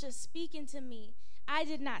God was just speaking to me. I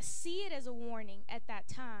did not see it as a warning at that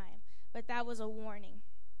time, but that was a warning.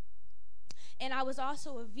 And I was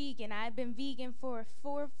also a vegan. I had been vegan for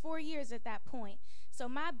four years at that point. So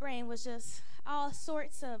my brain was just all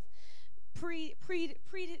sorts of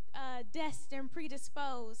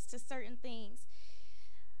predisposed to certain things.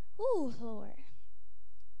 Ooh, Lord.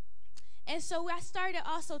 And so I started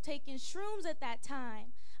also taking shrooms at that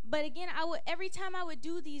time. But again, every time I would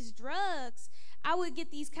do these drugs, I would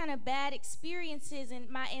get these kind of bad experiences, and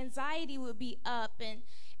my anxiety would be up, and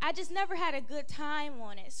I just never had a good time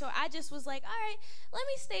on it. So I just was like, all right, let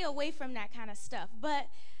me stay away from that kind of stuff. But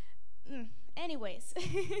anyways,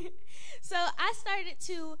 so I started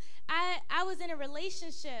to, I was in a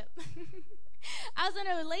relationship.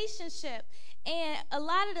 And a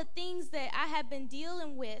lot of the things that I had been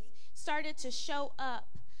dealing with started to show up,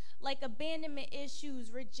 like abandonment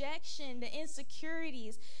issues, rejection, the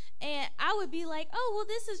insecurities. And I would be like, oh, well,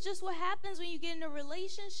 this is just what happens when you get in a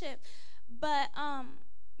relationship. But,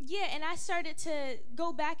 yeah, and I started to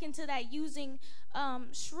go back into that using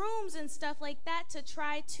shrooms and stuff like that to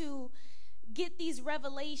try to get these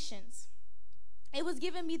revelations. It was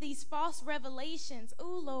giving me these false revelations.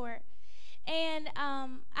 Ooh, Lord. And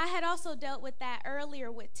I had also dealt with that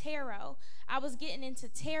earlier with tarot. I was getting into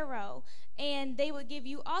tarot, and they would give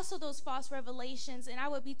you also those false revelations, and I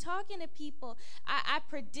would be talking to people. I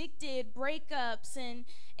predicted breakups, and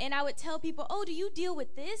I would tell people, oh, do you deal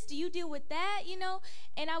with this? Do you deal with that? You know,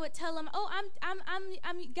 and I would tell them, oh, I'm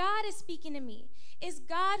God is speaking to me. It's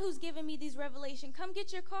God who's giving me these revelations. Come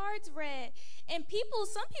get your cards read. And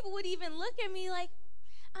some people would even look at me like,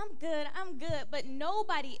 I'm good. But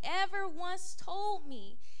nobody ever once told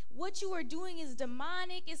me what you are doing is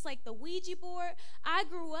demonic. It's like the Ouija board. I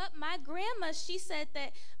grew up, my grandma, she said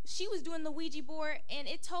that she was doing the Ouija board, and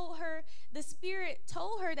the spirit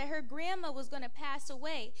told her that her grandma was going to pass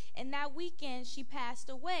away. And that weekend, she passed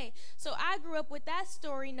away. So I grew up with that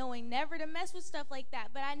story, knowing never to mess with stuff like that.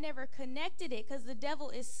 But I never connected it because the devil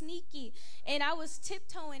is sneaky. And I was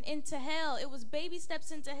tiptoeing into hell. It was baby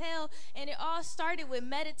steps into hell. And it all started with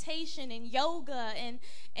meditation and yoga and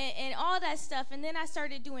all that stuff. And then I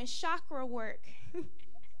started doing chakra work.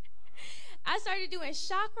 I started doing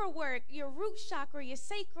chakra work, your root chakra, your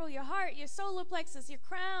sacral, your heart, your solar plexus, your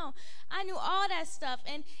crown. I knew all that stuff.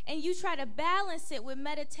 And you try to balance it with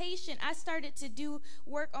meditation. I started to do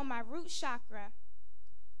work on my root chakra.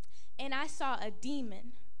 And I saw a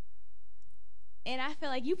demon. And I feel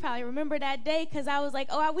like you probably remember that day, because I was like,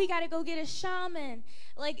 oh, we got to go get a shaman.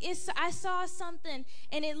 I saw something,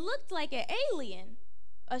 and it looked like an alien.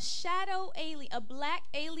 A shadow alien, a black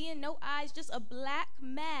alien, no eyes, just a black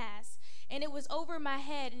mass. And it was over my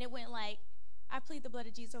head, and it went like, I plead the blood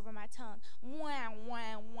of Jesus over my tongue. Wah,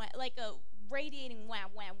 wah, wah, like a radiating wah,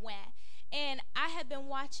 wah, wah. And I had been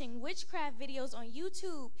watching witchcraft videos on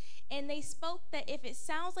YouTube, and they spoke that if it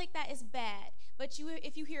sounds like that, it's bad. But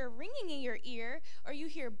if you hear a ringing in your ear, or you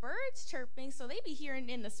hear birds chirping, so they be hearing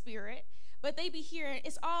in the spirit, but they be hearing,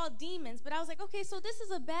 it's all demons. But I was like, okay, so this is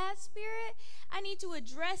a bad spirit. I need to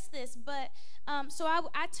address this. But so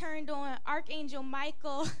I turned on Archangel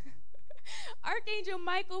Michael, Archangel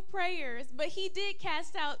Michael prayers. But he did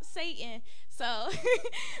cast out Satan. So,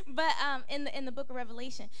 but in the book of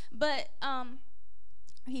Revelation. But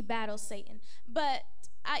he battles Satan. But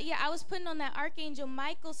I was putting on that Archangel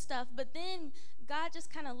Michael stuff. But then God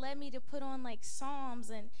just kind of led me to put on like Psalms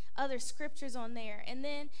and other scriptures on there. And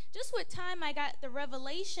then just with time, I got the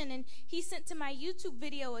revelation, and he sent to my YouTube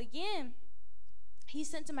video again. He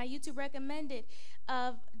sent to my YouTube recommended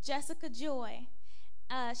of Jessica Joy.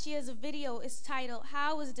 She has a video. It's titled,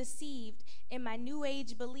 How I Was Deceived in My New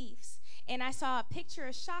Age Beliefs. And I saw a picture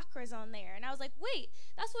of chakras on there. And I was like, wait,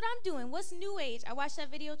 that's what I'm doing. What's New Age? I watched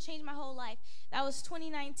that video, changed my whole life. That was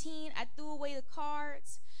 2019. I threw away the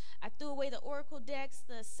cards. I threw away the oracle decks,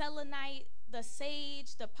 the selenite, the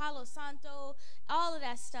sage, the Palo Santo, all of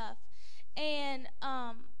that stuff. And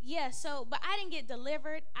but I didn't get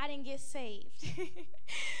delivered. I didn't get saved.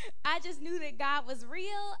 I just knew that God was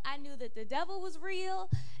real. I knew that the devil was real,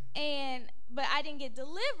 but I didn't get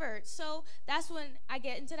delivered. So that's when I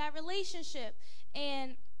get into that relationship,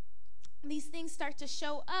 and these things start to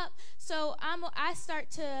show up. So I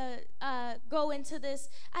start to go into this,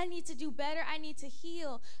 I need to do better, I need to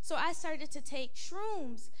heal. So I started to take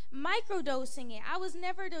shrooms, microdosing it. I was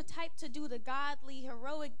never the type to do the godly,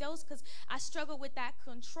 heroic dose because I struggled with that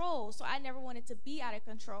control. So I never wanted to be out of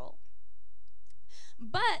control.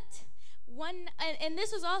 But and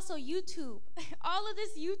this was also YouTube. All of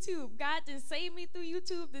this YouTube, God didn't save me through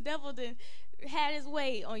YouTube. The devil didn't had his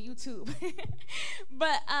way on YouTube.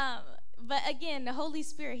 But again, the Holy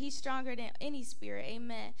Spirit, he's stronger than any spirit.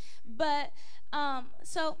 Amen. But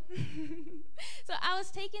so I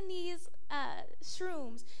was taking these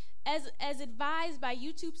shrooms as advised by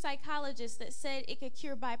YouTube psychologists that said it could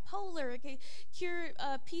cure bipolar, it could cure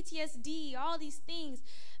PTSD, all these things.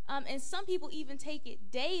 And some people even take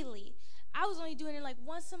it daily. I was only doing it like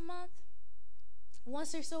once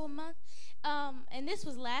or so a month. And this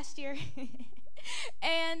was last year.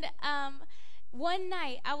 And one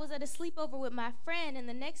night I was at a sleepover with my friend, and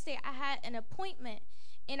the next day I had an appointment,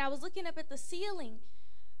 and I was looking up at the ceiling,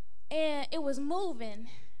 and it was moving,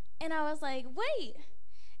 and I was like, wait,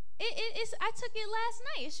 I took it last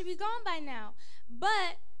night. It should be gone by now.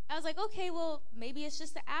 But I was like, okay, well, maybe it's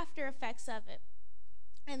just the after effects of it.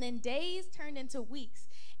 And then days turned into weeks,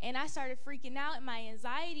 and I started freaking out, and my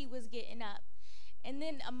anxiety was getting up. And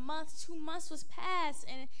then a month, 2 months was passed,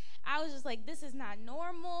 and I was just like, this is not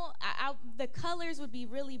normal. The colors would be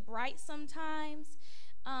really bright sometimes.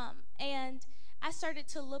 And I started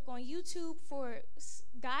to look on YouTube for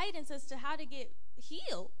guidance as to how to get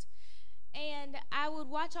healed. And I would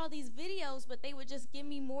watch all these videos, but they would just give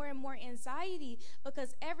me more and more anxiety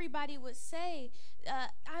because everybody would say,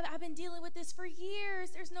 I've been dealing with this for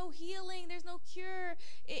years. There's no healing. There's no cure.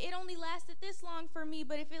 It only lasted this long for me.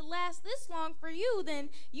 But if it lasts this long for you,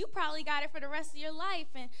 then you probably got it for the rest of your life.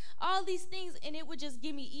 And all these things, and it would just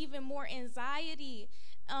give me even more anxiety.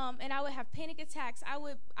 And I would have panic attacks. I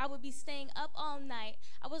would be staying up all night.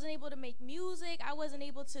 I wasn't able to make music. I wasn't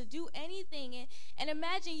able to do anything. And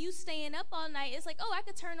imagine you staying up all night. It's like, oh, I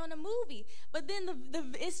could turn on a movie. But then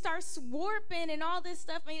it starts warping and all this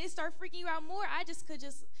stuff, and it starts freaking you out more. I just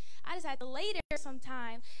had to lay there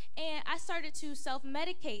sometime. And I started to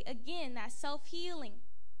self-medicate. Again, that self-healing.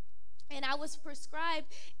 And I was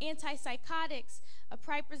prescribed antipsychotics,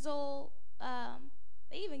 apiprazole.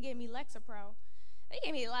 They even gave me Lexapro. They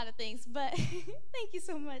gave me a lot of things, but thank you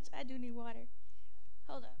so much. I do need water.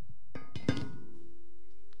 Hold up.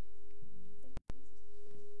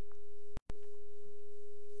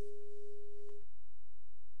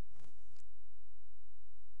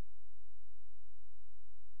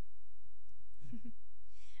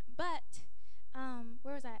 But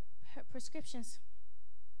where was that? Prescriptions.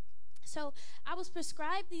 So I was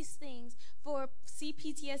prescribed these things for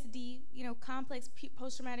CPTSD, complex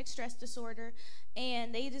post-traumatic stress disorder,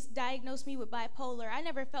 and they just diagnosed me with bipolar. I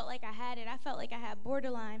never felt like I had it. I felt like I had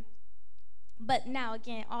borderline. But now,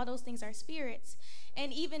 again, all those things are spirits.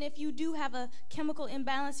 And even if you do have a chemical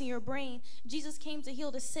imbalance in your brain, Jesus came to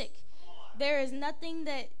heal the sick. There is nothing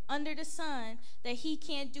that under the sun that he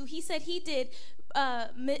can't do. He said he did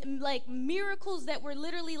like miracles that were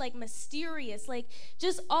literally like mysterious, like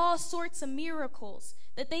just all sorts of miracles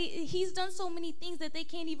that he's done so many things that they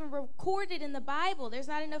can't even record it in the Bible. There's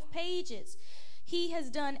not enough pages. He has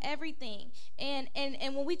done everything. And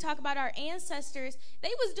when we talk about our ancestors,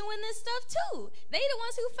 they was doing this stuff too. They the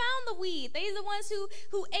ones who found the weed. They the ones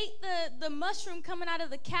who ate the mushroom coming out of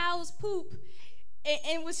the cow's poop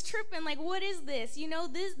and was tripping like, what is this?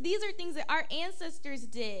 These are things that our ancestors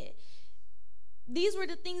did. These were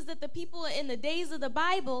the things that the people in the days of the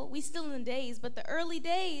Bible, we still in the days, but the early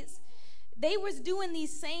days, they was doing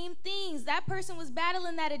these same things. That person was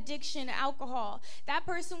battling that addiction to alcohol. That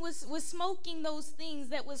person was smoking those things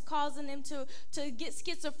that was causing them to get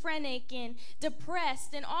schizophrenic and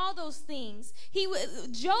depressed and all those things.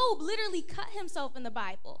 Job literally cut himself in the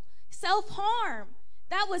Bible. Self-harm.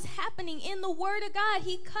 That was happening in the Word of God.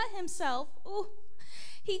 He cut himself. Ooh.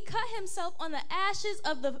 He cut himself on the ashes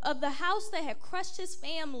of the house that had crushed his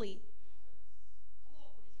family.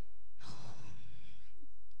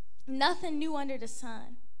 Nothing new under the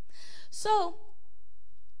sun. So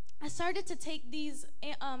I started to take these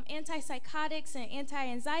antipsychotics and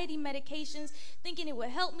anti-anxiety medications, thinking it would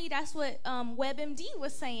help me. That's what WebMD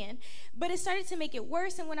was saying. But it started to make it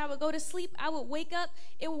worse. And when I would go to sleep, I would wake up.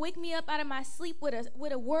 It would wake me up out of my sleep with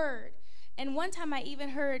a word. And one time I even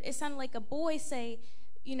heard, it sounded like a boy say,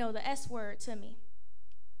 you know, the S word to me.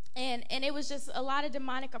 And it was just a lot of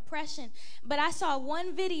demonic oppression. But I saw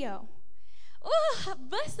one video. Oh,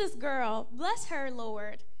 bless this girl. Bless her,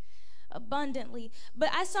 Lord, abundantly. But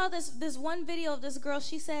I saw this one video of this girl.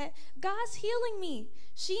 She said, God's healing me.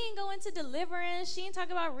 She ain't going to deliverance. She ain't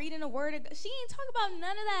talking about reading the word. She ain't talking about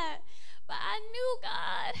none of that. But I knew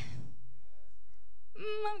God.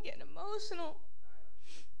 I'm getting emotional.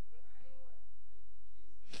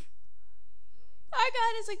 Our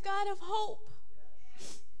God is a God of hope.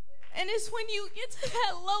 And it's when you get to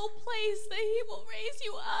that low place that he will raise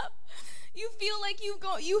you up. You feel like you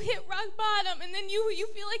hit rock bottom, and then you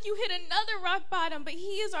feel like you hit another rock bottom, but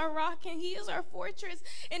he is our rock and he is our fortress.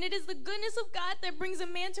 And it is the goodness of God that brings a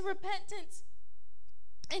man to repentance.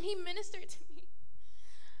 And he ministered to me.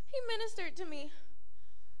 He ministered to me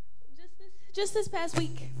just this past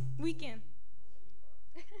weekend.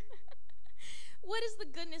 What is the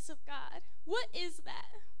goodness of God? What is that?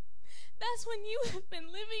 That's when you have been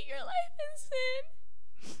living your life in sin.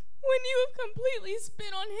 When you have completely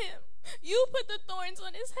spit on him. You put the thorns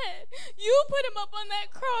on his head. You put him up on that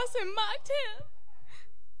cross and mocked him.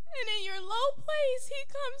 And in your low place, he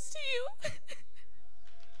comes to you.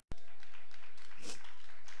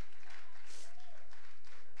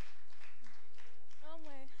 Oh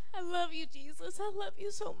my, I love you, Jesus. I love you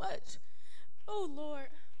so much. Oh, Lord.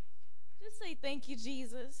 Just say thank you,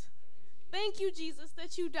 Jesus. Thank you, Jesus,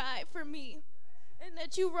 that you died for me and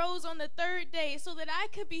that you rose on the third day so that I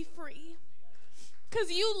could be free.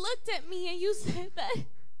 Because you looked at me and you said that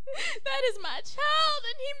is my child,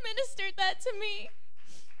 and he ministered that to me.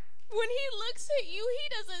 When he looks at you, he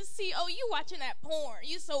doesn't see, oh, you watching that porn.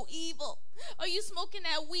 You so evil. Oh, you smoking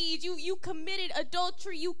that weed. You committed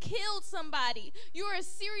adultery. You killed somebody. You're a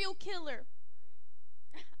serial killer.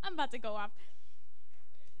 I'm about to go off.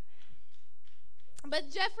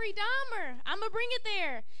 But Jeffrey Dahmer, I'm going to bring it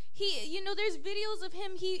there. There's videos of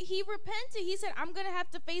him. He repented. He said, I'm going to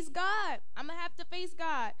have to face God. I'm going to have to face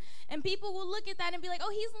God. And people will look at that and be like,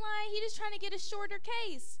 oh, he's lying. He's just trying to get a shorter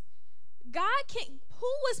case. God can't.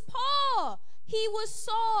 Who was Paul? He was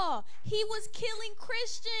Saul. He was killing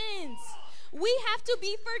Christians. We have to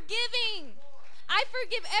be forgiving. I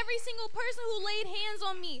forgive every single person who laid hands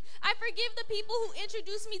on me. I forgive the people who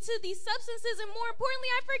introduced me to these substances. And more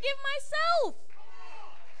importantly, I forgive myself.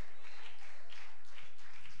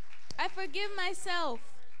 I forgive myself.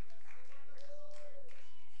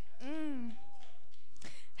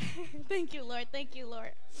 Thank you, Lord. Thank you,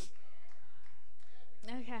 Lord.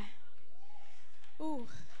 Okay. Ooh,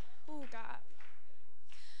 God.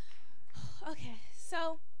 Okay,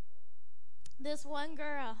 so this one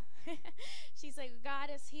girl, she said, God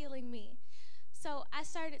is healing me. So I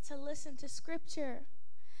started to listen to scripture.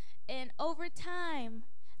 And over time,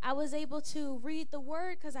 I was able to read the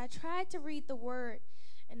word because I tried to read the word.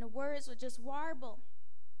 And the words would just warble.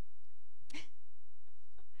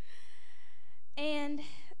 And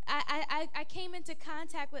I came into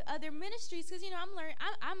contact with other ministries because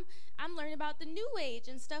I'm learning about the new age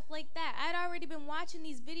and stuff like that. I'd already been watching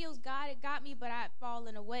these videos. God had got me, but I'd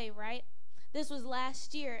fallen away, right? This was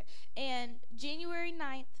last year. And January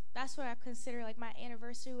 9th, that's what I consider like my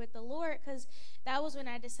anniversary with the Lord, because that was when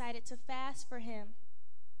I decided to fast for him.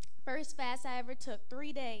 First fast I ever took,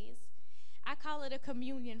 3 days. I call it a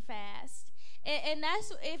communion fast. And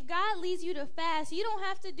that's, if God leads you to fast, you don't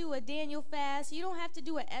have to do a Daniel fast. You don't have to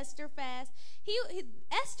do an Esther fast.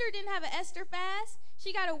 Esther didn't have an Esther fast.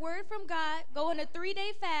 She got a word from God, go on a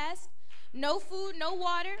 3-day fast, no food, no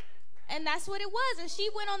water, and that's what it was. And she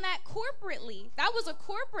went on that corporately. That was a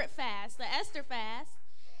corporate fast, the Esther fast.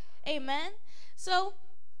 Amen. So,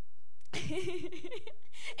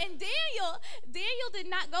 and Daniel did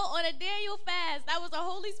not go on a Daniel fast. That was a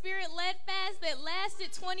Holy Spirit-led fast that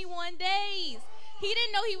lasted 21 days. He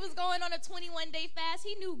didn't know he was going on a 21-day fast.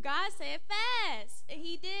 He knew God said fast, and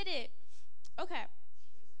he did it. Okay.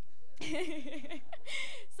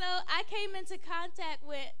 So I came into contact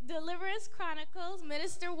with Deliverance Chronicles,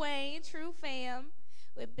 Minister Wayne, True Fam,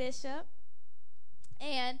 with Bishop.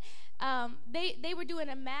 And they were doing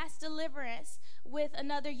a mass deliverance with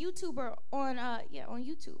another YouTuber on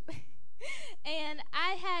YouTube. And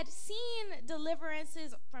I had seen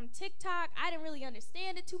deliverances from TikTok. I didn't really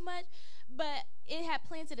understand it too much, but it had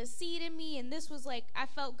planted a seed in me, and this was like, I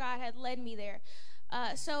felt God had led me there.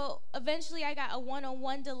 So eventually I got a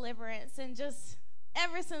one-on-one deliverance, and just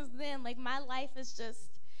ever since then, like, my life is just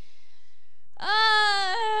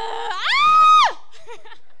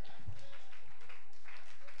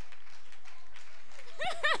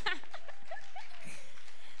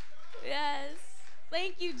Yes.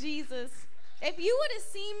 Thank you, Jesus. If you would have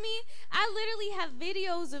seen me, I literally have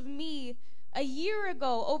videos of me a year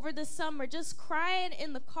ago over the summer just crying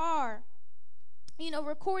in the car,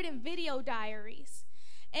 recording video diaries.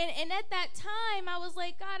 And at that time, I was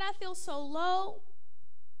like, God, I feel so low.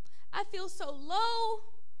 I feel so low.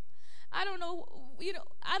 I don't know,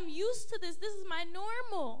 I'm used to this. This is my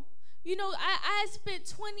normal. I had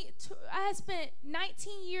spent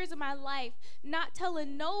 19 years of my life not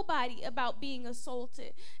telling nobody about being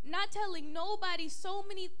assaulted, not telling nobody so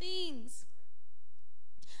many things.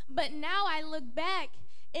 But now I look back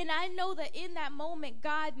and I know that in that moment,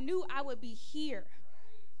 God knew I would be here.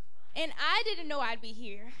 And I didn't know I'd be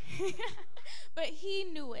here, but he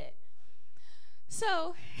knew it.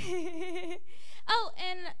 So,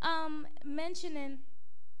 mentioning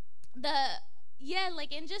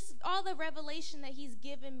and just all the revelation that he's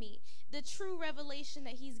given me, the true revelation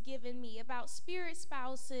that he's given me about spirit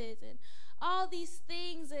spouses and all these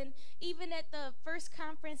things. And even at the first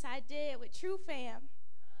conference I did with True Fam,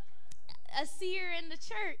 a seer in the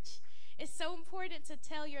church, it's so important to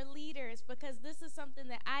tell your leaders, because this is something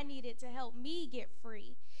that I needed to help me get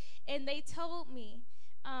free. And they told me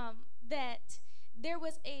that there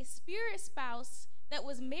was a spirit spouse that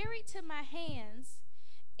was married to my hands,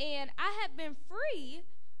 and I had been free,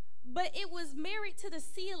 but it was married to the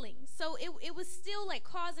ceiling. So it was still like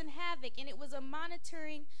causing havoc, and it was a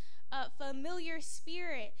monitoring familiar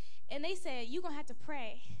spirit. And they said, you're going to have to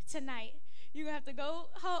pray tonight. You're going to have to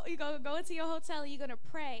go into your hotel, and you're going to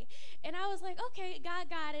pray. And I was like, okay, God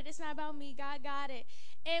got it. It's not about me. God got it.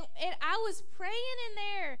 And I was praying in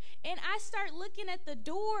there, and I start looking at the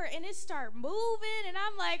door, and it start moving, and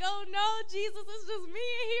I'm like, oh no, Jesus, it's just me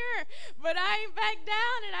in here. But I ain't back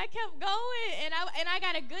down, and I kept going, and I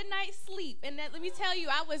got a good night's sleep. And let me tell you,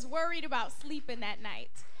 I was worried about sleeping that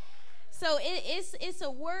night. So it's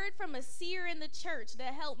a word from a seer in the church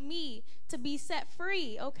that helped me to be set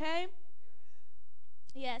free, okay?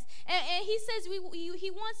 Yes. And he says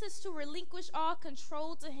he wants us to relinquish all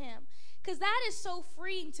control to him. Because that is so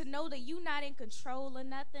freeing to know that you're not in control of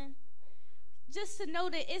nothing. Just to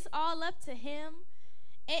know that it's all up to him.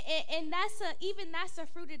 And that's a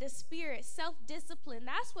fruit of the Spirit, self-discipline.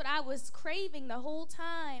 That's what I was craving the whole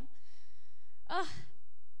time.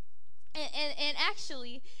 And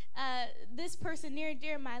actually, this person near and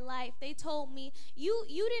dear in my life, they told me, you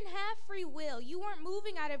didn't have free will. You weren't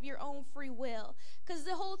moving out of your own free will. Because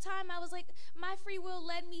the whole time I was like, my free will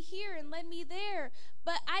led me here and led me there.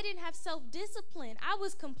 But I didn't have self-discipline. I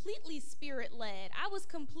was completely spirit-led. I was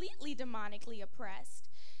completely demonically oppressed.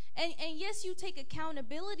 And yes, you take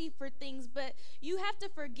accountability for things, but you have to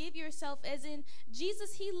forgive yourself. As in,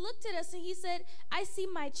 Jesus, he looked at us and he said, I see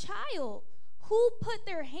my child. Who put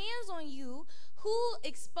their hands on you? Who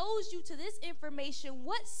exposed you to this information?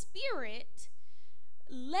 What spirit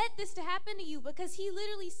led this to happen to you? Because he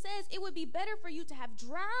literally says it would be better for you to have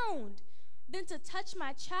drowned than to touch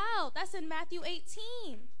my child. That's in Matthew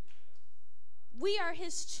 18. We are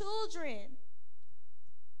his children.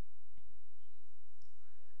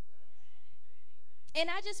 And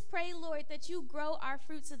I just pray, Lord, that you grow our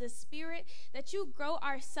fruits of the Spirit, that you grow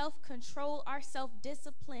our self-control, our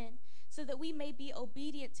self-discipline, so that we may be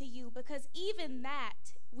obedient to you, because even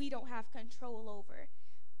that we don't have control over.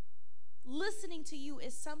 Listening to you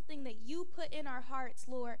is something that you put in our hearts,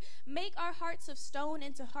 Lord. Make our hearts of stone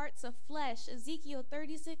into hearts of flesh. Ezekiel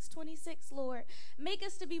 36:26, Lord. Make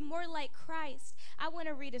us to be more like Christ. I want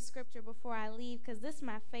to read a scripture before I leave, because this is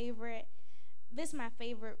my favorite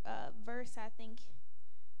verse, I think,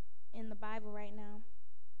 in the Bible right now.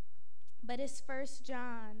 But it's 1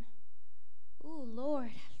 John. Ooh,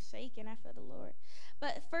 Lord, I'm shaking. I feel the Lord.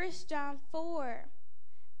 But 1 John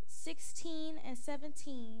 4:16 and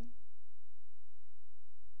 17.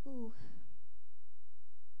 Ooh.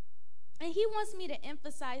 And he wants me to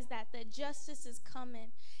emphasize that justice is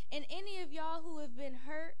coming. And any of y'all who have been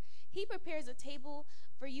hurt, he prepares a table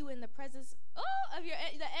for you in the presence of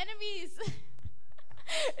the enemies.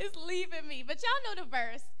 It's leaving me. But y'all know the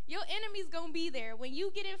verse. Your enemy's going to be there. When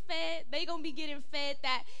you getting fed, they going to be getting fed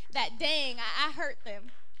that dang, I hurt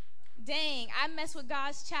them. Dang, I mess with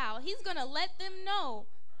God's child. He's going to let them know,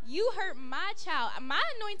 you hurt my child. My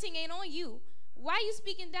anointing ain't on you. Why are you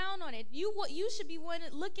speaking down on it? You should be one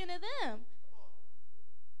looking at them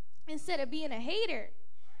instead of being a hater.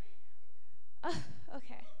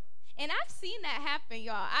 Okay. And I've seen that happen,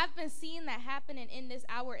 y'all. I've been seeing that happening in this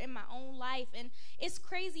hour in my own life. And it's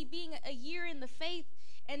crazy being a year in the faith,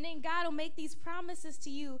 and then God will make these promises to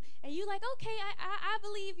you, and you like, okay, I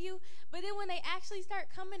believe you. But then when they actually start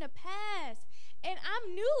coming to pass, And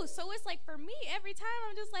I'm new, so it's like for me, every time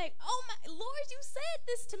I'm just like, oh my Lord, you said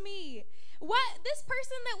this to me. What this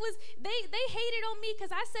person that was they hated on me because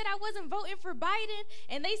I said I wasn't voting for Biden,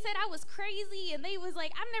 and they said I was crazy, and they was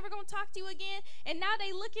like, I'm never gonna talk to you again. And now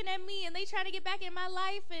they looking at me and they trying to get back in my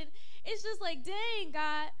life, and it's just like, dang,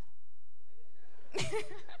 God.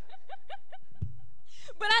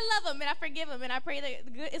 But I love them and I forgive them, and I pray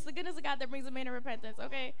that it's the goodness of God that brings them into repentance.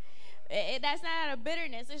 Okay. That's not out of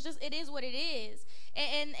bitterness. It's just, it is what it is.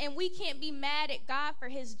 And we can't be mad at God for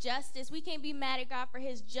his justice. We can't be mad at God for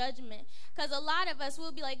his judgment. Because a lot of us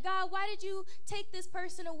will be like, God, why did you take this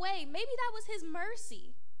person away? Maybe that was his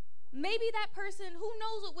mercy. Maybe that person, who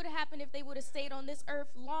knows what would have happened if they would have stayed on this earth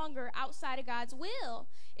longer outside of God's will.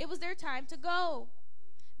 It was their time to go.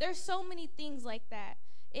 There's so many things like that.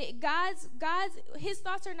 His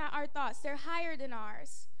thoughts are not our thoughts. They're higher than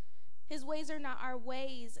ours. His ways are not our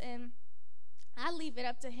ways. And I leave it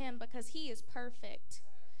up to him because he is perfect.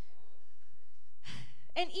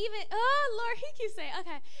 And even, oh, Lord, he keeps saying,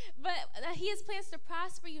 okay. But he has plans to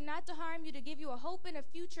prosper you, not to harm you, to give you a hope and a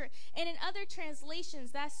future. And in other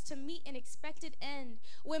translations, that's to meet an expected end.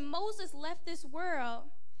 When Moses left this world,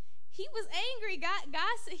 he was angry. God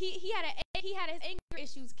he had his anger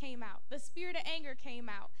issues came out. The spirit of anger came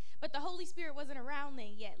out. But the Holy Spirit wasn't around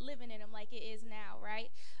then yet, living in him like it is now,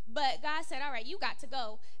 right? But God said, all right, you got to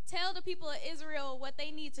go. Tell the people of Israel what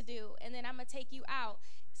they need to do, and then I'm going to take you out.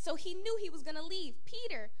 So he knew he was going to leave.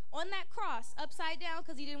 Peter, on that cross, upside down,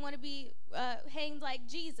 because he didn't want to be hanged like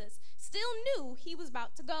Jesus, still knew he was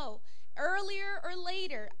about to go. Earlier or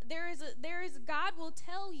later, there is God will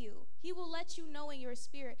tell you. He will let you know in your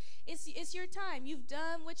spirit. It's your time. You've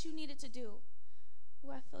done what you needed to do.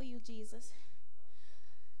 Oh, I feel you, Jesus.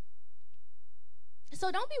 So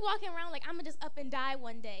don't be walking around like I'm going to just up and die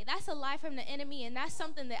one day. That's a lie from the enemy, and that's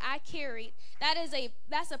something that I carried.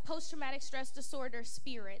 That's a post-traumatic stress disorder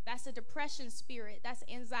spirit. That's a depression spirit. That's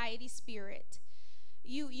an anxiety spirit.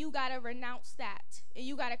 You got to renounce that. And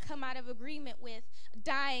you got to come out of agreement with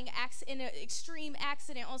dying in an extreme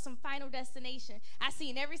accident on some Final Destination. I've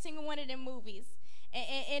seen every single one of them movies.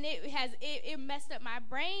 And it messed up my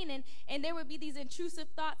brain, and there would be these intrusive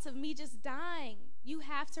thoughts of me just dying. You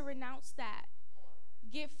have to renounce that.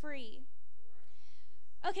 Get free.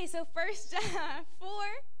 Okay, so 1 John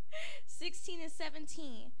 4:16 and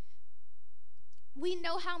 17. We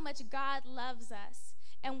know how much God loves us,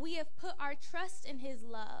 and we have put our trust in his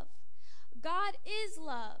love. God is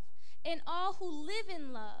love, and all who live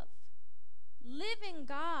in love live in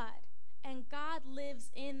God, and God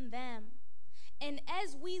lives in them. And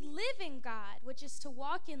as we live in God, which is to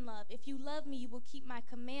walk in love, if you love me, you will keep my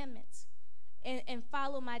commandments. And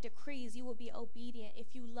follow my decrees. You will be obedient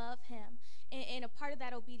if you love him. And a part of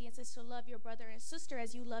that obedience is to love your brother and sister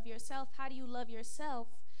as you love yourself. How do you love yourself?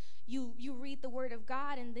 You read the word of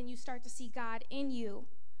God, and then you start to see God in you.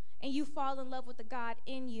 And you fall in love with the God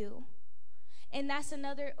in you. And that's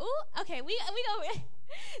another, we go.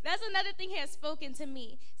 That's another thing he has spoken to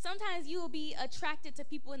me. Sometimes you will be attracted to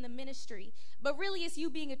people in the ministry, but really it's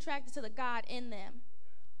you being attracted to the God in them.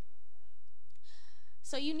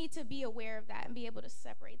 So you need to be aware of that and be able to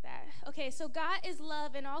separate that. Okay, so God is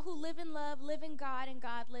love, and all who live in love live in God, and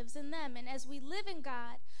God lives in them. And as we live in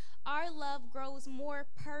God, our love grows more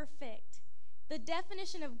perfect. The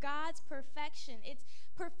definition of God's perfection,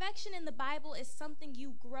 perfection in the Bible is something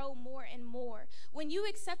you grow more and more. When you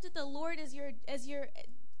accepted the Lord as your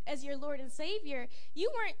Lord and Savior,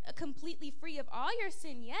 you weren't completely free of all your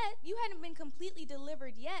sin yet. You hadn't been completely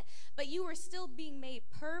delivered yet, but you were still being made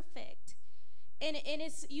perfect. And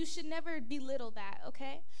you should never belittle that,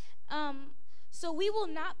 okay? So we will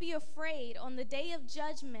not be afraid on the day of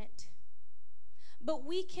judgment, but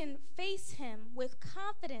we can face him with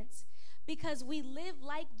confidence because we live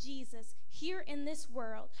like Jesus here in this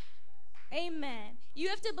world. Amen. You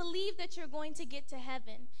have to believe that you're going to get to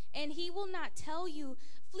heaven, and he will not tell you,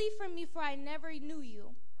 flee from me for I never knew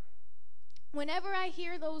you. Whenever I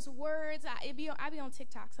hear those words, I be on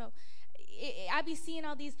TikTok, so I be seeing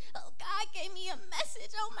all these, oh, God gave me a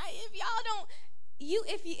message. Oh my, if y'all don't,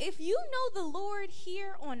 if you know the Lord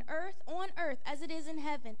here on earth as it is in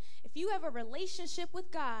heaven, if you have a relationship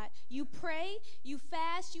with God, you pray, you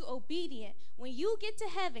fast, you obedient, when you get to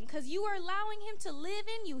heaven, because you are allowing him to live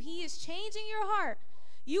in you, he is changing your heart.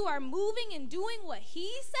 You are moving and doing what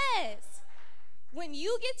he says. When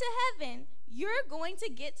you get to heaven, you're going to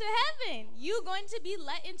get to heaven. You're going to be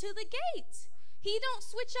let into the gate. He don't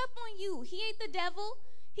switch up on you. He ain't the devil.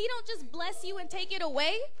 He don't just bless you and take it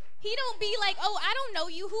away. He don't be like, oh, I don't know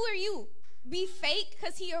you. Who are you? Be fake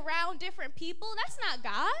because he around different people. That's not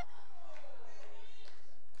God.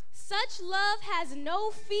 Such love has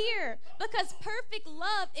no fear, because perfect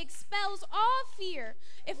love expels all fear.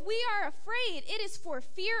 If we are afraid, it is for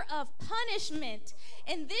fear of punishment.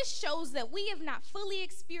 And this shows that we have not fully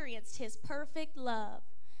experienced his perfect love.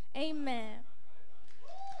 Amen.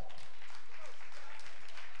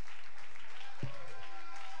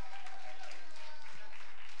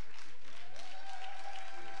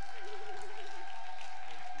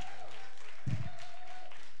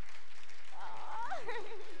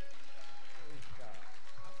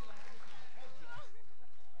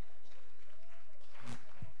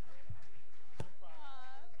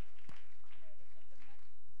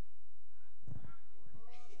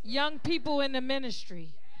 Young people in the ministry.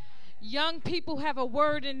 Young people have a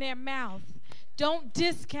word in their mouth. Don't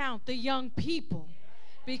discount the young people,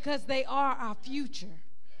 because they are our future.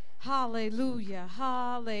 Hallelujah.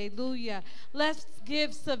 Hallelujah. Let's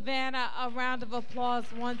give Savannah a round of applause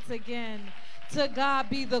once again. To God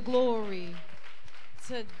be the glory.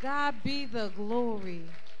 To God be the glory.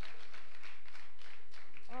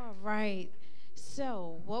 All right.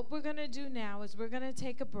 So what we're going to do now is we're going to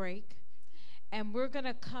take a break. And we're going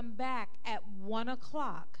to come back at 1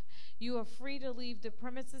 o'clock. You are free to leave the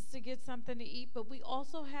premises to get something to eat, but we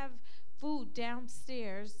also have food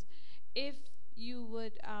downstairs. If you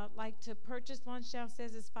would like to purchase lunch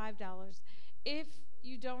downstairs, it's $5. If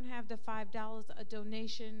you don't have the $5, a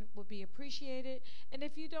donation would be appreciated. And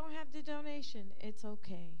if you don't have the donation, it's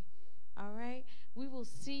okay. All right? We will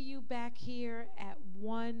see you back here at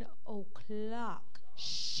 1 o'clock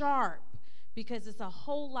sharp. Because it's a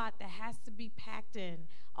whole lot that has to be packed in.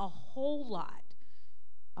 A whole lot.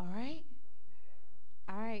 All right?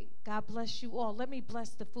 All right. God bless you all. Let me bless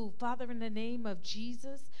the food. Father, in the name of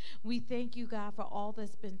Jesus, we thank you, God, for all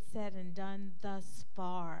that's been said and done thus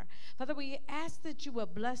far. Father, we ask that you will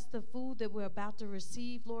bless the food that we're about to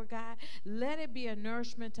receive, Lord God. Let it be a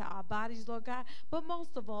nourishment to our bodies, Lord God. But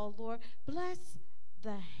most of all, Lord, bless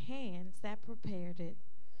the hands that prepared it.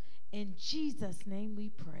 In Jesus' name we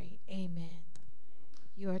pray. Amen.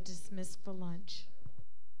 You are dismissed for lunch.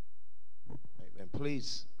 And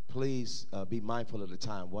please be mindful of the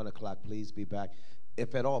time. 1 o'clock, please be back.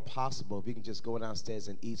 If at all possible, if you can just go downstairs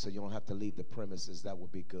and eat so you don't have to leave the premises, that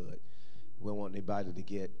would be good. We don't want anybody to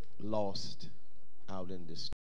get lost out in this.